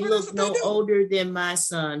 looked that's what no they do. older than my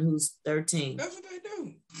son, who's 13. That's what they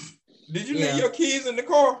do. Did you Yeah. leave your keys in the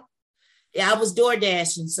car? Yeah, I was door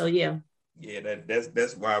dashing, so yeah. Yeah,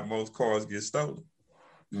 that's why most cars get stolen.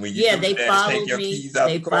 When Yeah, do they that, followed take your me. keys out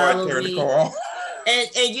They the car and followed turn me. the car off.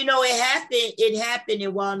 And you know, it happened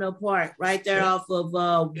in Walnut Park, right there off of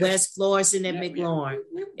West Florissant and McLaurin,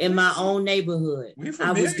 in my own neighborhood. We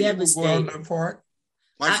I was devastated. Walnut Park.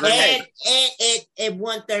 My grandma, And at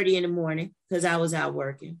 1:30 in the morning, because I was out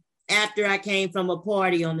working. After I came from a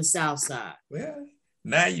party on the south side. Well,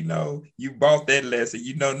 now you know you bought that lesson.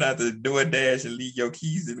 You know not to do a dash and leave your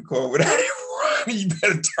keys in the car without it running. You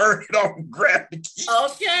better turn it off and grab the key.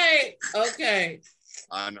 Okay.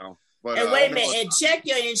 I know. But, And wait a minute, and check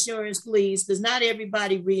your insurance, please, because not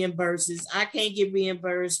everybody reimburses. I can't get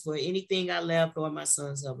reimbursed for anything I left or my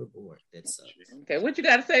son's hoverboard. That's Okay, what you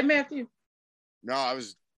got to say, Matthew? No, I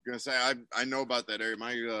was gonna say I know about that area.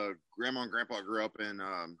 My grandma and grandpa grew up in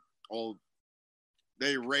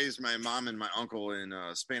they raised my mom and my uncle in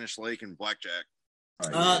Spanish Lake and Blackjack.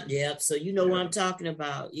 yeah. So you know what I'm talking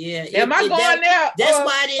about. Yeah. Am I going there? That's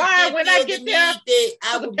why I didn't fine, when I feel get the there. need that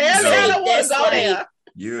I would be Apparently, I safe. don't want to That's go why there.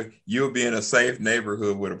 You'll be in a safe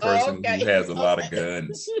neighborhood with a person Okay. who has a lot of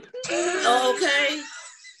guns. Okay.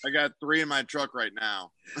 I got 3 in my truck right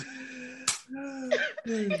now.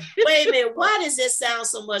 Wait a minute. Why does this sound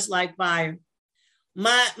so much like fire?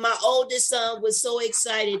 My oldest son was so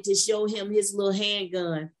excited to show him his little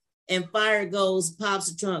handgun, and fire goes,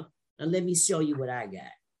 pops the trunk. Now let me show you what I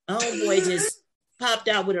got. Homeboy just popped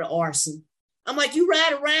out with an arson. I'm like, you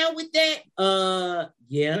ride around with that?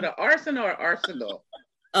 Yeah. With an arson or an arsenal?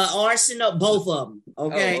 Arsenal, both of them.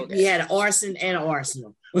 Okay? Oh, okay. He had an arson and an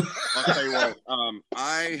arsenal. I'll tell you what.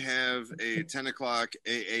 I have a 10 o'clock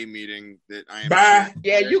AA meeting that I am. Bye.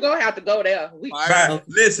 Yeah, you're going to have to go there. Bye.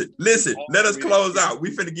 Listen. Let us close out.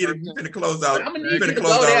 We finna close out. I'm gonna We need you finna to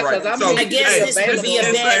close go there, out right. 'cause I'm So, I guess this would be a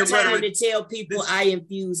is bad insane time rhetoric. to tell people I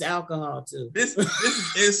infuse alcohol too. This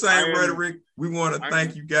is insane rhetoric. We want to I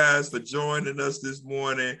thank you guys for joining us this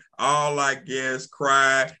morning. All our guests,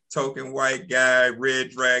 Cry, Token White Guy,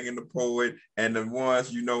 Red Dragon the Poet, and the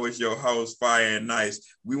ones you know is your host, Fire and Nice.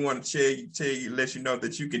 We want to let you know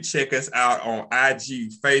that you can check us out on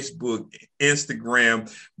IG, Facebook,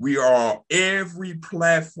 Instagram. We are on every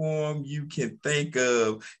platform you can think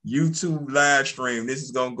of. YouTube live stream. This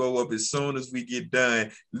is gonna go up as soon as we get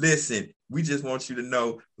done. Listen, we just want you to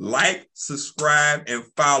know, like, subscribe, and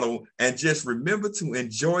follow. And just remember to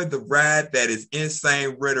enjoy the ride that is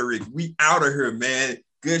Insane Rhetoric. We out of here, man.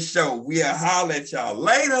 Good show. We'll holler at y'all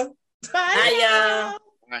later. Bye,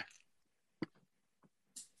 y'all.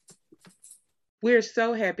 We're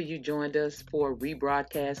so happy you joined us for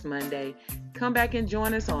Rebroadcast Monday. Come back and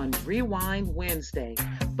join us on Rewind Wednesday.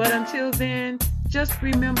 But until then, just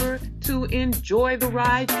remember to enjoy the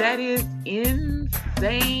ride that is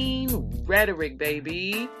Insane Rhetoric,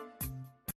 baby.